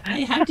don't stop.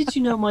 Hey, how did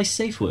you know my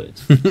safe word?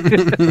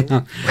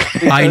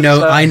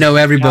 I know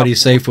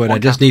everybody's safe word. I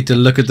just need to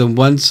look at them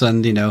once,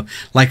 and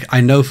like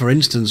I know, for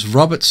instance,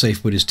 Robert's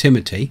safe word is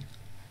Timothy,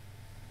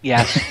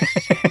 Yes,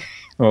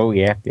 Oh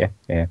yeah.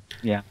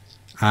 yeah.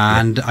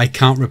 and I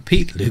can't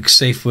repeat Luke's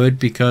safe word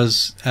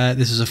because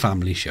this is a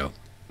family show.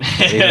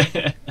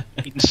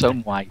 In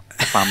some way,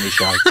 a family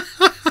show.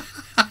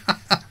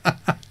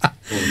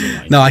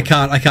 No, I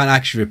can't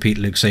actually repeat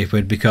Luke's safe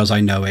word because I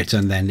know it,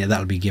 and then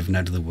that'll be given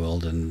out to the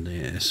world, and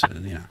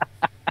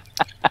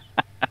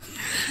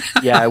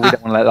Yeah, we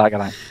don't want to let that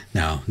go out.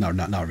 No,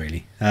 not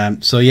really.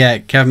 So yeah,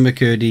 Kevin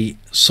McCurdy,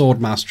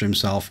 Swordmaster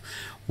himself,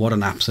 what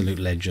an absolute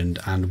legend,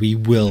 and we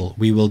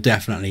will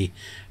definitely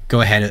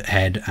go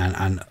ahead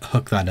and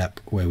hook that up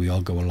where we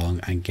all go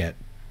along and get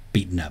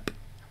beaten up.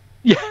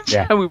 Yes,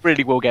 Yeah. we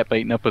really will get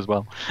beaten up as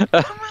well.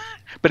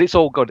 But it's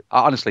all good.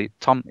 Honestly,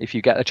 Tom, if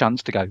you get a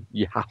chance to go,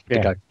 you have to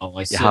Yeah. go. Oh,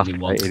 I You have certainly to.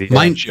 want. It is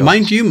Mind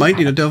just-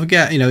 you, don't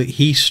forget,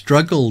 he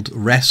struggled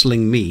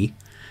wrestling me.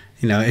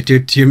 Do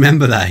you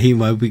remember that? We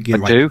I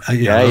do.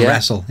 Yeah.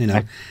 wrestle,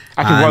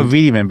 Actually, what I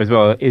really remember as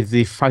well is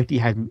the fight he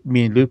had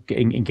me and Luke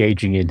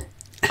engaging in.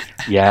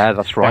 Yeah,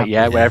 that's right.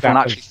 Yeah, where everyone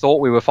actually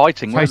thought we were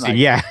fighting, weren't they?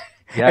 Yeah.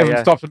 Yeah, Everyone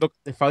yeah. stopped and looked.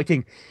 They're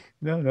fighting.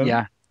 No.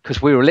 Yeah,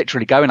 because we were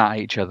literally going at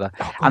each other.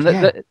 Oh,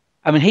 And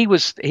I mean, he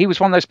was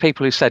one of those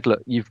people who said,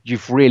 "Look,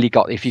 you've really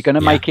got. If you're going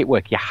to make it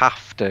work, you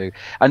have to."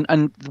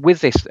 And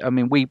with this, I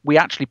mean, we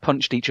actually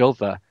punched each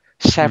other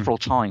several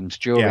times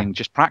during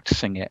just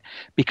practicing it,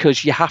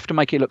 because you have to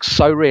make it look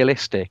so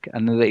realistic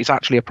and that it's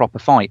actually a proper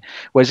fight.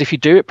 Whereas if you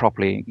do it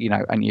properly, you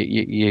know, and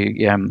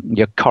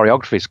your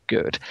choreography is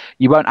good,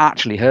 you won't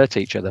actually hurt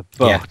each other,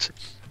 but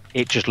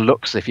it just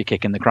looks as if you're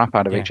kicking the crap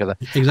out of each other.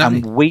 Exactly.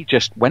 And we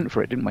just went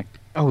for it, didn't we?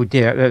 Oh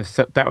dear,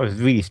 that was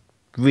really,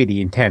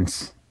 really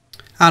intense.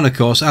 And of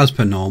course, as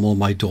per normal,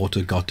 my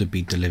daughter got to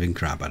beat the living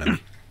crap out of me.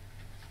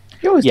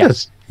 She always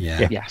does.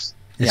 Yeah. Yes.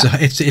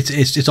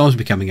 It's almost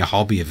becoming a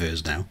hobby of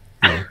hers now.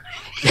 Yeah.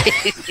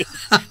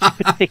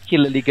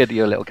 Particularly good at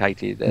your little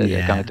Katie.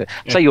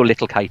 Say your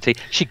little Katie.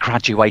 She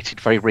graduated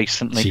very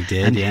recently. She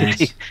did,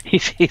 yes.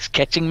 He's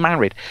getting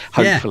married,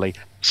 hopefully.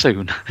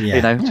 Soon,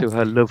 you know, to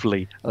her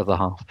lovely other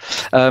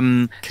half.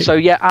 So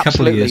yeah, absolutely.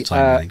 Couple of years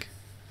time, I think.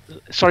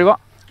 Sorry, what?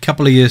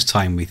 Couple of years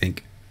time, we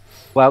think.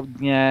 Well,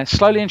 yeah,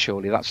 slowly and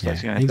surely. That's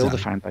build the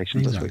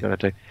foundations. That's what we've got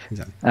to do.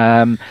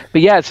 Exactly.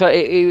 But yeah, so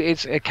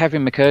it's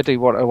Kevin McCurdy.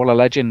 What a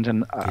legend!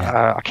 And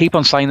I keep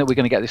on saying that we're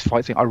going to get this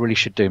fight thing. I really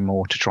should do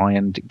more to try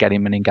and get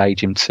him and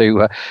engage him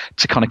to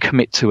kind of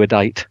commit to a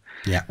date.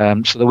 Yeah.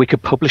 So that we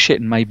could publish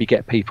it and maybe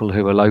get people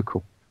who are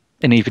local,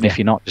 and even if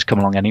you're not, just come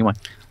along anyway.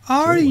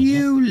 Are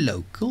you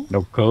local?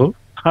 Local.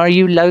 Are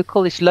you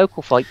local? It's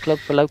local fight club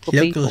for local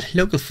people.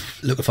 Local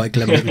fight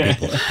club, local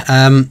people.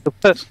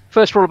 The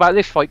first rule about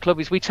this fight club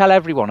is we tell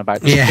everyone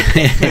about this.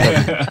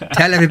 Yeah.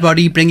 Tell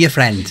everybody, bring your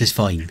friends, it's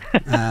fine.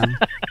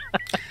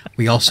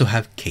 We also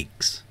have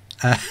cakes.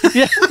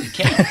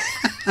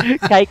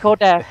 Cake or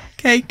death.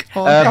 Cake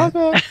or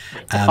death.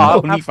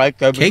 Only fight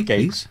club cake,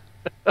 please.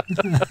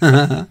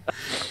 And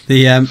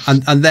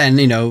then,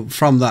 you know,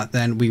 from that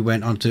then we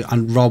went on to,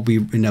 and Rob, we,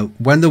 you know,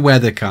 when the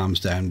weather calms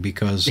down,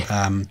 because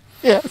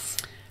yes,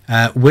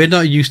 we're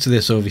not used to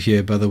this over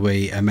here, by the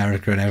way,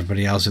 America and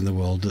everybody else in the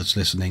world that's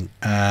listening.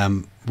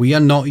 We are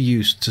not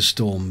used to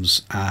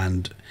storms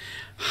and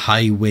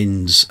high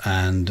winds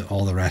and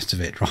all the rest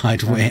of it,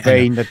 right?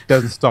 Rain that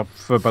doesn't stop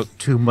for about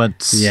 2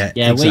 months. Yeah,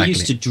 exactly. We're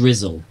used to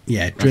drizzle.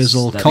 Yeah,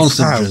 drizzle,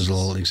 constant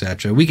drizzle,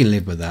 etc. We can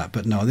live with that,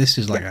 but no, this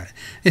is like a,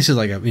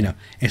 you know,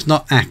 it's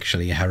not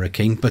actually a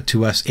hurricane, but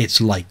to us,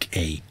 it's like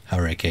a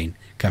hurricane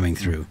coming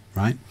through,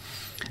 right?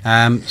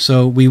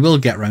 So we will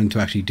get round to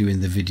actually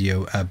doing the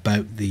video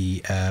about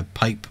the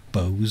pipe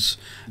bows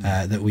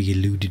that we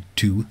alluded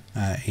to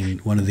in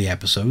one of the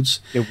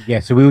episodes. Yeah,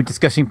 so we were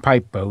discussing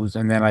pipe bows,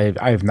 and then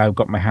I've now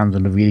got my hands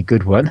on a really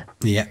good one.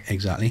 Yeah,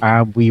 exactly.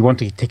 We want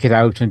to take it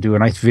out and do a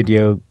nice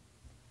video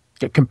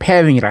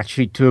comparing it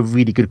actually to a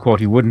really good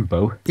quality wooden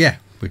bow. Yeah,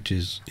 which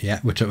is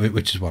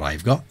what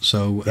I've got.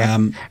 So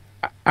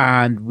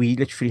and we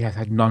literally have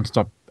had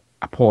non-stop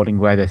appalling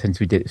weather since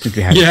we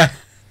had it. Yeah.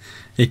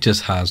 It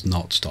just has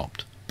not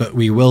stopped, but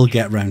we will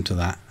get round to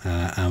that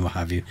and what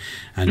have you,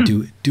 and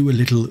do a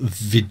little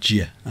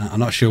video. I'm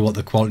not sure what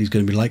the quality is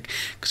going to be like,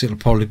 because it'll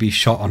probably be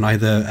shot on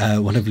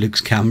either one of Luke's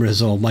cameras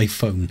or my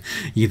phone,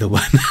 either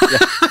one.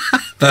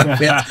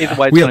 But either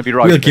way, it's going to be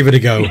right. We'll give it a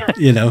go.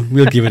 You know,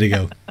 we'll give it a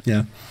go.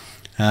 Yeah.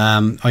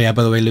 Oh yeah.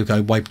 By the way, Luke,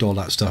 I wiped all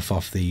that stuff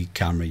off the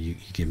camera you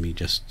give me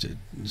just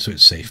so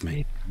it's safe,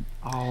 mate.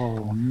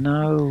 Oh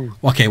no!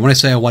 Okay, when I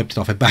say I wiped it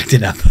off, I backed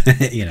it up.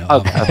 You know.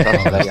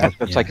 Okay,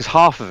 because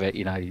half of it,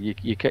 you know,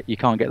 you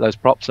can't get those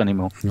props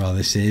anymore. Well,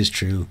 this is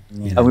true.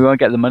 You know. And we won't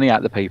get the money out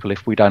of the people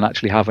if we don't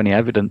actually have any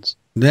evidence.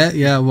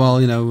 Yeah.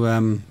 Well, you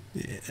know.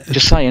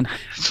 Just saying,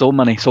 it's all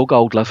money, it's all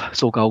gold, love.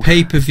 It's all gold.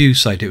 Pay-per-view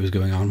site it was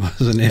going on,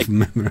 wasn't it? If I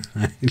remember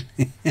rightly.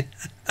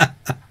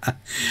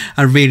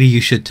 And really,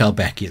 you should tell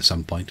Becky at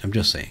some point. I'm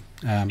just saying.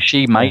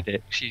 She made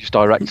it. She's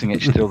directing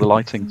it. She did all the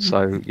lighting.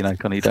 So, you know,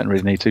 Connie, you don't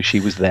really need to.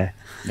 She was there.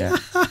 Yeah.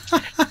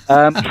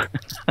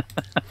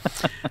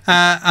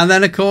 And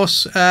then, of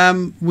course,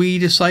 we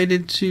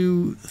decided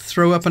to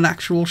throw up an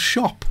actual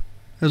shop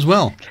as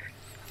well.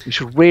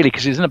 Which really,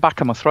 because it was in the back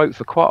of my throat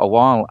for quite a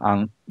while.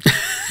 And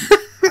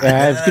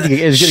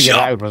it was good to get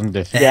out, wasn't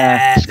it?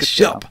 Yeah.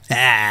 Shop.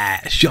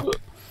 Shop.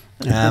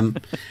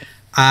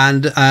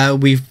 And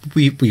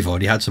we've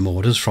already had some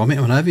orders from it,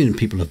 and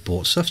people have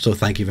bought stuff. So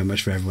thank you very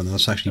much for everyone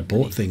that's actually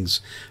bought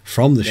things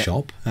from the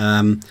shop.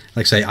 Like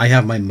I say, I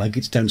have my mug;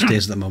 it's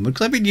downstairs at the moment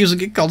because I've been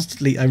using it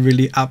constantly. I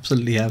really,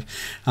 absolutely have.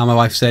 And my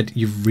wife said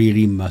you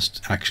really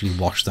must actually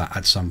wash that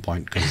at some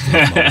point because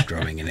there's mold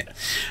growing in it.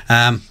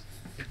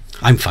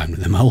 I'm fine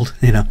with the mold.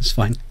 You know, it's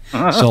fine.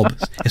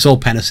 It's all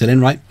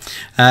penicillin, right?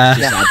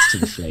 Just adds to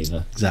the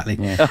flavour. Exactly.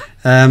 Yeah.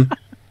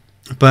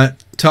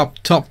 But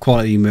top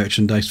quality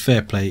merchandise,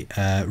 fair play,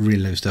 really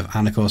low stuff,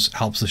 and of course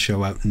helps the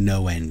show out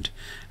no end.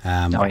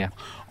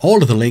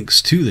 All of the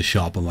links to the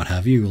shop and what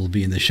have you will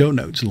be in the show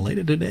notes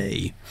later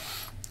today,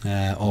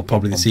 or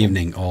probably this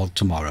evening or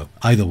tomorrow.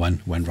 Either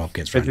one when Rob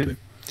gets round to it.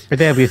 But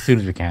they'll be as soon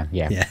as we can,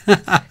 yeah. Yeah.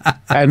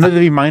 Another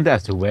reminder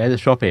as to where the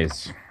shop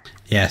is.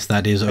 Yes,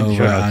 that is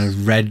over at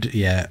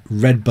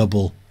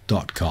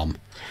redbubble.com.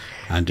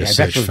 And just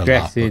search for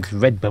address is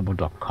LARPBook.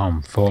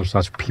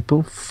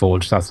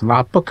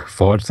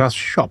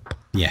 redbubble.com/people/LARPBook/shop.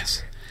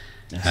 Yes.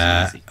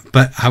 That's easy.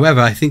 But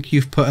however, I think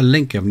you've put a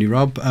link, haven't you,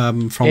 Rob?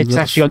 From It's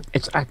actually on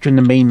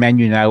the main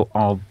menu now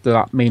of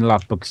the main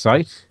LARPBook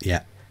site.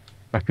 Yeah.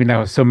 But we now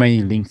have so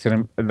many links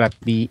that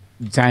the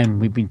design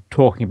we've been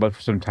talking about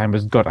for some time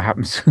has got to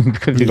happen soon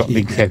because we've got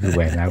links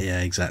everywhere now. Yeah,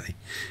 exactly.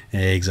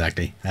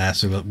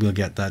 So we'll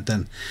get that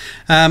done.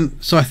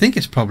 So I think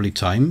it's probably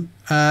time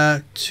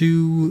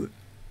to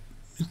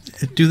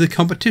do the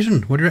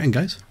competition. What do you reckon,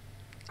 guys?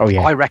 Oh,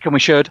 yeah. I reckon we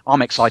should.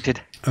 I'm excited.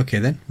 Okay,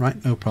 then. Right,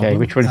 no problem. Okay,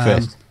 which one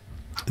first?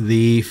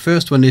 The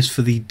first one is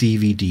for the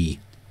DVD.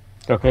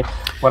 Okay.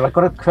 Well, I've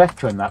got a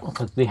question on that one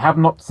because they have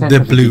not sent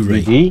The us a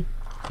Blu-ray. DVD.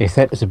 They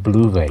sent us a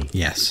Blu-ray.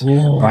 Yes.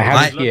 I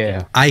have it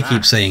here. I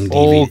keep saying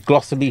All DVD.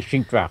 glossily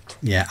shrink wrapped.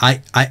 Yeah,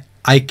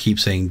 I keep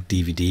saying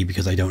DVD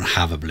because I don't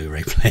have a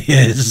Blu-ray player.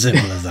 It's as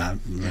simple as that.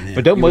 Yeah.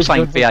 But don't You were worry,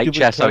 saying don't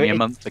VHS only a it-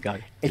 month ago.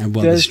 It And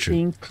well, that's does true.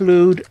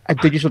 include a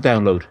digital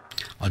download,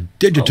 A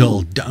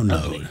digital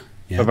download.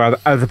 Yeah.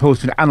 as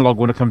opposed to an analog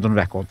one that comes on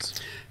records.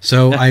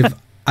 So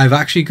I've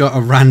actually got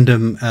a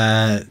random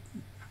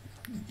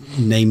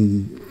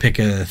name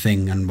picker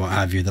thing and what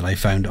have you that I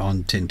found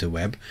on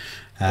Tinterweb.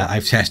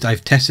 I've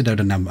tested out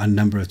a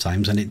number of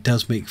times, and it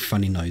does make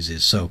funny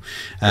noises. So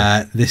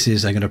this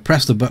is, I'm going to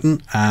press the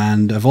button,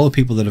 and of all the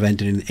people that have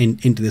entered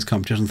into this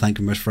competition, thank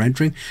you very much for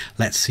entering.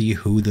 Let's see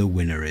who the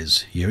winner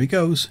is. Here he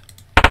goes.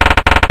 Here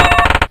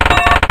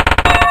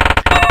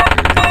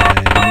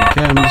he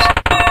comes.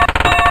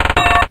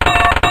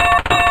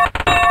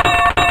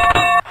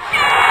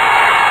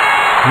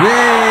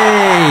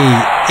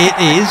 Yay! It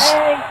is.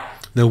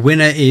 The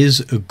winner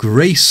is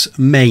Grace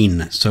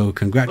Main. So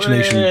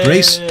congratulations,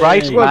 Grace.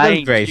 Grace, Well done,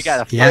 mate. Grace. You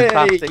get a Yeah.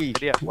 fantastic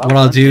video. Well What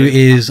I'll done, do dude.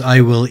 is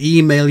I will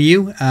email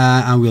you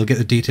and we'll get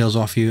the details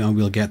off you, and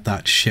we'll get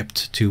that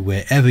shipped to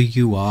wherever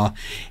you are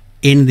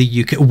in the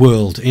UK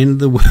world, in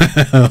the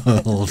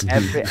world,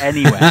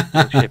 Anywhere.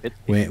 We'll ship it.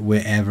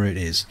 wherever it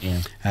is.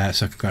 Yeah.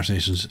 So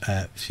congratulations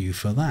to you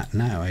for that.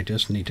 Now I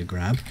just need to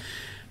grab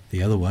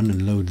the other one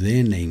and load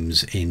their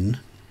names in.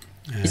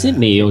 Is it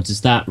me, or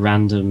does that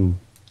random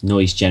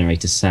noise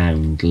generator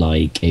sound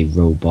like a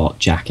robot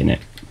jacking it?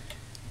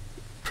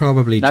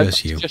 Probably No,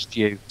 just you. Just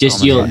you. Just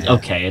Thomas. you. yeah.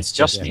 Okay, it's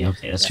just Just me. you.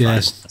 Okay, that's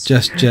fine.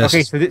 Just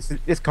Okay, so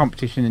this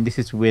competition, and this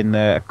is to win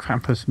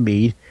Krampus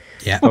mead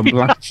yeah. from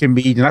Lancashire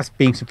Mead, and that's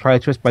being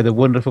supplied to us by the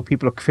wonderful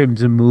people of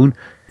Crimson Moon,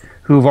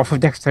 who have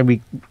offered next time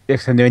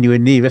they're anywhere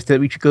near us that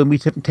we should go and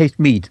meet up and taste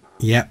mead.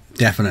 Yeah,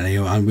 definitely,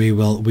 and we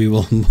will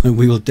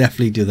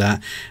definitely do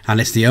that.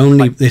 And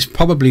it's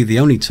probably the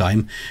only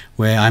time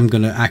where I'm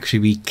going to actually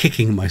be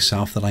kicking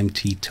myself that I'm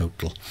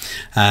teetotal.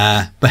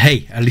 But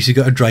hey, at least you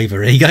got a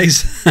driver, eh,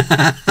 guys?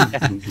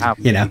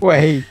 You know,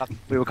 Way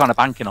We were kind of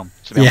banking on.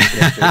 To be honest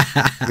with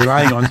you.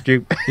 relying on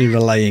Stu. you're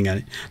relying on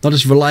it, not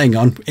just relying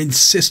on,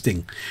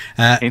 insisting.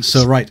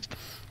 So right,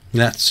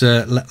 let's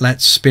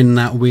spin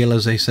that wheel,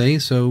 as they say.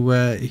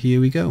 So here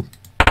we go.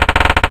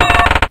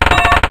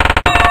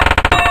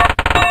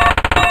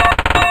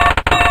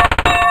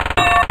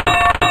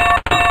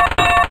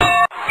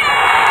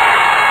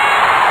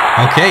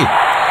 Okay.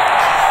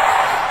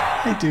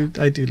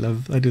 I do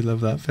love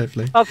that, fair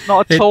play. That's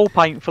not at all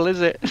painful,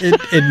 is it?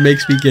 It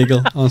makes me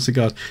giggle, honest to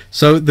God.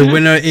 So the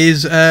winner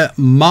is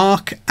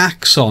Mark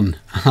Axon.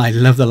 I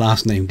love the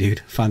last name, dude.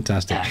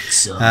 Fantastic.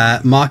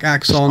 Axon. Mark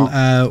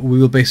Axon, we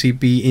will basically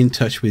be in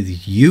touch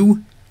with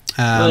you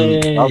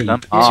Well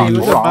done. to-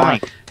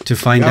 Right. to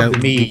find Love out the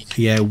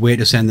mead. where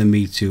to send the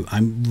mead to.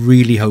 I'm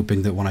really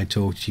hoping that when I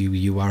talk to you,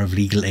 you are of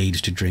legal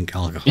age to drink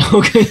alcohol.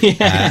 Okay,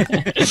 yeah.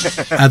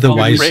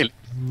 Otherwise, Really?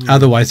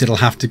 Otherwise, it'll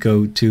have to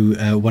go to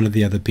one of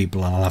the other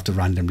people, and I'll have to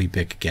randomly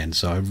pick again.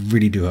 So I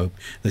really do hope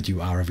that you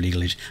are of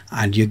legal age,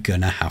 and you're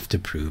gonna have to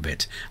prove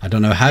it. I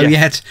don't know how Yeah.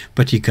 yet,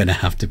 but you're gonna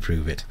have to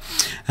prove it.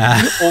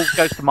 All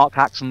goes to Mark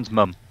Haxon's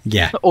mum.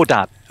 Yeah. Or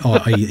dad.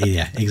 Oh,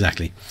 yeah,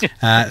 exactly.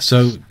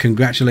 So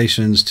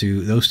congratulations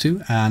to those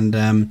two,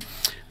 and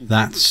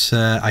that's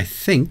I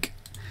think.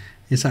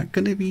 Is that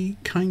going to be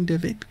kind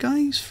of it,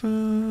 guys, for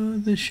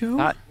the show?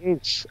 That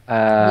is.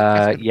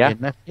 Yeah.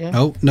 Yeah.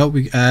 Oh no,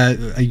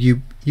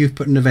 you've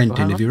put an event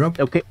in, have you, Rob?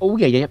 Okay. Oh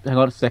yeah. Hang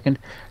on a second.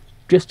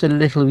 Just a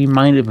little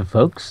reminder for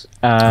folks.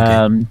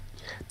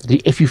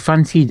 If you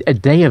fancied a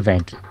day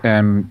event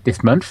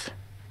this month,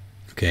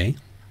 Okay.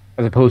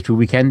 as opposed to a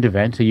weekend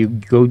event, so you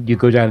go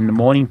down in the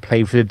morning,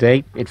 play for the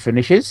day, it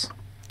finishes.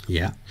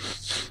 Yeah.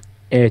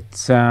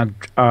 It's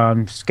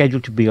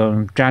scheduled to be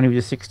on January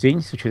the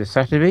 16th, which is a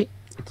Saturday.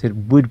 It's at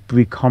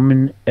Woodbury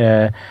Common.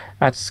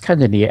 That's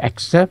kind of near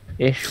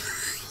Exeter-ish.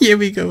 Here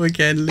we go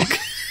again,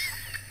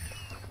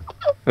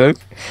 Luke.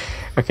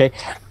 Okay,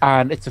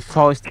 and it's a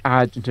Forest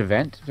Argent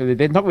event. So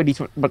they're not really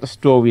what the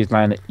story is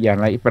like yet,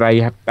 right? But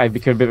I've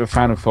become a bit of a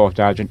fan of Forest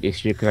Argent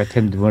this year because I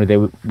attended one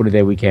of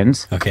their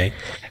weekends, Okay.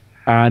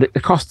 and the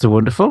costs are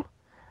wonderful.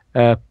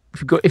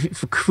 If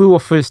for crew or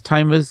first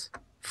timers,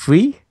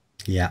 free.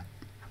 Yeah.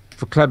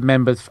 For club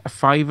members, a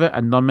 £5,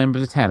 and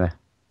non-members, a £10.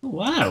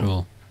 Wow.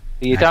 Cool.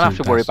 You don't have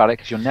to worry Excellent. about it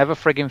because you'll never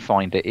frigging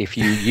find it if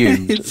you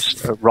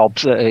use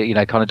Rob's,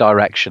 kind of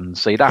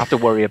directions. So you don't have to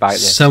worry about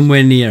this.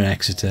 Somewhere near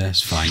Exeter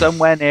is fine.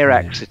 Somewhere near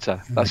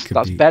Exeter. That's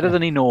could be- better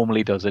than he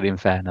normally does it. In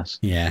fairness.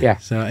 Yeah.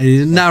 So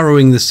it's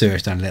narrowing the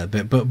search down a little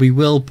bit, but we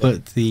will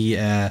put the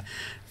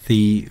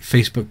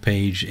Facebook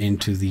page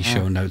into the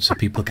show notes so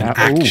people can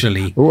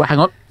actually. Oh, hang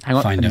on.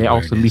 find And out they're where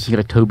also it is. meeting at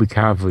a Toby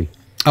Carvery.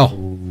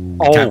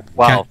 Oh,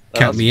 wow!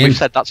 Count me in. We've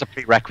said that's a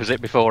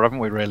prerequisite before, haven't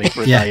we? Really?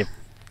 For a Yeah. name?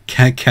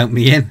 Count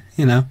me in,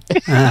 you know.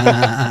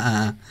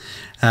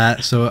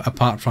 So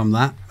apart from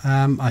that,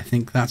 I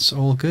think that's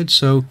all good.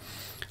 So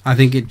I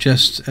think it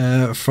just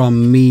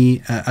from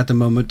me at the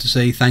moment to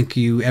say thank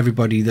you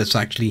everybody that's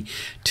actually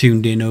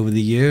tuned in over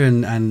the year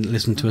and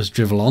listened to us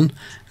drivel on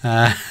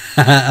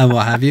and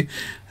what have you.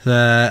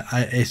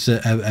 It's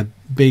a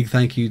big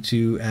thank you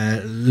to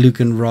Luke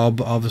and Rob,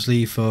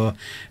 obviously, for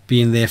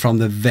being there from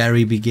the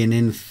very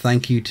beginning.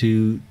 Thank you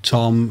to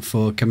Tom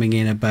for coming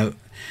in about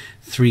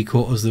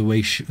 3/4 of the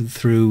way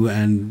through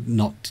and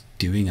not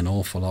doing an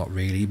awful lot,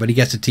 really. But he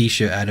gets a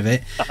T-shirt out of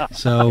it.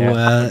 So,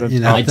 you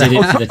know. I did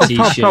it for the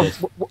T-shirt.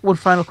 Tom, one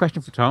final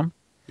question for Tom.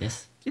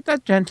 Yes. Did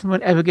that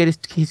gentleman ever get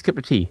his cup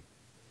of tea?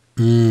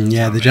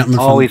 Yeah, the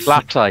gentleman His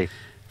latte.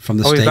 from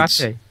the Oh, his States.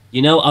 latte.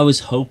 You know, I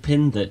was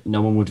hoping that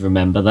no one would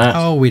remember that.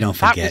 Oh, we don't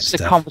That forget was the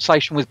stuff.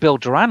 conversation with Bill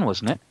Duran,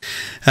 wasn't it?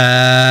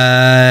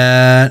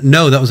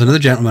 No, that was another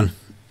gentleman.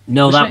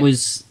 No, Was that it?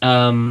 was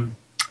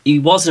he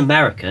was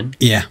American.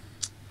 Yeah.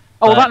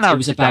 Oh, but that now it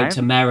was about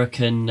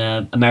American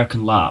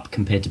Larp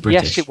compared to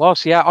British. Yes, it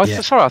was. Yeah, Yeah.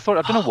 sorry, I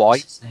don't know why.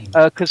 What's his name?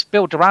 Because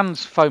Bill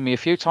Duran's phoned me a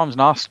few times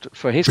and asked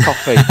for his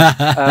coffee,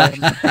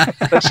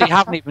 but so you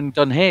haven't even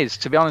done his,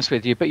 to be honest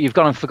with you. But you've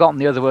gone and forgotten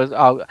the other words.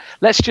 Oh,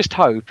 let's just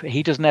hope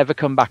he doesn't ever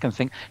come back and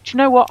think, do you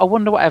know what? I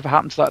wonder whatever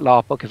happened to that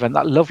LARPBook event.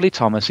 That lovely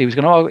Thomas, he was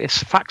going to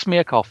fax me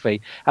a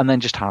coffee, and then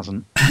just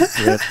hasn't.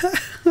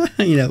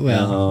 You know,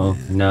 well,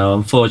 No,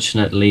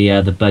 unfortunately,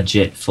 the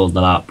budget for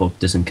the Larp book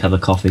doesn't cover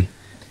coffee.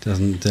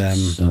 doesn't.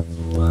 So,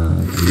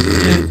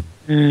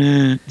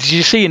 Did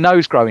you see your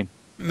nose growing?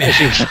 Did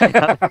you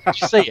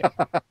see it?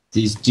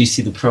 do you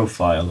see the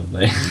profile of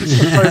it?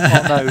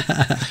 Profile nose.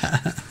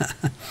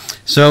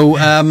 So,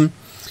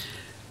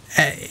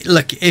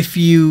 look, if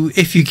you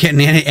get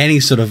any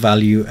sort of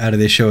value out of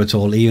this show at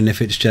all, even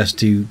if it's just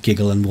to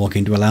giggle and walk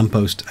into a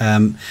lamppost,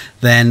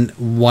 then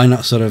why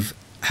not sort of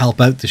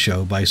help out the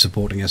show by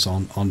supporting us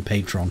on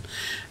Patreon,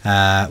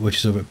 which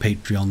is over at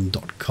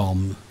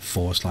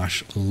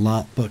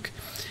patreon.com/LARPBook.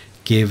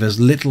 Give as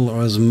little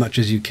or as much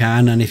as you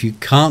can, and if you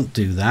can't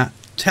do that,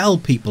 tell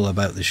people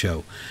about the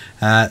show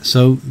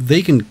so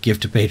they can give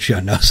to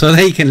Patreon now, so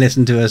they can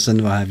listen to us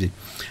and what have you.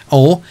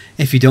 Or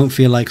if you don't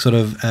feel like sort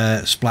of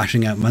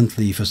splashing out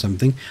monthly for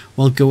something,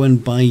 well, go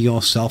and buy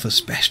yourself,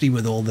 especially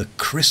with all the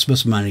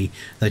Christmas money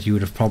that you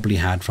would have probably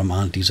had from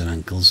aunties and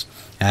uncles.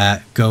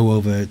 Go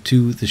over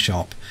to the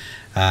shop,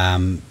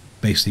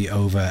 basically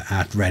over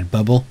at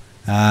Redbubble,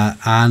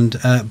 and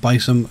buy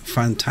some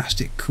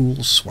fantastic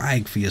cool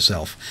swag for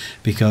yourself,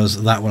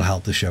 because that will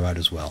help the show out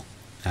as well.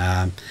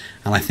 And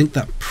I think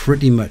that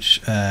pretty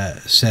much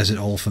says it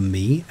all for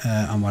me.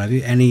 And what have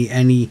you?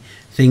 Any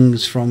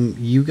things from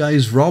you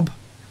guys, Rob?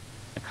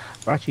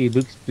 Actually,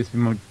 Luke's just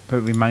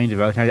reminded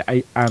about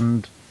it,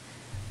 and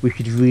we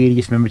should really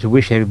just remember to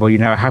wish everybody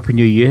now a happy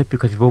new year,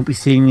 because we won't be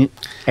seeing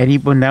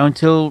anyone now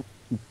until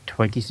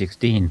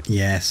 2016.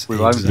 Yes, We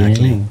won't.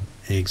 exactly. Yeah.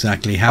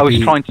 Exactly. I was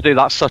Happy. trying to do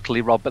that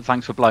subtly, Rob, but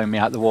thanks for blowing me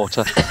out the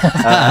water.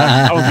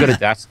 I was good at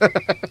that.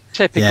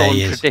 Typical Yeah, and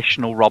he is.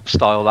 traditional Rob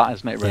style, that,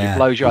 isn't it? Really Yeah.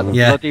 blows you out the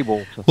Yeah. bloody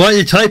water. What are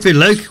you typing,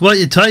 Luke? What are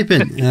you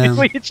typing? What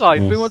are you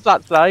typing? What's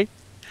that say?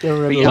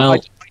 But yeah, Well- I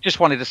just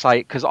wanted to say,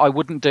 because I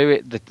wouldn't do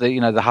it,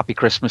 the Happy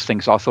Christmas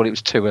thing, so I thought it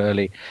was too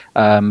early.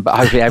 But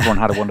hopefully everyone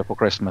had a wonderful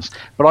Christmas.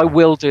 But I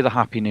will do the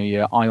Happy New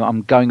Year.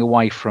 I'm going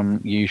away from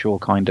usual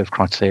kind of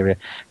criteria,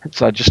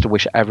 so just to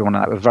wish everyone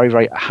a very,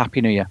 very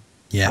Happy New Year.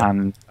 Yeah,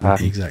 And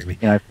exactly.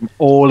 from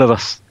all of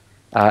us,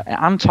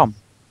 and Tom.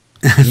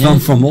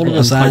 From all of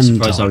us I'm quite and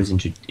surprised I Tom. was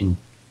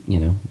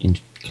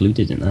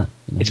included in that.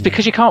 It's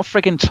because you can't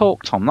friggin'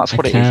 talk, Tom. That's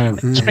what it can't.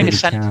 is. String a I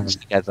sentence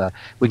can't. together.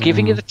 We're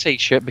giving you the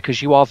T-shirt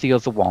because you are the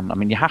other one. I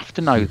mean, you have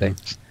to know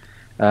this.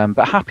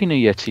 But Happy New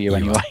Year to you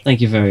anyway. Thank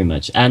you very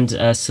much. And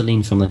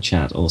Celine from the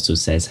chat also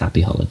says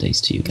happy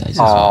holidays to you guys. as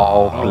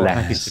well. Oh, Thank you,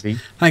 bless. Celine.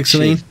 Thanks,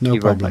 Celine. Thank No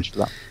you very problem. much for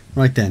that.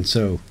 Right then,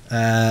 so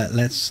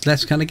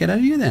let's kind of get out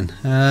of here then.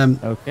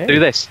 Okay. Do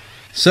this.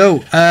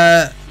 So,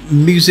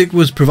 music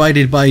was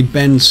provided by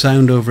Ben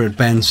Sound over at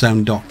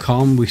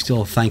bensound.com. We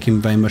still thank him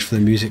very much for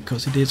the music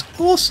because it is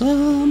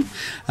awesome.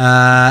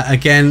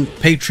 Again,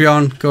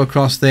 Patreon, go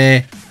across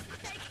there,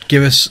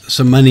 give us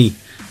some money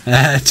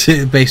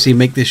to basically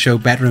make this show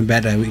better and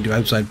better. We can do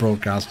outside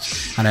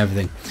broadcasts and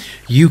everything.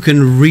 You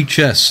can reach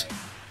us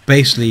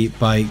basically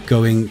by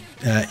going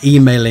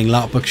emailing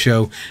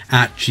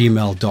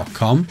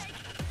larpbookshow@gmail.com.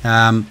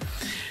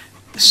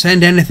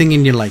 Send anything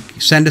in you like.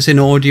 Send us in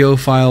audio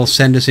files,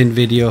 send us in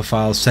video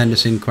files, send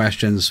us in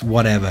questions,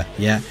 whatever.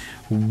 Yeah,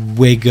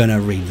 we're gonna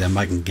read them.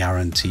 I can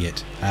guarantee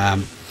it.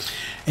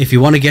 If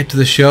you want to get to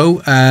the show,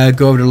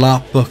 go over to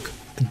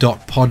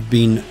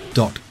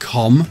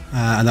larpbook.podbean.com,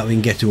 and that we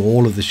can get to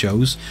all of the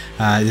shows.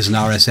 There's an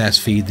RSS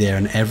feed there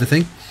and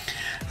everything.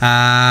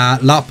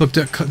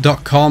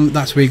 LARPBook.com,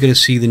 that's where you're going to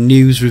see the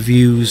news,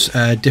 reviews,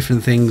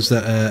 different things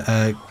that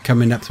are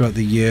coming up throughout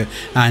the year,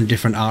 and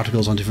different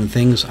articles on different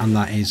things, and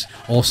that is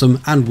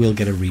awesome, and we'll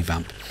get a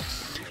revamp.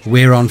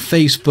 We're on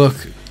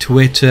Facebook,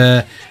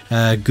 Twitter,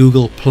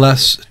 Google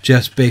Plus.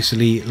 Just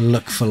basically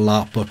look for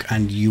LARPBook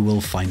and you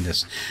will find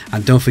us.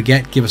 And don't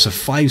forget, give us a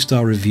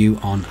 5-star review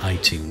on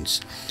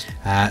iTunes.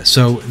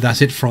 So that's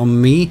it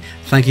from me.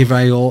 Thank you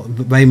very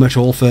much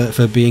all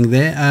for being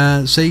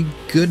there. Say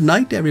good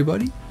night,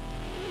 everybody.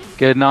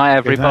 Good night,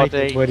 everybody.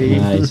 Good night, everybody.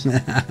 Nice.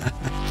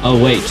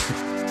 Oh, wait.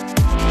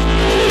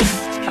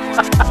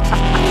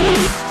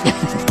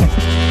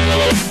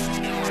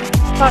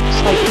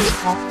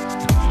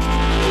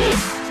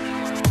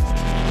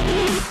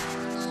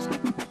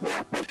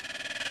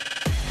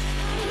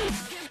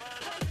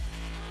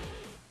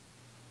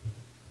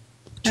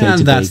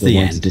 And that's the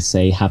wanted end. to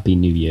say Happy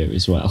New Year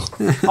as well.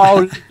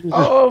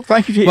 Oh,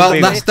 Thank you.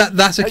 Well,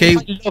 that's okay.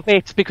 I love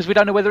it because we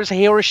don't know whether it's a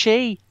he or a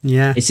she.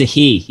 Yeah. It's a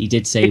he. He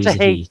did say It's it was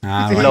a a he. he.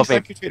 Ah, Love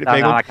right. it.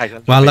 Okay,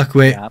 Well, look,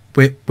 yeah.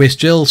 we're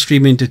still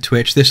streaming to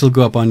Twitch. This will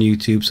go up on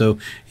YouTube, so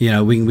we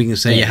can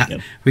say There you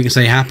go. we can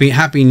say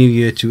happy New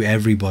Year to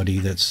everybody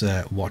that's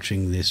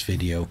watching this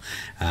video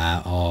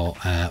or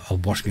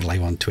watching it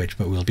live on Twitch.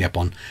 But we'll be up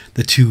on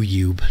the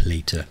 2YouTube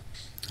later.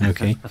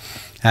 Okay.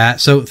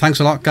 So thanks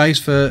a lot, guys,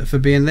 for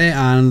being there,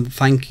 and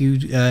thank you,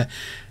 the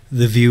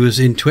viewers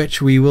in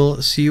Twitch. We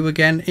will see you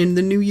again in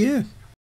the new year.